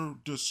another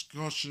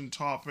discussion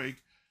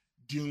topic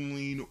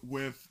dealing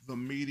with the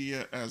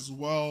media as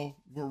well.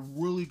 We're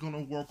really going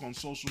to work on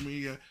social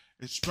media,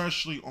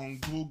 especially on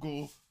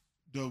Google.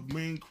 The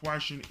main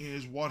question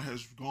is what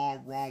has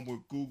gone wrong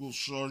with Google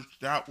search.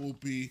 That will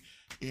be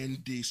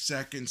in the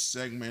second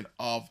segment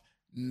of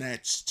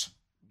next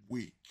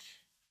week.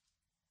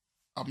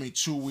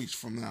 2 weeks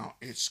from now.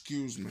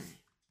 Excuse me.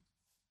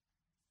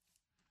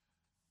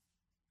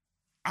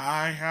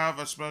 I have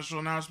a special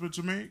announcement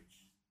to make.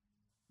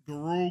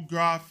 Guru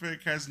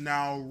Graphic has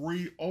now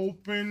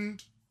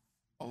reopened,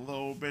 a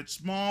little bit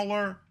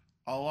smaller,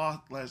 a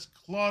lot less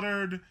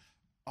cluttered,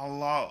 a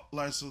lot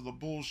less of the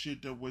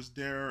bullshit that was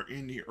there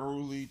in the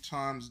early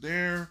times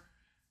there.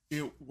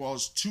 It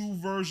was 2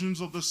 versions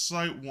of the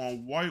site,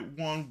 one white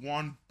one,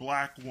 one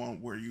black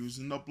one. We're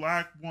using the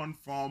black one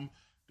from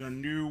the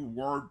new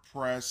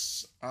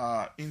WordPress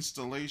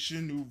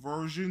installation, new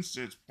version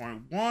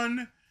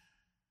 6.1.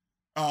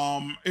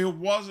 It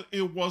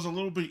was a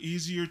little bit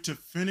easier to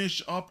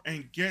finish up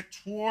and get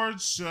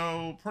towards.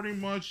 So pretty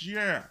much,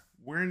 yeah,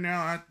 we're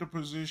now at the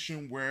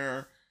position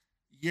where,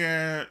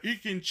 yeah,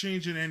 it can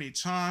change at any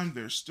time.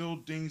 There's still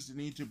things that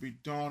need to be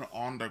done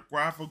on the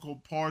graphical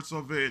parts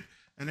of it.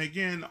 And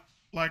again,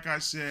 like I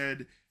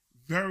said,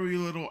 very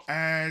little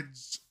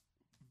ads,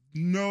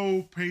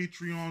 no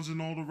Patreons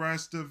and all the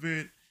rest of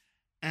it.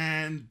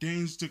 And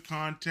things to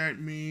contact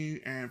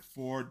me. And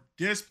for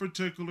this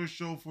particular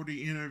show, for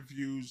the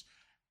interviews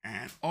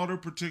and other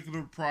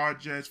particular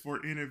projects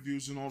for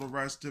interviews and all the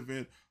rest of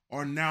it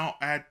are now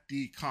at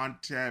the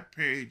contact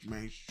page.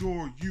 Make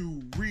sure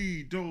you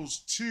read those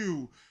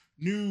 2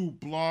 new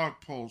blog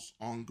posts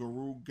on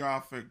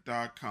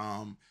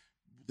GuruGothic.com,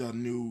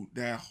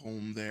 that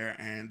home there,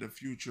 and the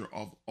future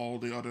of all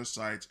the other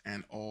sites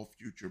and all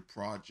future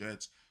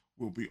projects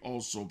will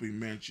also be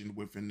mentioned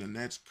within the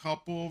next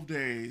couple of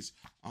days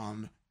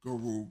on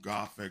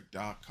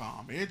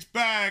GuruGothic.com. It's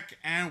back,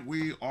 and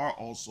we are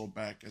also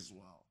back as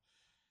well.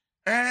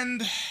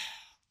 And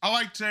I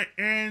like to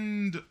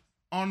end,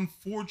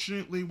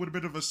 unfortunately, with a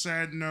bit of a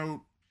sad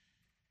note.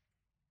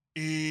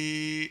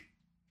 I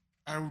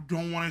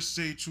don't want to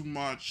say too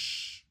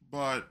much,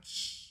 but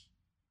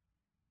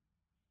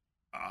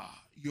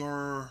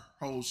your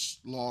host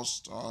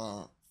lost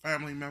a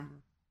family member,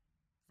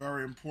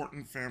 very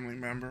important family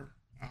member,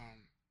 and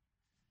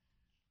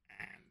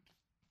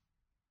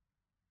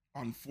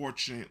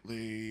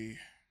unfortunately,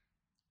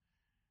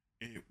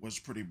 it was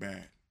pretty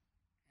bad.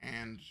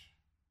 And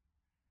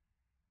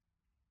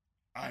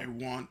I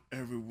want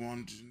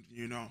everyone to,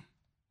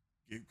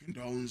 give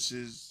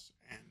condolences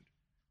and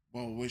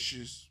well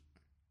wishes,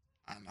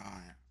 and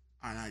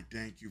I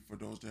thank you for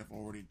those that have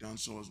already done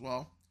so as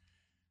well.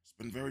 It's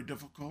been very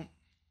difficult,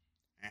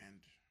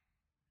 and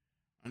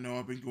I know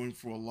I've been going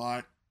through a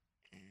lot,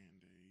 and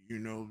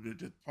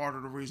that part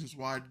of the reasons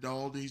why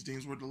all these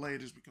things were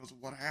delayed is because of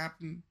what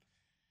happened.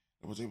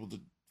 I was able to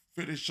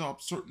finish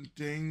up certain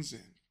things,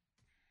 and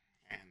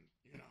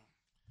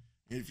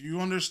if you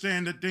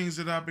understand the things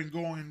that I've been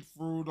going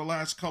through the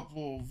last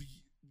couple of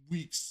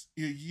weeks,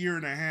 a year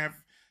and a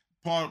half,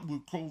 part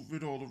with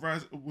COVID, all the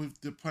rest,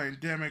 with the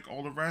pandemic,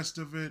 all the rest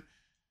of it,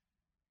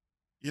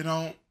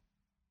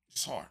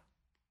 it's hard.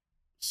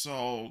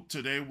 So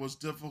today was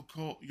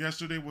difficult.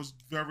 Yesterday was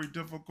very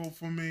difficult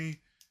for me.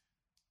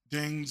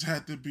 Things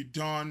had to be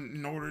done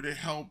in order to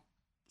help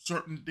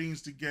certain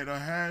things to get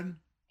ahead.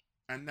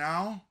 And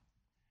now,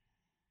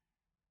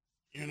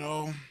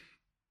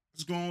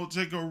 it's going to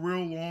take a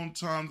real long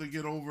time to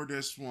get over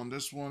this one.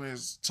 This one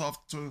is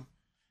tough to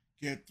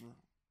get through.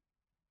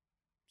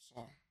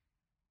 So,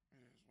 it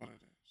is what it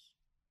is.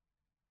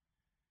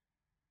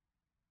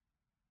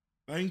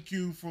 Thank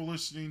you for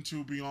listening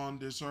to Beyond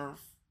This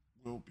Earth.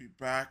 We'll be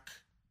back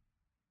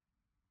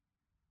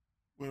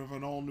with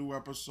an all new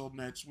episode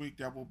next week.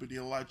 That will be the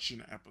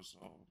election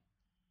episode.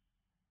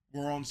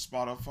 We're on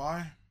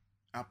Spotify,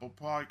 Apple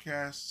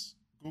Podcasts,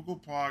 Google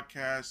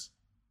Podcasts,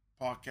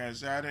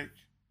 Podcast Addict,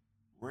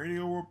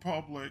 Radio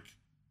Republic,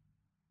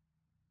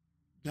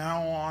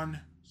 now on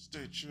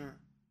Stitcher,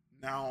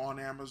 now on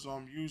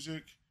Amazon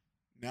Music,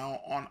 now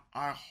on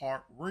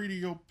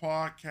iHeartRadio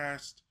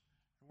Podcast,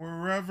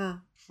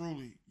 wherever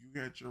truly you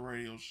get your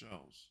radio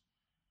shows.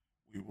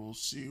 We will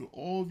see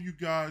all of you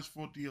guys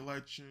for the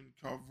election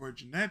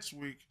coverage next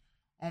week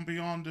on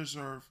Beyond This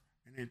Earth,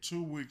 and in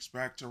 2 weeks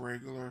back to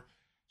regular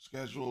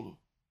scheduled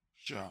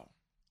show.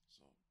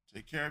 So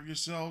take care of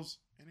yourselves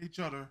and each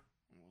other,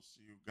 and we'll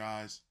see you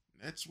guys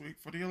next week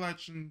for the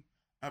election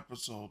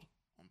episode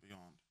on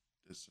Beyond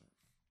This Earth.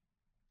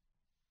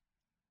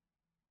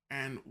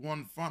 And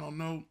one final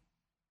note,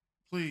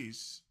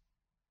 please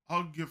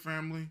hug your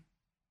family.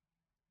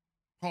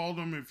 Call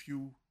them if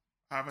you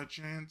have a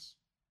chance.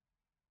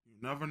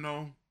 You never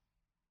know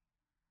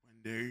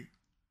when they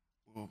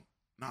will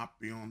not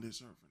be on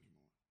this earth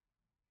anymore.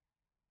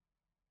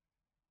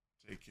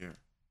 Take care,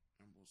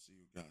 and we'll see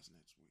you guys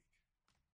next week.